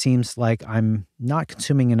 sometimes it seems like I'm not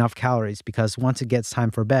consuming enough calories because once it gets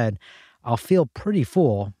time for bed, I'll feel pretty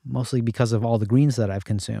full, mostly because of all the greens that I've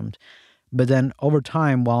consumed. But then over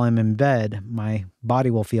time, while I'm in bed, my body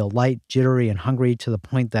will feel light, jittery, and hungry to the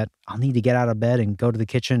point that I'll need to get out of bed and go to the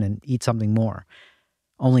kitchen and eat something more.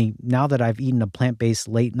 Only now that I've eaten a plant-based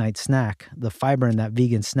late-night snack, the fiber in that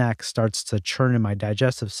vegan snack starts to churn in my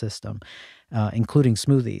digestive system, including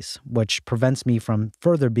smoothies, which prevents me from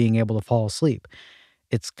further being able to fall asleep.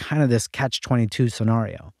 It's kind of this catch-22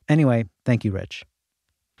 scenario. Anyway, thank you, Rich.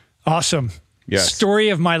 Awesome. Yes. Story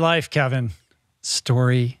of my life, Kevin.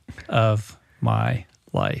 Story of my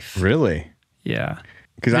life. Really? Yeah.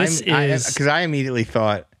 Because I immediately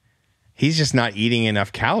thought he's just not eating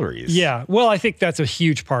enough calories. Yeah. Well, I think that's a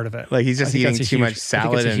huge part of it. Like he's just eating too much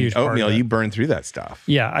salad and oatmeal. You burn through that stuff.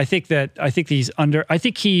 Yeah. I think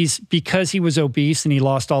he's because he was obese and he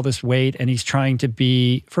lost all this weight and he's trying to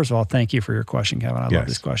be, first of all, thank you for your question, Kevin. I love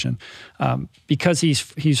this question. Because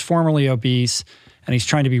he's formerly obese and he's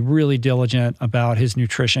trying to be really diligent about his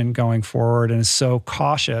nutrition going forward and is so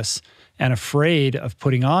cautious and afraid of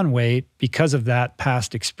putting on weight because of that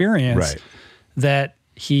past experience that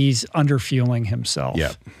he's underfueling himself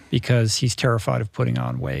because he's terrified of putting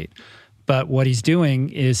on weight. But what he's doing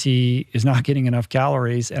is he is not getting enough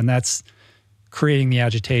calories, and that's creating the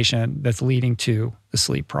agitation that's leading to the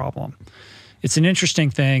sleep problem. It's an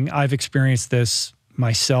interesting thing. I've experienced this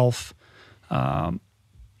myself.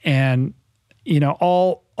 And, you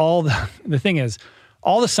know, the thing is,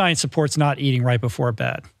 all the science supports not eating right before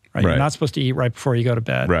bed. Right? You're not supposed to eat right before you go to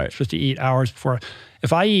bed. You're supposed to eat hours before.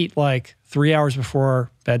 If I eat like 3 hours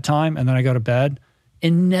before bedtime and then I go to bed,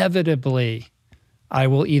 inevitably I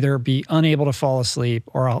will either be unable to fall asleep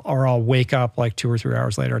or I'll wake up like 2 or 3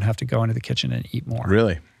 hours later and have to go into the kitchen and eat more.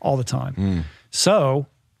 Really? All the time. So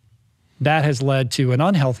that has led to an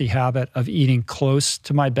unhealthy habit of eating close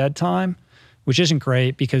to my bedtime, which isn't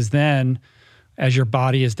great because then as your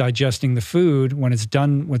body is digesting the food, when it's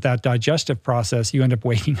done with that digestive process, you end up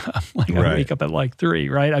waking up. I wake up at like 3,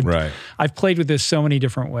 right? I've played with this so many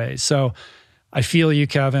different ways. So I feel you,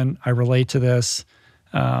 Kevin. I relate to this.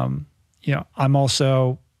 You know, I'm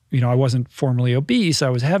also, you know, I wasn't formerly obese. I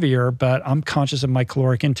was heavier, but I'm conscious of my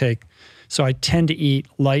caloric intake. So I tend to eat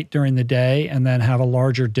light during the day and then have a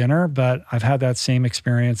larger dinner. But I've had that same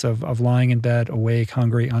experience of lying in bed, awake,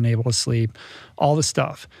 hungry, unable to sleep, all the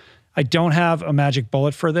stuff. I don't have a magic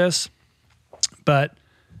bullet for this, but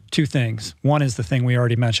 2 things. One is the thing we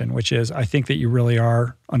already mentioned, which is I think that you really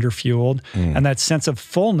are underfueled. And that sense of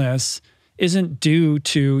fullness isn't due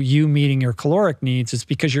to you meeting your caloric needs. It's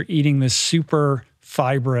because you're eating this super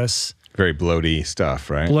fibrous, very bloaty stuff,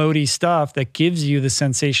 right? Bloaty stuff that gives you the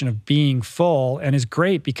sensation of being full and is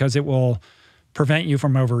great because it will prevent you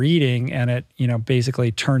from overeating and it, you know, basically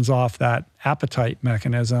turns off that appetite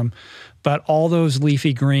mechanism. But all those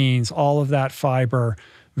leafy greens, all of that fiber,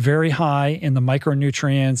 very high in the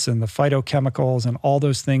micronutrients and the phytochemicals and all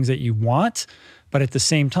those things that you want. But at the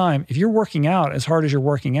same time, if you're working out as hard as you're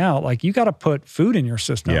working out, like you got to put food in your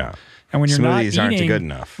system. Yeah. And when you're Smoothies aren't good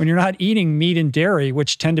enough. When you're not eating meat and dairy,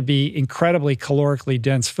 which tend to be incredibly calorically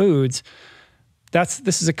dense foods,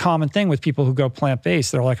 this is a common thing with people who go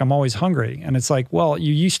plant-based. They're like, I'm always hungry. And it's like, well,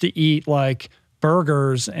 you used to eat like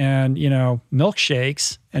burgers and, you know,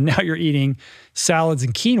 milkshakes, and now you're eating salads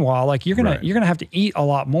and quinoa. Like you're gonna have to eat a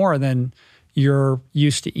lot more than you're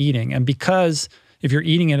used to eating. And because if you're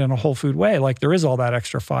eating it in a whole food way, like there is all that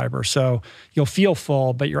extra fiber. So you'll feel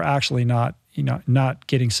full, but you're actually not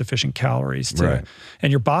getting sufficient calories to,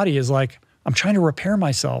 and your body is like, I'm trying to repair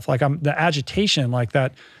myself. Like the agitation, like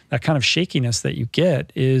that that kind of shakiness that you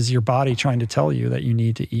get is your body trying to tell you that you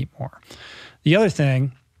need to eat more. The other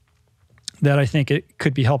thing that I think it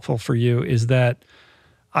could be helpful for you is that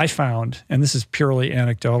I found, and this is purely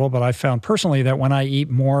anecdotal, but I found personally that when I eat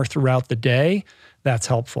more throughout the day, that's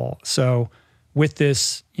helpful. So with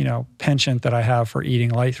this, penchant that I have for eating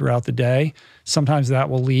light throughout the day, sometimes that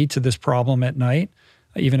will lead to this problem at night,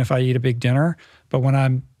 even if I eat a big dinner. But when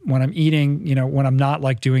I'm eating, when I'm not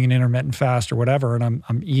like doing an intermittent fast or whatever, and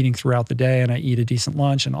I'm eating throughout the day and I eat a decent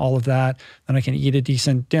lunch and all of that, then I can eat a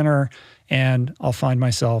decent dinner and I'll find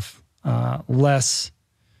myself less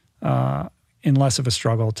of a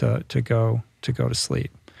struggle to go to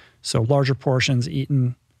sleep. So larger portions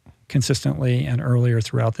eaten consistently and earlier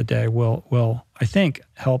throughout the day will I think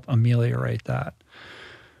help ameliorate that.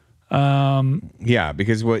 Yeah,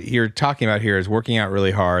 because what you're talking about here is working out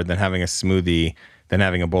really hard, then having a smoothie, then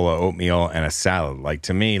having a bowl of oatmeal and a salad. Like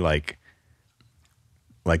to me, like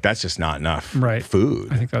that's just not enough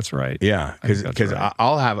food. I think that's right. Yeah, because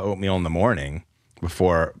I'll have oatmeal in the morning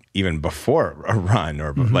before a run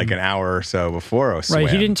or like an hour or so before a swim.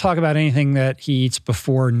 Right. He didn't talk about anything that he eats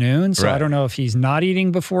before noon. So Right. I don't know if he's not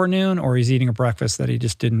eating before noon or he's eating a breakfast that he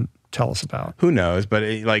just didn't tell us about. Who knows? But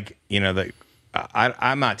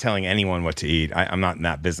I'm not telling anyone what to eat. I'm not in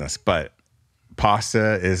that business. But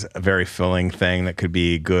pasta is a very filling thing that could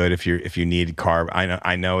be good if you need carb.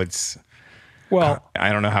 I know it's. Well,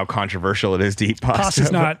 I don't know how controversial it is to eat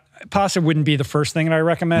pasta. Pasta wouldn't be the first thing that I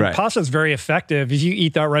recommend. Right. Pasta is very effective. If you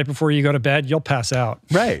eat that right before you go to bed, you'll pass out.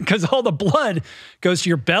 Right. Because all the blood goes to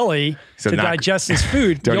your belly to digest this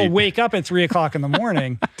food. You'll wake up at 3 o'clock in the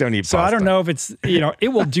morning. Don't eat so pasta. I don't know if it's,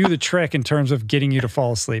 it will do the trick in terms of getting you to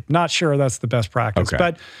fall asleep. Not sure that's the best practice. Okay.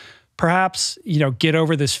 But perhaps, get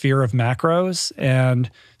over this fear of macros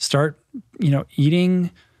and start,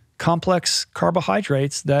 eating complex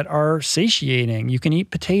carbohydrates that are satiating. You can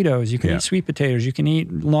eat potatoes. You can eat sweet potatoes. You can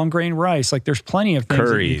eat long grain rice. Like there's plenty of things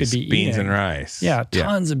that you could be eating. Beans and rice. Yeah,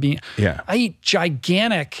 tons of beans. Yeah. I eat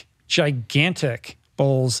gigantic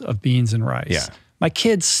bowls of beans and rice. Yeah. My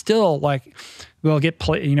kids still we'll get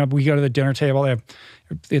we go to the dinner table. They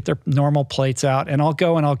get their normal plates out, and I'll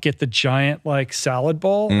go and I'll get the giant salad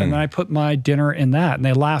bowl, and then I put my dinner in that, and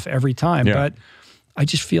they laugh every time. Yeah. But I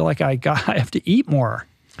just feel like I have to eat more.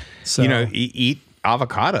 So eat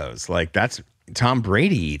avocados. Like that's Tom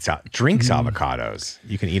Brady drinks avocados.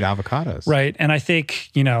 You can eat avocados. Right. And I think,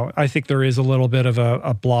 there is a little bit of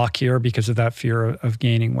a block here because of that fear of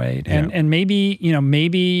gaining weight. And maybe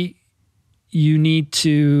you need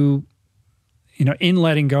to, in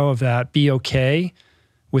letting go of that, be okay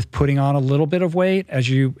with putting on a little bit of weight as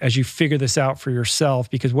you figure this out for yourself,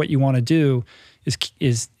 because what you want to do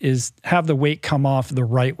is have the weight come off the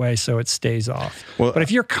right way so it stays off. Well, but if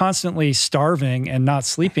you're constantly starving and not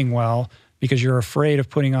sleeping well because you're afraid of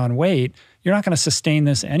putting on weight, you're not going to sustain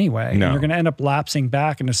this anyway. No. And you're going to end up lapsing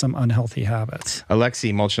back into some unhealthy habits.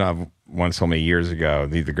 Alexei Molchanov once told me years ago,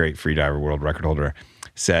 the great freediver world record holder,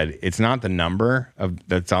 said it's not the number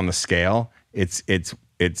that's on the scale. It's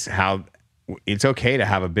how it's okay to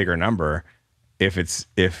have a bigger number if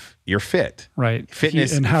you're fit. Right.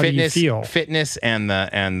 Fitness and how do you feel? Fitness and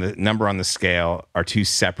the number on the scale are two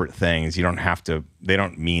separate things. You don't have to. They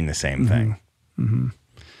don't mean the same thing. Mm-hmm.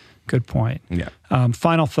 Good point. Yeah.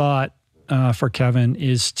 Final thought for Kevin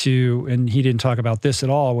is and he didn't talk about this at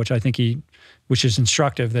all, which I think which is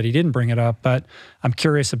instructive that he didn't bring it up, but I'm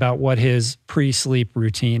curious about what his pre-sleep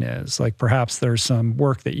routine is. Like perhaps there's some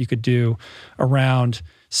work that you could do around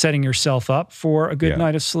setting yourself up for a good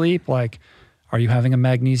night of sleep. Like, are you having a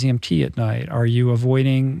magnesium tea at night? Are you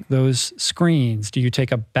avoiding those screens? Do you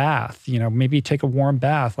take a bath? Maybe take a warm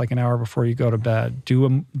bath like an hour before you go to bed. Do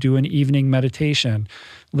an evening meditation.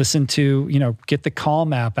 Listen to, get the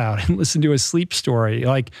Calm app out and listen to a sleep story.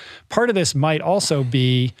 Like part of this might also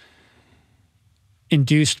be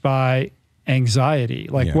induced by anxiety.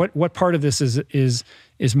 Like what part of this is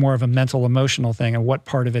more of a mental emotional thing, and what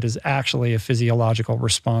part of it is actually a physiological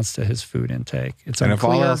response to his food intake? It's and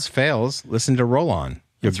unclear. If all else fails, listen to Roll On.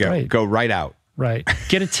 You'll go right out. Right.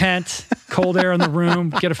 Get a tent, cold air in the room,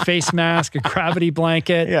 get a face mask, a gravity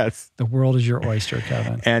blanket. Yes. The world is your oyster,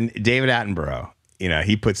 Kevin. And David Attenborough,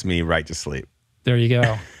 he puts me right to sleep. There you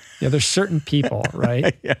go. Yeah, there's certain people,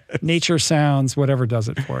 right? Yes. Nature sounds, whatever does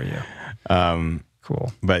it for you.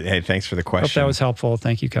 Cool. But hey, thanks for the question. Hope that was helpful.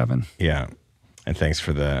 Thank you, Kevin. Yeah. And thanks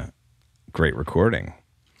for the great recording.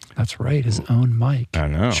 That's right. His own mic. I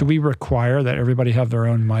know. Should we require that everybody have their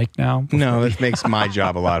own mic now? No, that makes my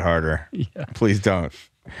job a lot harder. Yeah. Please don't.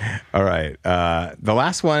 All right. The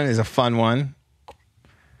last one is a fun one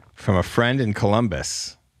from a friend in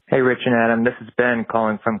Columbus. Hey, Rich and Adam. This is Ben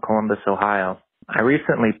calling from Columbus, Ohio. I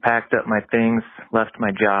recently packed up my things, left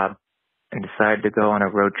my job, and decided to go on a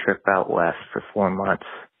road trip out west for 4 months.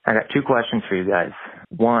 I got 2 questions for you guys.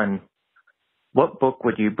 One, what book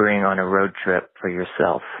would you bring on a road trip for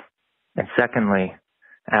yourself? And secondly,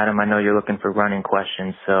 Adam, I know you're looking for running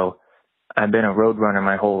questions, so I've been a road runner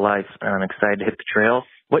my whole life, and I'm excited to hit the trails.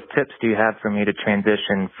 What tips do you have for me to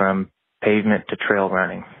transition from pavement to trail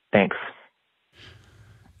running? Thanks.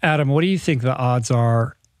 Adam, what do you think the odds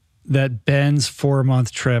are that Ben's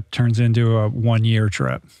 4-month trip turns into a 1-year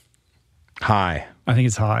trip? High. I think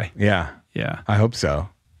it's high. Yeah. Yeah. I hope so.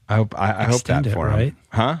 I hope that for him. Right?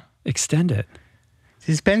 Huh? Extend it.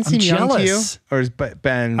 Does Ben seem young to you? Or is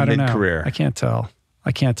Ben mid-career? I can't tell.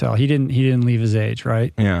 He didn't leave his age,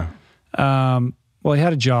 right? Yeah. Well, he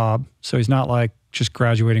had a job, so he's not like just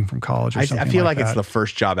graduating from college or something. I feel like that. it's the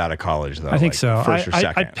first job out of college, though. I think so. First or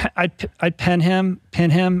second. I'd pin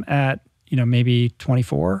him at, maybe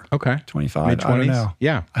 24. Okay. 25. Mid-20s? I don't know.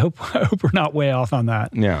 Yeah. I hope we're not way off on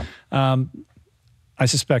that. Yeah. I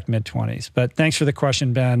suspect mid-20s. But thanks for the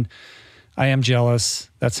question, Ben. I am jealous.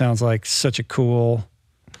 That sounds like such a cool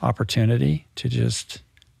opportunity to just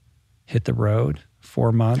hit the road.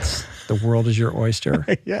 4 months. The world is your oyster.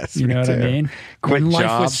 Yes. You know what I mean? Quit when job,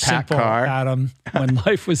 life was pack simple, car. Adam. When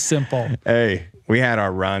life was simple. Hey, we had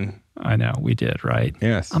our run. I know, we did, right?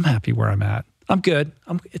 Yes. I'm happy where I'm at. I'm good.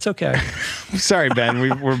 It's okay. Sorry, Ben.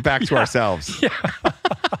 We're back to ourselves. Yeah.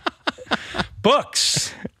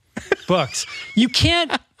 Books. You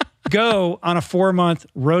can't go on a 4-month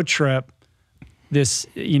road trip, this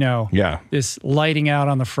lighting out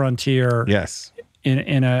on the frontier. Yes.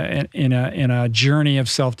 In a journey of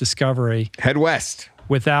self-discovery. Head west.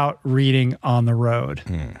 Without reading On the Road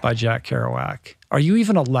by Jack Kerouac. Are you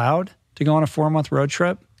even allowed to go on a 4-month road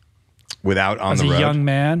trip? Without On the Road? As a young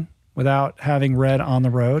man, without having read On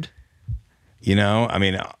the Road?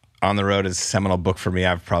 On the Road is a seminal book for me.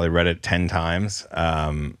 I've probably read it 10 times.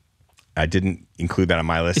 I didn't include that on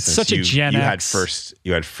my list. It's such a Gen X.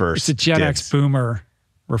 You had first. It's a Gen X boomer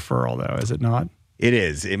referral, though, is it not? It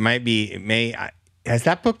is. It might be. It may. Has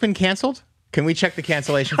that book been canceled? Can we check the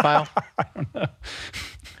cancellation file? I don't know.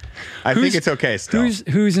 I think it's okay still.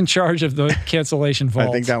 Who's in charge of the cancellation vault?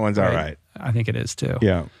 I think that one's all right. I think it is too.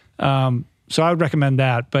 Yeah. So I would recommend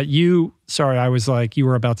that. But I was like, you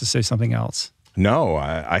were about to say something else. No,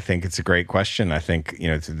 I think it's a great question. I think,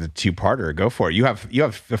 it's the 2-parter. Go for it. You have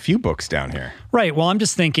a few books down here. Right. Well, I'm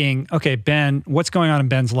just thinking, okay, Ben, what's going on in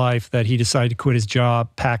Ben's life that he decided to quit his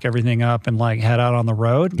job, pack everything up, and head out on the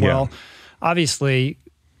road? Yeah. Well, obviously,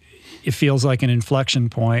 it feels like an inflection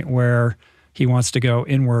point where he wants to go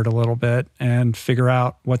inward a little bit and figure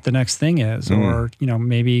out what the next thing is, or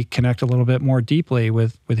maybe connect a little bit more deeply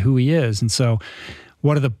with who he is. And so,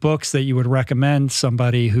 what are the books that you would recommend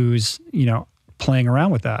somebody who's playing around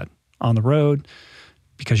with that on the road,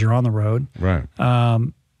 because you're on the road? Right.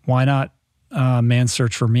 Why not Man's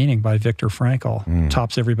Search for Meaning by Viktor Frankl?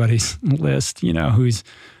 Tops everybody's list, who's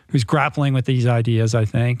grappling with these ideas, I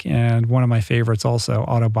think. And one of my favorites also,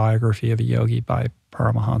 Autobiography of a Yogi by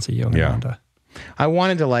Paramahansa Yogananda. Yeah. I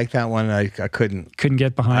wanted to like that one. I couldn't. Couldn't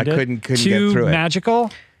get behind it? Couldn't get through it. Too magical?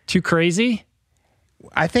 Too crazy?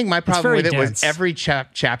 I think my problem with it dense. was every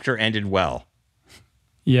chapter ended well.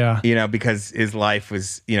 Yeah. Because his life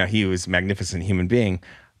was, he was a magnificent human being.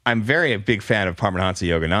 I'm a big fan of Paramahansa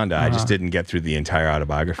Yogananda. I just didn't get through the entire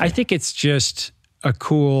autobiography. I think it's just a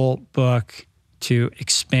cool book to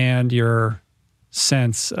expand your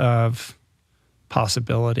sense of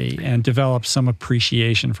possibility and develop some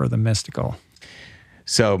appreciation for the mystical.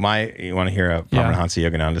 So you want to hear a Paramahansa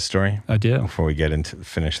Yogananda story? I do. Before we get into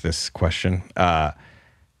finish this question.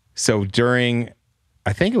 So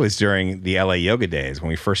I think it was during the LA Yoga days when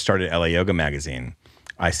we first started LA Yoga magazine,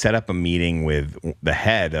 I set up a meeting with the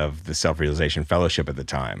head of the Self-Realization Fellowship at the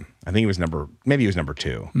time. I think it was number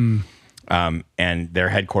 2. And their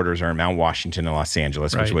headquarters are in Mount Washington in Los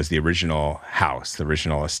Angeles, which was the original house, the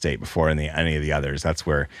original estate before any of the others. That's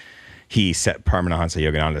where Paramahansa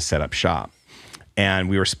Yogananda set up shop. And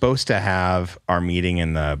we were supposed to have our meeting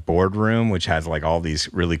in the boardroom, which has all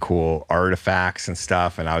these really cool artifacts and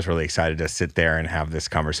stuff. And I was really excited to sit there and have this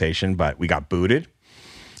conversation, but we got booted.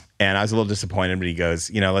 And I was a little disappointed, but he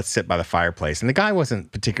goes, let's sit by the fireplace. And the guy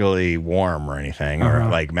wasn't particularly warm or anything or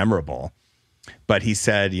memorable. But he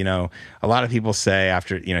said, a lot of people say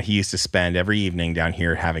after, he used to spend every evening down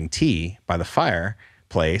here having tea by the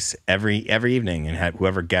fireplace every evening. And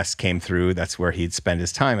whoever guests came through, that's where he'd spend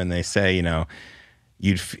his time. And they say,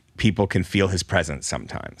 people can feel his presence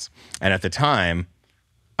sometimes. And at the time,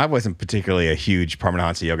 I wasn't particularly a huge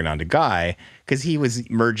Paramahansa Yogananda guy because he was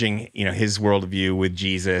merging, his worldview with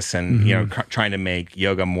Jesus and, trying to make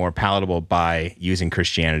yoga more palatable by using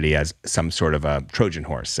Christianity as some sort of a Trojan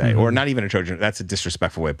horse, say, or not even a Trojan. That's a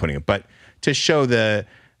disrespectful way of putting it, but to show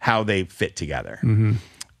how they fit together.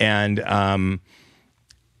 And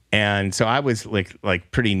so I was like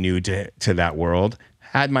pretty new to that world.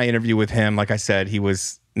 Had my interview with him. Like I said, he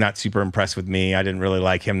was not super impressed with me. I didn't really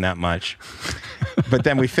like him that much. But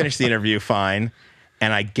then we finished the interview fine.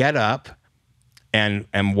 And I get up and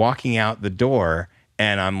am walking out the door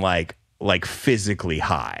and I'm like physically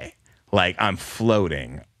high. Like I'm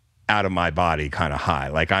floating out of my body kind of high.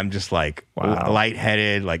 Like I'm just like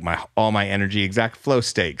lightheaded, like all my energy, exact flow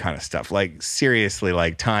state kind of stuff. Like seriously,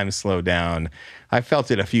 like time slowed down. I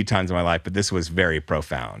felt it a few times in my life, but this was very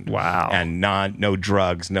profound. Wow. And no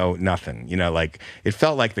drugs, no nothing. Like it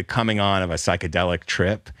felt like the coming on of a psychedelic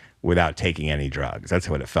trip without taking any drugs. That's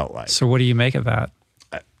what it felt like. So what do you make of that?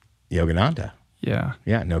 Yogananda. Yeah.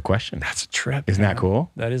 Yeah, no question. That's a trip. Isn't that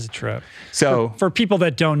cool? That is a trip. So for people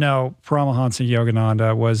that don't know, Paramahansa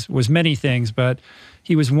Yogananda was many things, but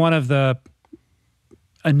he was one of the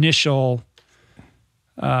initial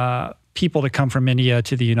people to come from India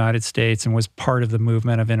to the United States and was part of the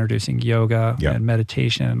movement of introducing yoga and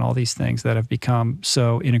meditation and all these things that have become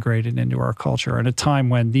so integrated into our culture at a time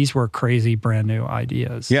when these were crazy brand new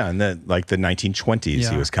ideas. Yeah, and the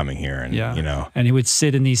 1920s he was coming here and and he would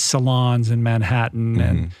sit in these salons in Manhattan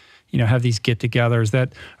and have these get-togethers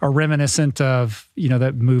that are reminiscent of,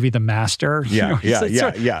 that movie The Master.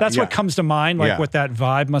 That's what comes to mind, like what that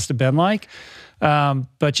vibe must have been like.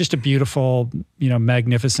 But just a beautiful,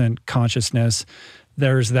 magnificent consciousness.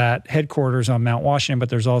 There's that headquarters on Mount Washington, but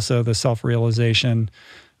there's also the Self-Realization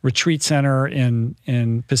Retreat Center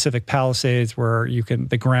in Pacific Palisades where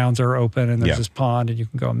the grounds are open and there's this pond and you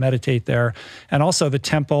can go and meditate there. And also the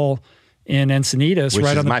temple in Encinitas,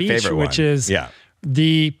 right on the beach, which is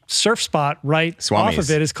the surf spot right off of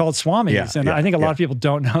it is called Swami's. I think a lot of people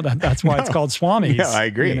don't know that that's why it's called Swami's. Yeah, I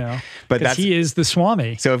agree. But he is the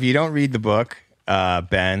Swami. So if you don't read the book,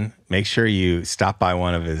 Ben, make sure you stop by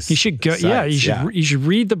one of his. You should go. sites. Yeah, you should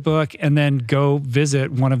read the book and then go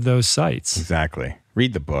visit one of those sites. Exactly.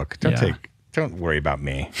 Read the book. Don't worry about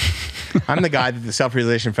me. I'm the guy that the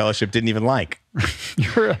Self-Realization Fellowship didn't even like.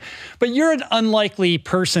 But you're an unlikely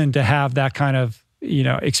person to have that kind of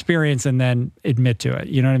experience and then admit to it.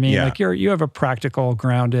 You know what I mean? Yeah. Like you have a practical,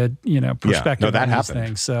 grounded, perspective on these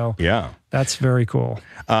things. So that's very cool.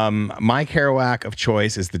 My Kerouac of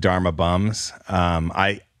choice is the Dharma Bums.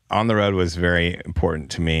 On the Road was very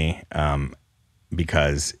important to me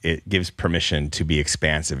because it gives permission to be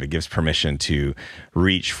expansive. It gives permission to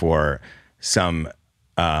reach for some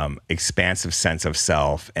expansive sense of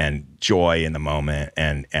self and joy in the moment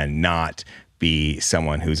and not be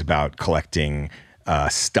someone who's about collecting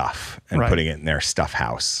stuff and putting it in their stuff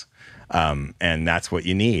house. And that's what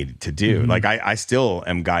you need to do. Like I still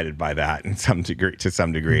am guided by that to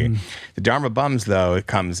some degree. The Dharma Bums, though, it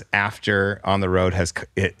comes after On the Road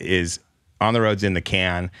On the Road's in the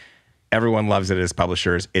can. Everyone loves it as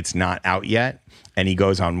publishers. It's not out yet. And he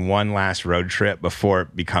goes on one last road trip before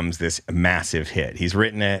it becomes this massive hit. He's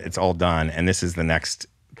written it, it's all done. And this is the next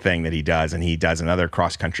thing that he does, and he does another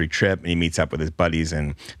cross-country trip and he meets up with his buddies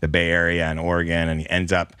in the Bay Area and Oregon, and he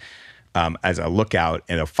ends up as a lookout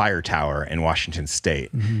in a fire tower in Washington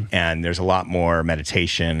State. And there's a lot more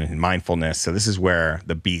meditation and mindfulness. So this is where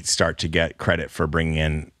the Beats start to get credit for bringing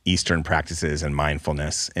in Eastern practices and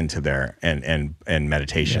mindfulness into their and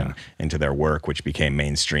meditation into their work, which became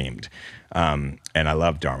mainstreamed. And I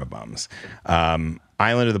love Dharma Bums.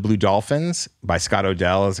 Island of the Blue Dolphins by Scott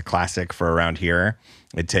Odell is a classic for around here.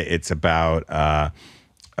 It's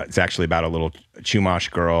actually about a little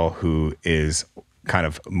Chumash girl who is kind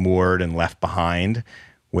of moored and left behind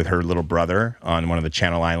with her little brother on one of the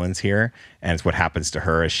Channel Islands here. And it's what happens to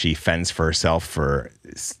her as she fends for herself for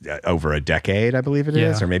over a decade, I believe it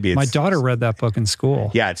is. Or maybe it's... My daughter read that book in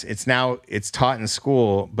school. Yeah, it's taught in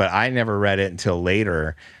school, but I never read it until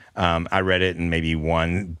later. I read it in maybe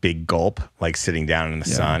one big gulp, like sitting down in the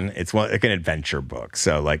sun. It's like an adventure book.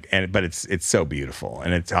 So but it's so beautiful.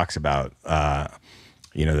 And it talks about,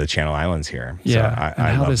 the Channel Islands here. Yeah. So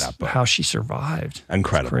I love that book. How she survived.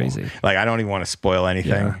 Incredible. It's crazy. Like, I don't even want to spoil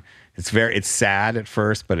anything. Yeah. It's sad at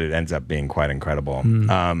first, but it ends up being quite incredible.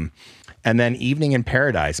 And then Evening in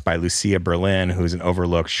Paradise by Lucia Berlin, who's an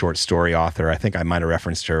overlooked short story author. I think I might have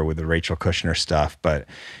referenced her with the Rachel Kushner stuff, but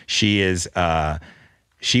she is,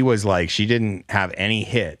 she was like, she didn't have any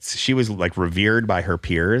hits. She was like revered by her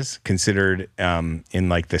peers, considered in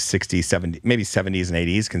like the 60s, 70s, maybe 70s and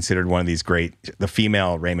 80s, considered one of these great, the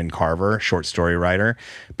female Raymond Carver, short story writer,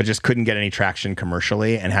 but just couldn't get any traction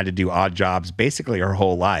commercially and had to do odd jobs basically her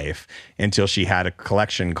whole life until she had a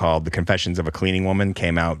collection called The Confessions of a Cleaning Woman,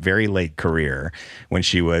 came out very late career when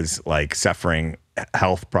she was like suffering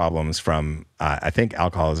health problems from, I think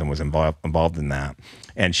alcoholism was involved in that.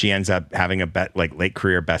 And she ends up having a late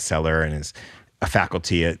career bestseller and is a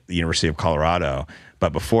faculty at the University of Colorado.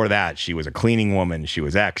 But before that, she was a cleaning woman. She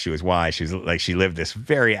was X, she was Y. She lived this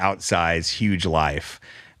very outsized, huge life.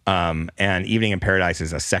 And Evening in Paradise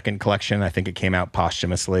is a second collection. I think it came out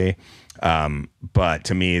posthumously. But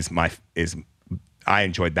to me, I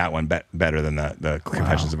enjoyed that one better than the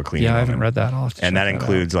Confessions of a Cleaning Woman. I haven't read that. And that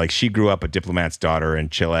includes like she grew up a diplomat's daughter in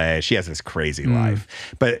Chile. She has this crazy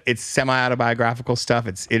life, but it's semi-autobiographical stuff.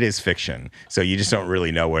 It is fiction, so you just don't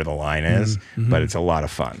really know where the line is. But it's a lot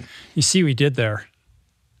of fun. You see, we did there.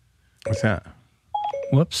 What's that?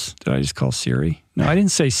 Whoops! Did I just call Siri? No, I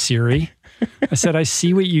didn't say Siri. I said I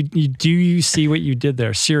see what you do. You see what you did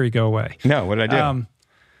there, Siri? Go away. No, what did I do?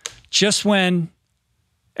 Just when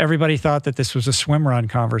everybody thought that this was a swim run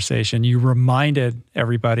conversation, you reminded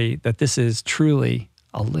everybody that this is truly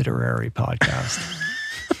a literary podcast.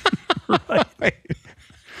 Right.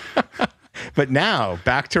 But now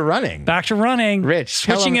back to running. Back to running. Rich,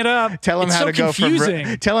 switching it up. Tell him it's how so to go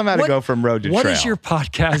confusing. Go from road to what trail. What does your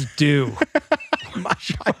podcast do? My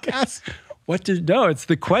podcast? No, it's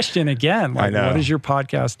the question again. Like, I know. What does your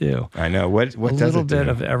podcast do? I know. What does it do? A little bit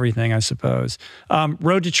of everything, I suppose.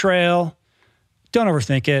 Road to trail. Don't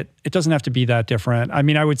overthink it. It doesn't have to be that different. I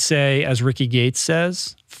mean, I would say, as Ricky Gates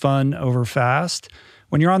says, fun over fast.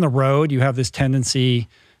 When you're on the road, you have this tendency,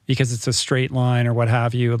 because it's a straight line or what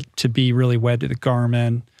have you, to be really wed to the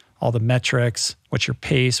Garmin, all the metrics, what's your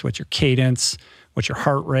pace, what's your cadence, what's your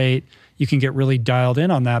heart rate. You can get really dialed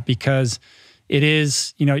in on that because it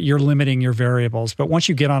is, you're limiting your variables. But once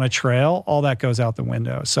you get on a trail, all that goes out the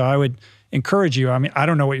window. So I would encourage you. I mean, I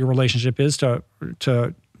don't know what your relationship is to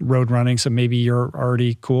road running, so maybe you're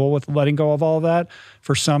already cool with letting go of all of that.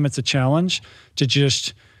 For some, it's a challenge to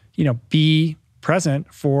just, be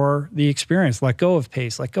present for the experience. Let go of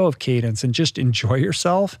pace, let go of cadence, and just enjoy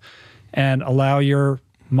yourself and allow your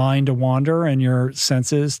mind to wander and your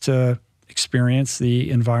senses to experience the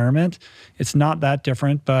environment. It's not that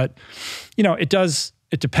different, but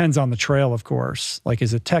it depends on the trail, of course. Like,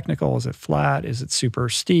 is it technical? Is it flat? Is it super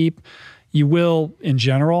steep? You will, in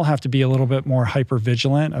general, have to be a little bit more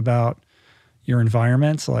hyper-vigilant about your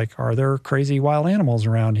environment. Like, are there crazy wild animals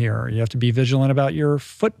around here? You have to be vigilant about your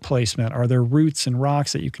foot placement. Are there roots and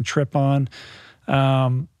rocks that you can trip on?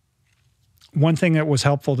 One thing that was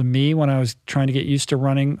helpful to me when I was trying to get used to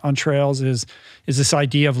running on trails is this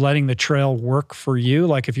idea of letting the trail work for you.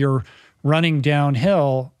 Like, if you're running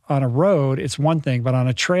downhill on a road, it's one thing, but on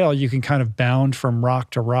a trail, you can kind of bound from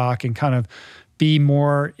rock to rock and kind of be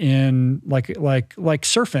more in like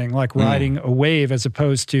surfing, like riding a wave, as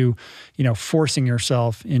opposed to, forcing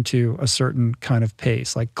yourself into a certain kind of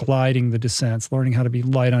pace, like gliding the descents, learning how to be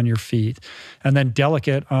light on your feet, and then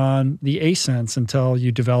delicate on the ascents until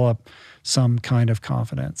you develop some kind of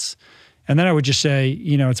confidence. And then I would just say,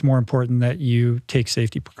 it's more important that you take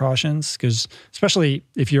safety precautions, because especially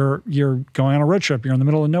if you're going on a road trip, you're in the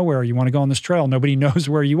middle of nowhere, you want to go on this trail, nobody knows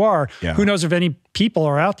where you are. Yeah. Who knows if any people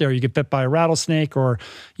are out there? You get bit by a rattlesnake, or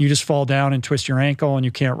you just fall down and twist your ankle and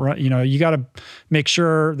you can't run. You got to make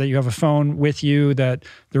sure that you have a phone with you, that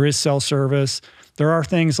there is cell service. There are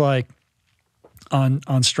things like on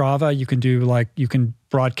Strava, you can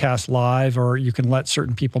broadcast live, or you can let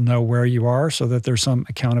certain people know where you are so that there's some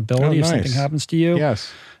accountability if something happens to you.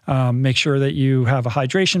 Yes. Make sure that you have a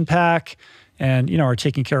hydration pack and, are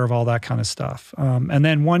taking care of all that kind of stuff. And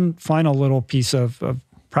then one final little piece of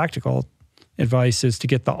practical advice is to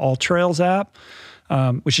get the All Trails app,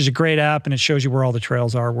 which is a great app, and it shows you where all the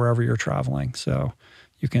trails are wherever you're traveling. So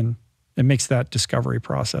it makes that discovery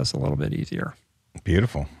process a little bit easier.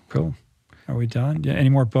 Beautiful. Cool. Are we done? Any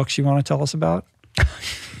more books you want to tell us about?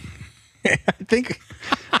 I think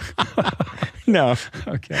no.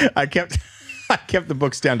 Okay. I kept the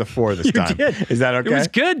books down to 4 this time. Did. Is that okay? It was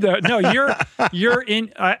good though. No, you're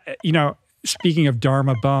in. Speaking of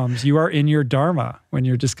Dharma bums, you are in your Dharma when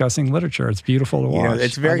you're discussing literature. It's beautiful to watch.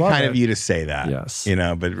 It's very kind of you to say that. Yes.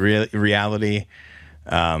 But reality,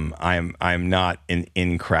 I'm not an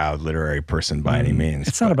in-crowd literary person by any means.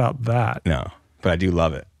 It's not about that. No, but I do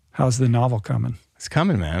love it. How's the novel coming? It's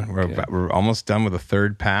coming, man. We're almost done with a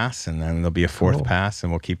 3rd pass, and then there'll be a 4th pass,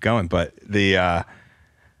 and we'll keep going. But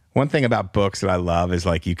One thing about books that I love is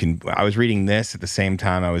like I was reading this at the same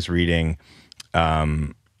time I was reading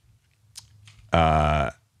something.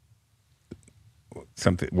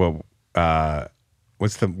 Well,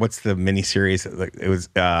 what's the miniseries? Like it was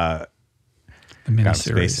The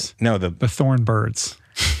miniseries. No, the Thorn Birds.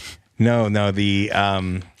 No, the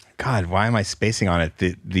God, why am I spacing on it?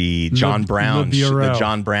 The John Brown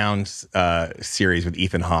series with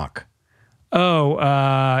Ethan Hawke. Oh,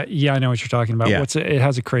 yeah, I know what you're talking about. Yeah. It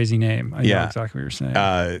has a crazy name. I know exactly what you're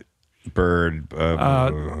saying. Bird.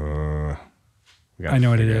 I know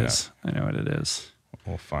what it is. I know what it is.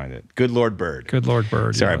 We'll find it. Good Lord Bird. Good Lord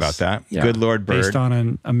Bird. Sorry yes. about that. Yeah. Good Lord Bird. Based on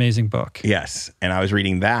an amazing book. Yes. And I was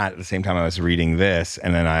reading that at the same time I was reading this.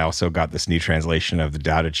 And then I also got this new translation of the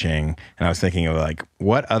Tao Te Ching. And I was thinking of like,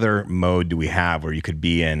 what other mode do we have where you could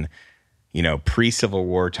be in, pre-Civil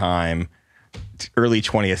War time, early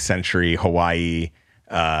 20th century Hawaii,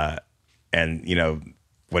 and,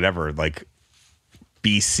 whatever, like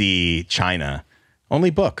BC China. Only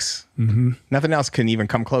books. Mm-hmm. Nothing else can even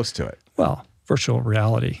come close to it. Well, virtual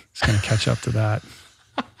reality is going to catch up to that.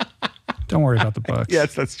 Don't worry about the books.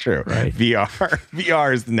 Yes, that's true. Right?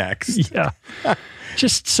 VR is the next. Yeah.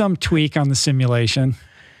 Just some tweak on the simulation.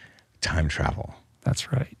 Time travel.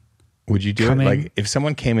 That's right. Would you do it? Like if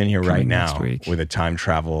someone came in here right now with a time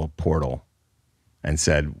travel portal and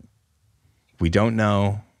said, we don't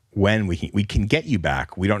know when we can get you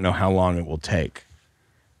back. We don't know how long it will take.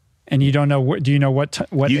 And you don't know, do you know what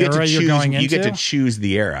era you're going into? You get to choose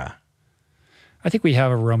the era. I think we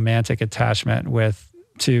have a romantic attachment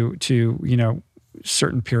to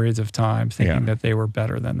certain periods of time, thinking that they were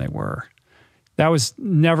better than they were. That was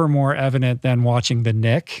never more evident than watching The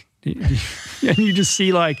Knick. And you just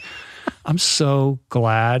see like, I'm so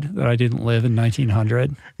glad that I didn't live in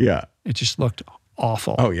 1900. Yeah. It just looked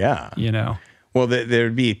awful. Oh, yeah. Well,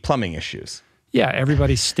 there'd be plumbing issues. Yeah,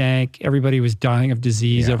 everybody stank. Everybody was dying of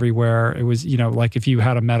disease everywhere. It was, like if you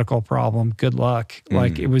had a medical problem, good luck.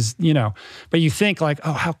 Like it was, but you think like,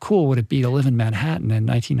 oh, how cool would it be to live in Manhattan in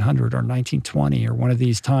 1900 or 1920 or one of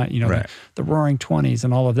these times, the roaring 20s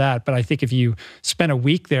and all of that. But I think if you spent a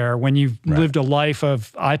week there when you've lived a life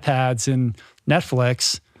of iPads and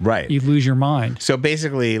Netflix, you'd lose your mind. So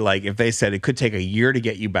basically, like if they said it could take a year to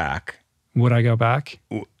get you back. Would I go back?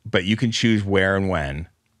 But you can choose where and when.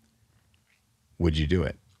 Would you do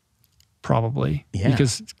it? Probably. Yeah.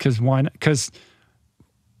 Because why not? Because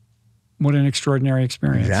what an extraordinary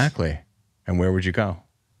experience. Exactly. And where would you go?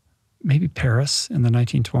 Maybe Paris in the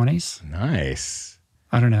 1920s. Nice.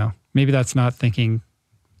 I don't know. Maybe that's not thinking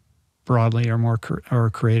broadly or more or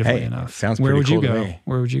creatively enough. Sounds Where pretty would cool you to go? me.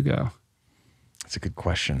 Where would you go? That's a good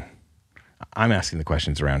question. I'm asking the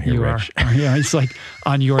questions around here, you Rich. Yeah, it's like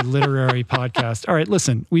on your literary podcast. All right,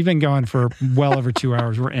 listen, we've been going for well over 2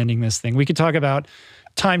 hours. We're ending this thing. We could talk about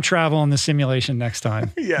time travel and the simulation next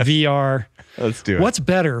time. Yes. VR. Let's do it. What's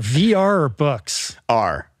better, VR or books?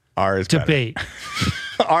 R. R is debate.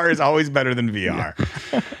 Better. R is always better than VR.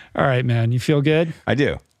 Yeah. All right, man. You feel good? I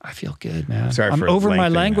do. I feel good, man. Sorry I'm over my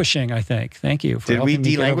languishing, I think. Thank you for helping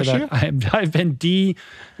me get over that. I've been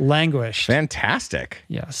de-languished. Fantastic.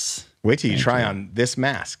 Yes. Wait till you try on this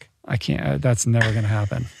mask. I can't. That's never going to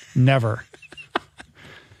happen. Never.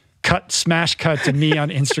 Smash cut to me on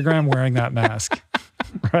Instagram wearing that mask.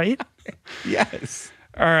 Right? Yes.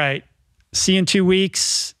 All right. See you in 2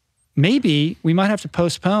 weeks. Maybe we might have to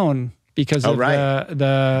postpone because of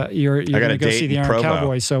you're going to go see the Iron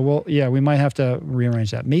Cowboy. So we might have to rearrange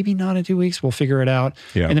that. Maybe not in 2 weeks. We'll figure it out.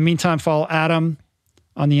 Yeah. In the meantime, follow Adam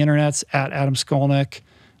on the internets at Adam Skolnick.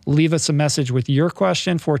 Leave us a message with your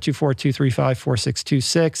question,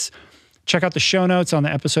 424-235-4626. Check out the show notes on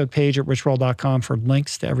the episode page at richroll.com for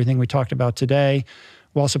links to everything we talked about today.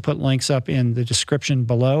 We'll also put links up in the description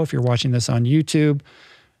below if you're watching this on YouTube.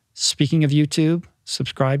 Speaking of YouTube,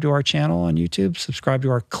 subscribe to our channel on YouTube, subscribe to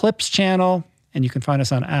our Clips channel, and you can find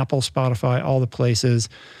us on Apple, Spotify, all the places.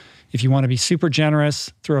 If you want to be super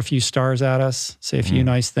generous, throw a few stars at us, say a few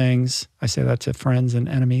nice things. I say that to friends and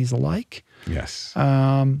enemies alike. Yes.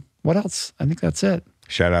 What else? I think that's it.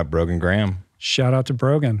 Shout out Brogan Graham. Shout out to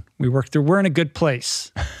Brogan. We're in a good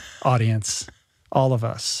place, audience, all of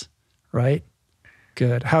us, right?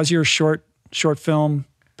 Good. How's your short film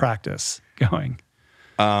practice going?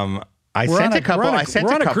 I sent a couple.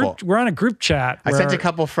 We're on a group chat. I sent a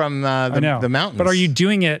couple from the mountains. But are you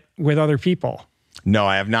doing it with other people? No,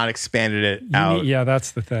 I have not expanded it out. Yeah,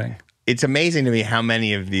 that's the thing. It's amazing to me how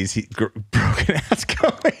many of these Brogan has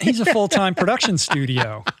going. He's a full-time production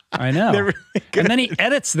studio. I know. Really, and then he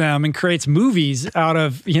edits them and creates movies out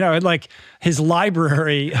of, like his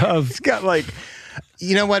library of... He's got like,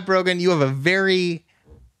 you know what, Brogan? You have a very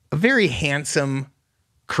handsome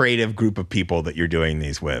creative group of people that you're doing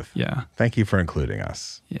these with. Yeah. Thank you for including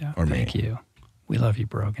us. Yeah. Or thank me. you. We love you,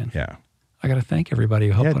 Brogan. Yeah. I got to thank everybody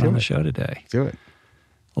who helped put on the it. show today. Do it.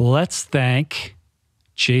 Let's thank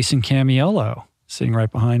Jason Camiolo, sitting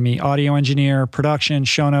right behind me, audio engineer, production,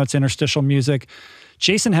 show notes, interstitial music.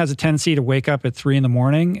 Jason has a tendency to wake up at 3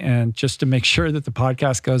 a.m, and just to make sure that the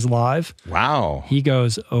podcast goes live, Wow. he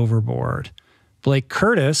goes overboard. Blake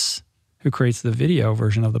Curtis, who creates the video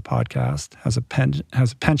version of the podcast, has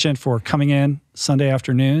a penchant for coming in Sunday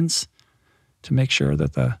afternoons to make sure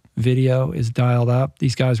that the video is dialed up.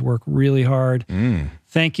 These guys work really hard.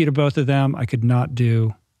 Thank you to both of them. I could not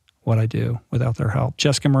do what I do without their help.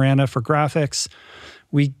 Jessica Miranda for graphics.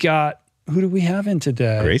 We got, who do we have in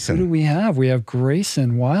today? Grayson. Who do we have? We have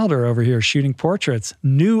Grayson Wilder over here shooting portraits.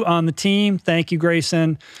 New on the team. Thank you,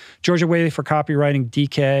 Grayson. Georgia Whaley for copywriting.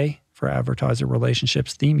 DK for advertiser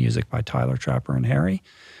relationships. Theme music by Tyler Trapper and Harry.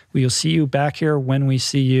 We will see you back here when we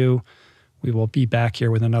see you. We will be back here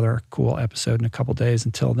with another cool episode in a couple days.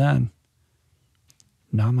 Until then,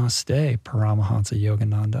 namaste, Paramahansa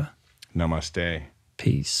Yogananda. Namaste.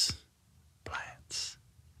 Peace. Plants.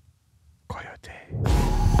 Coyote.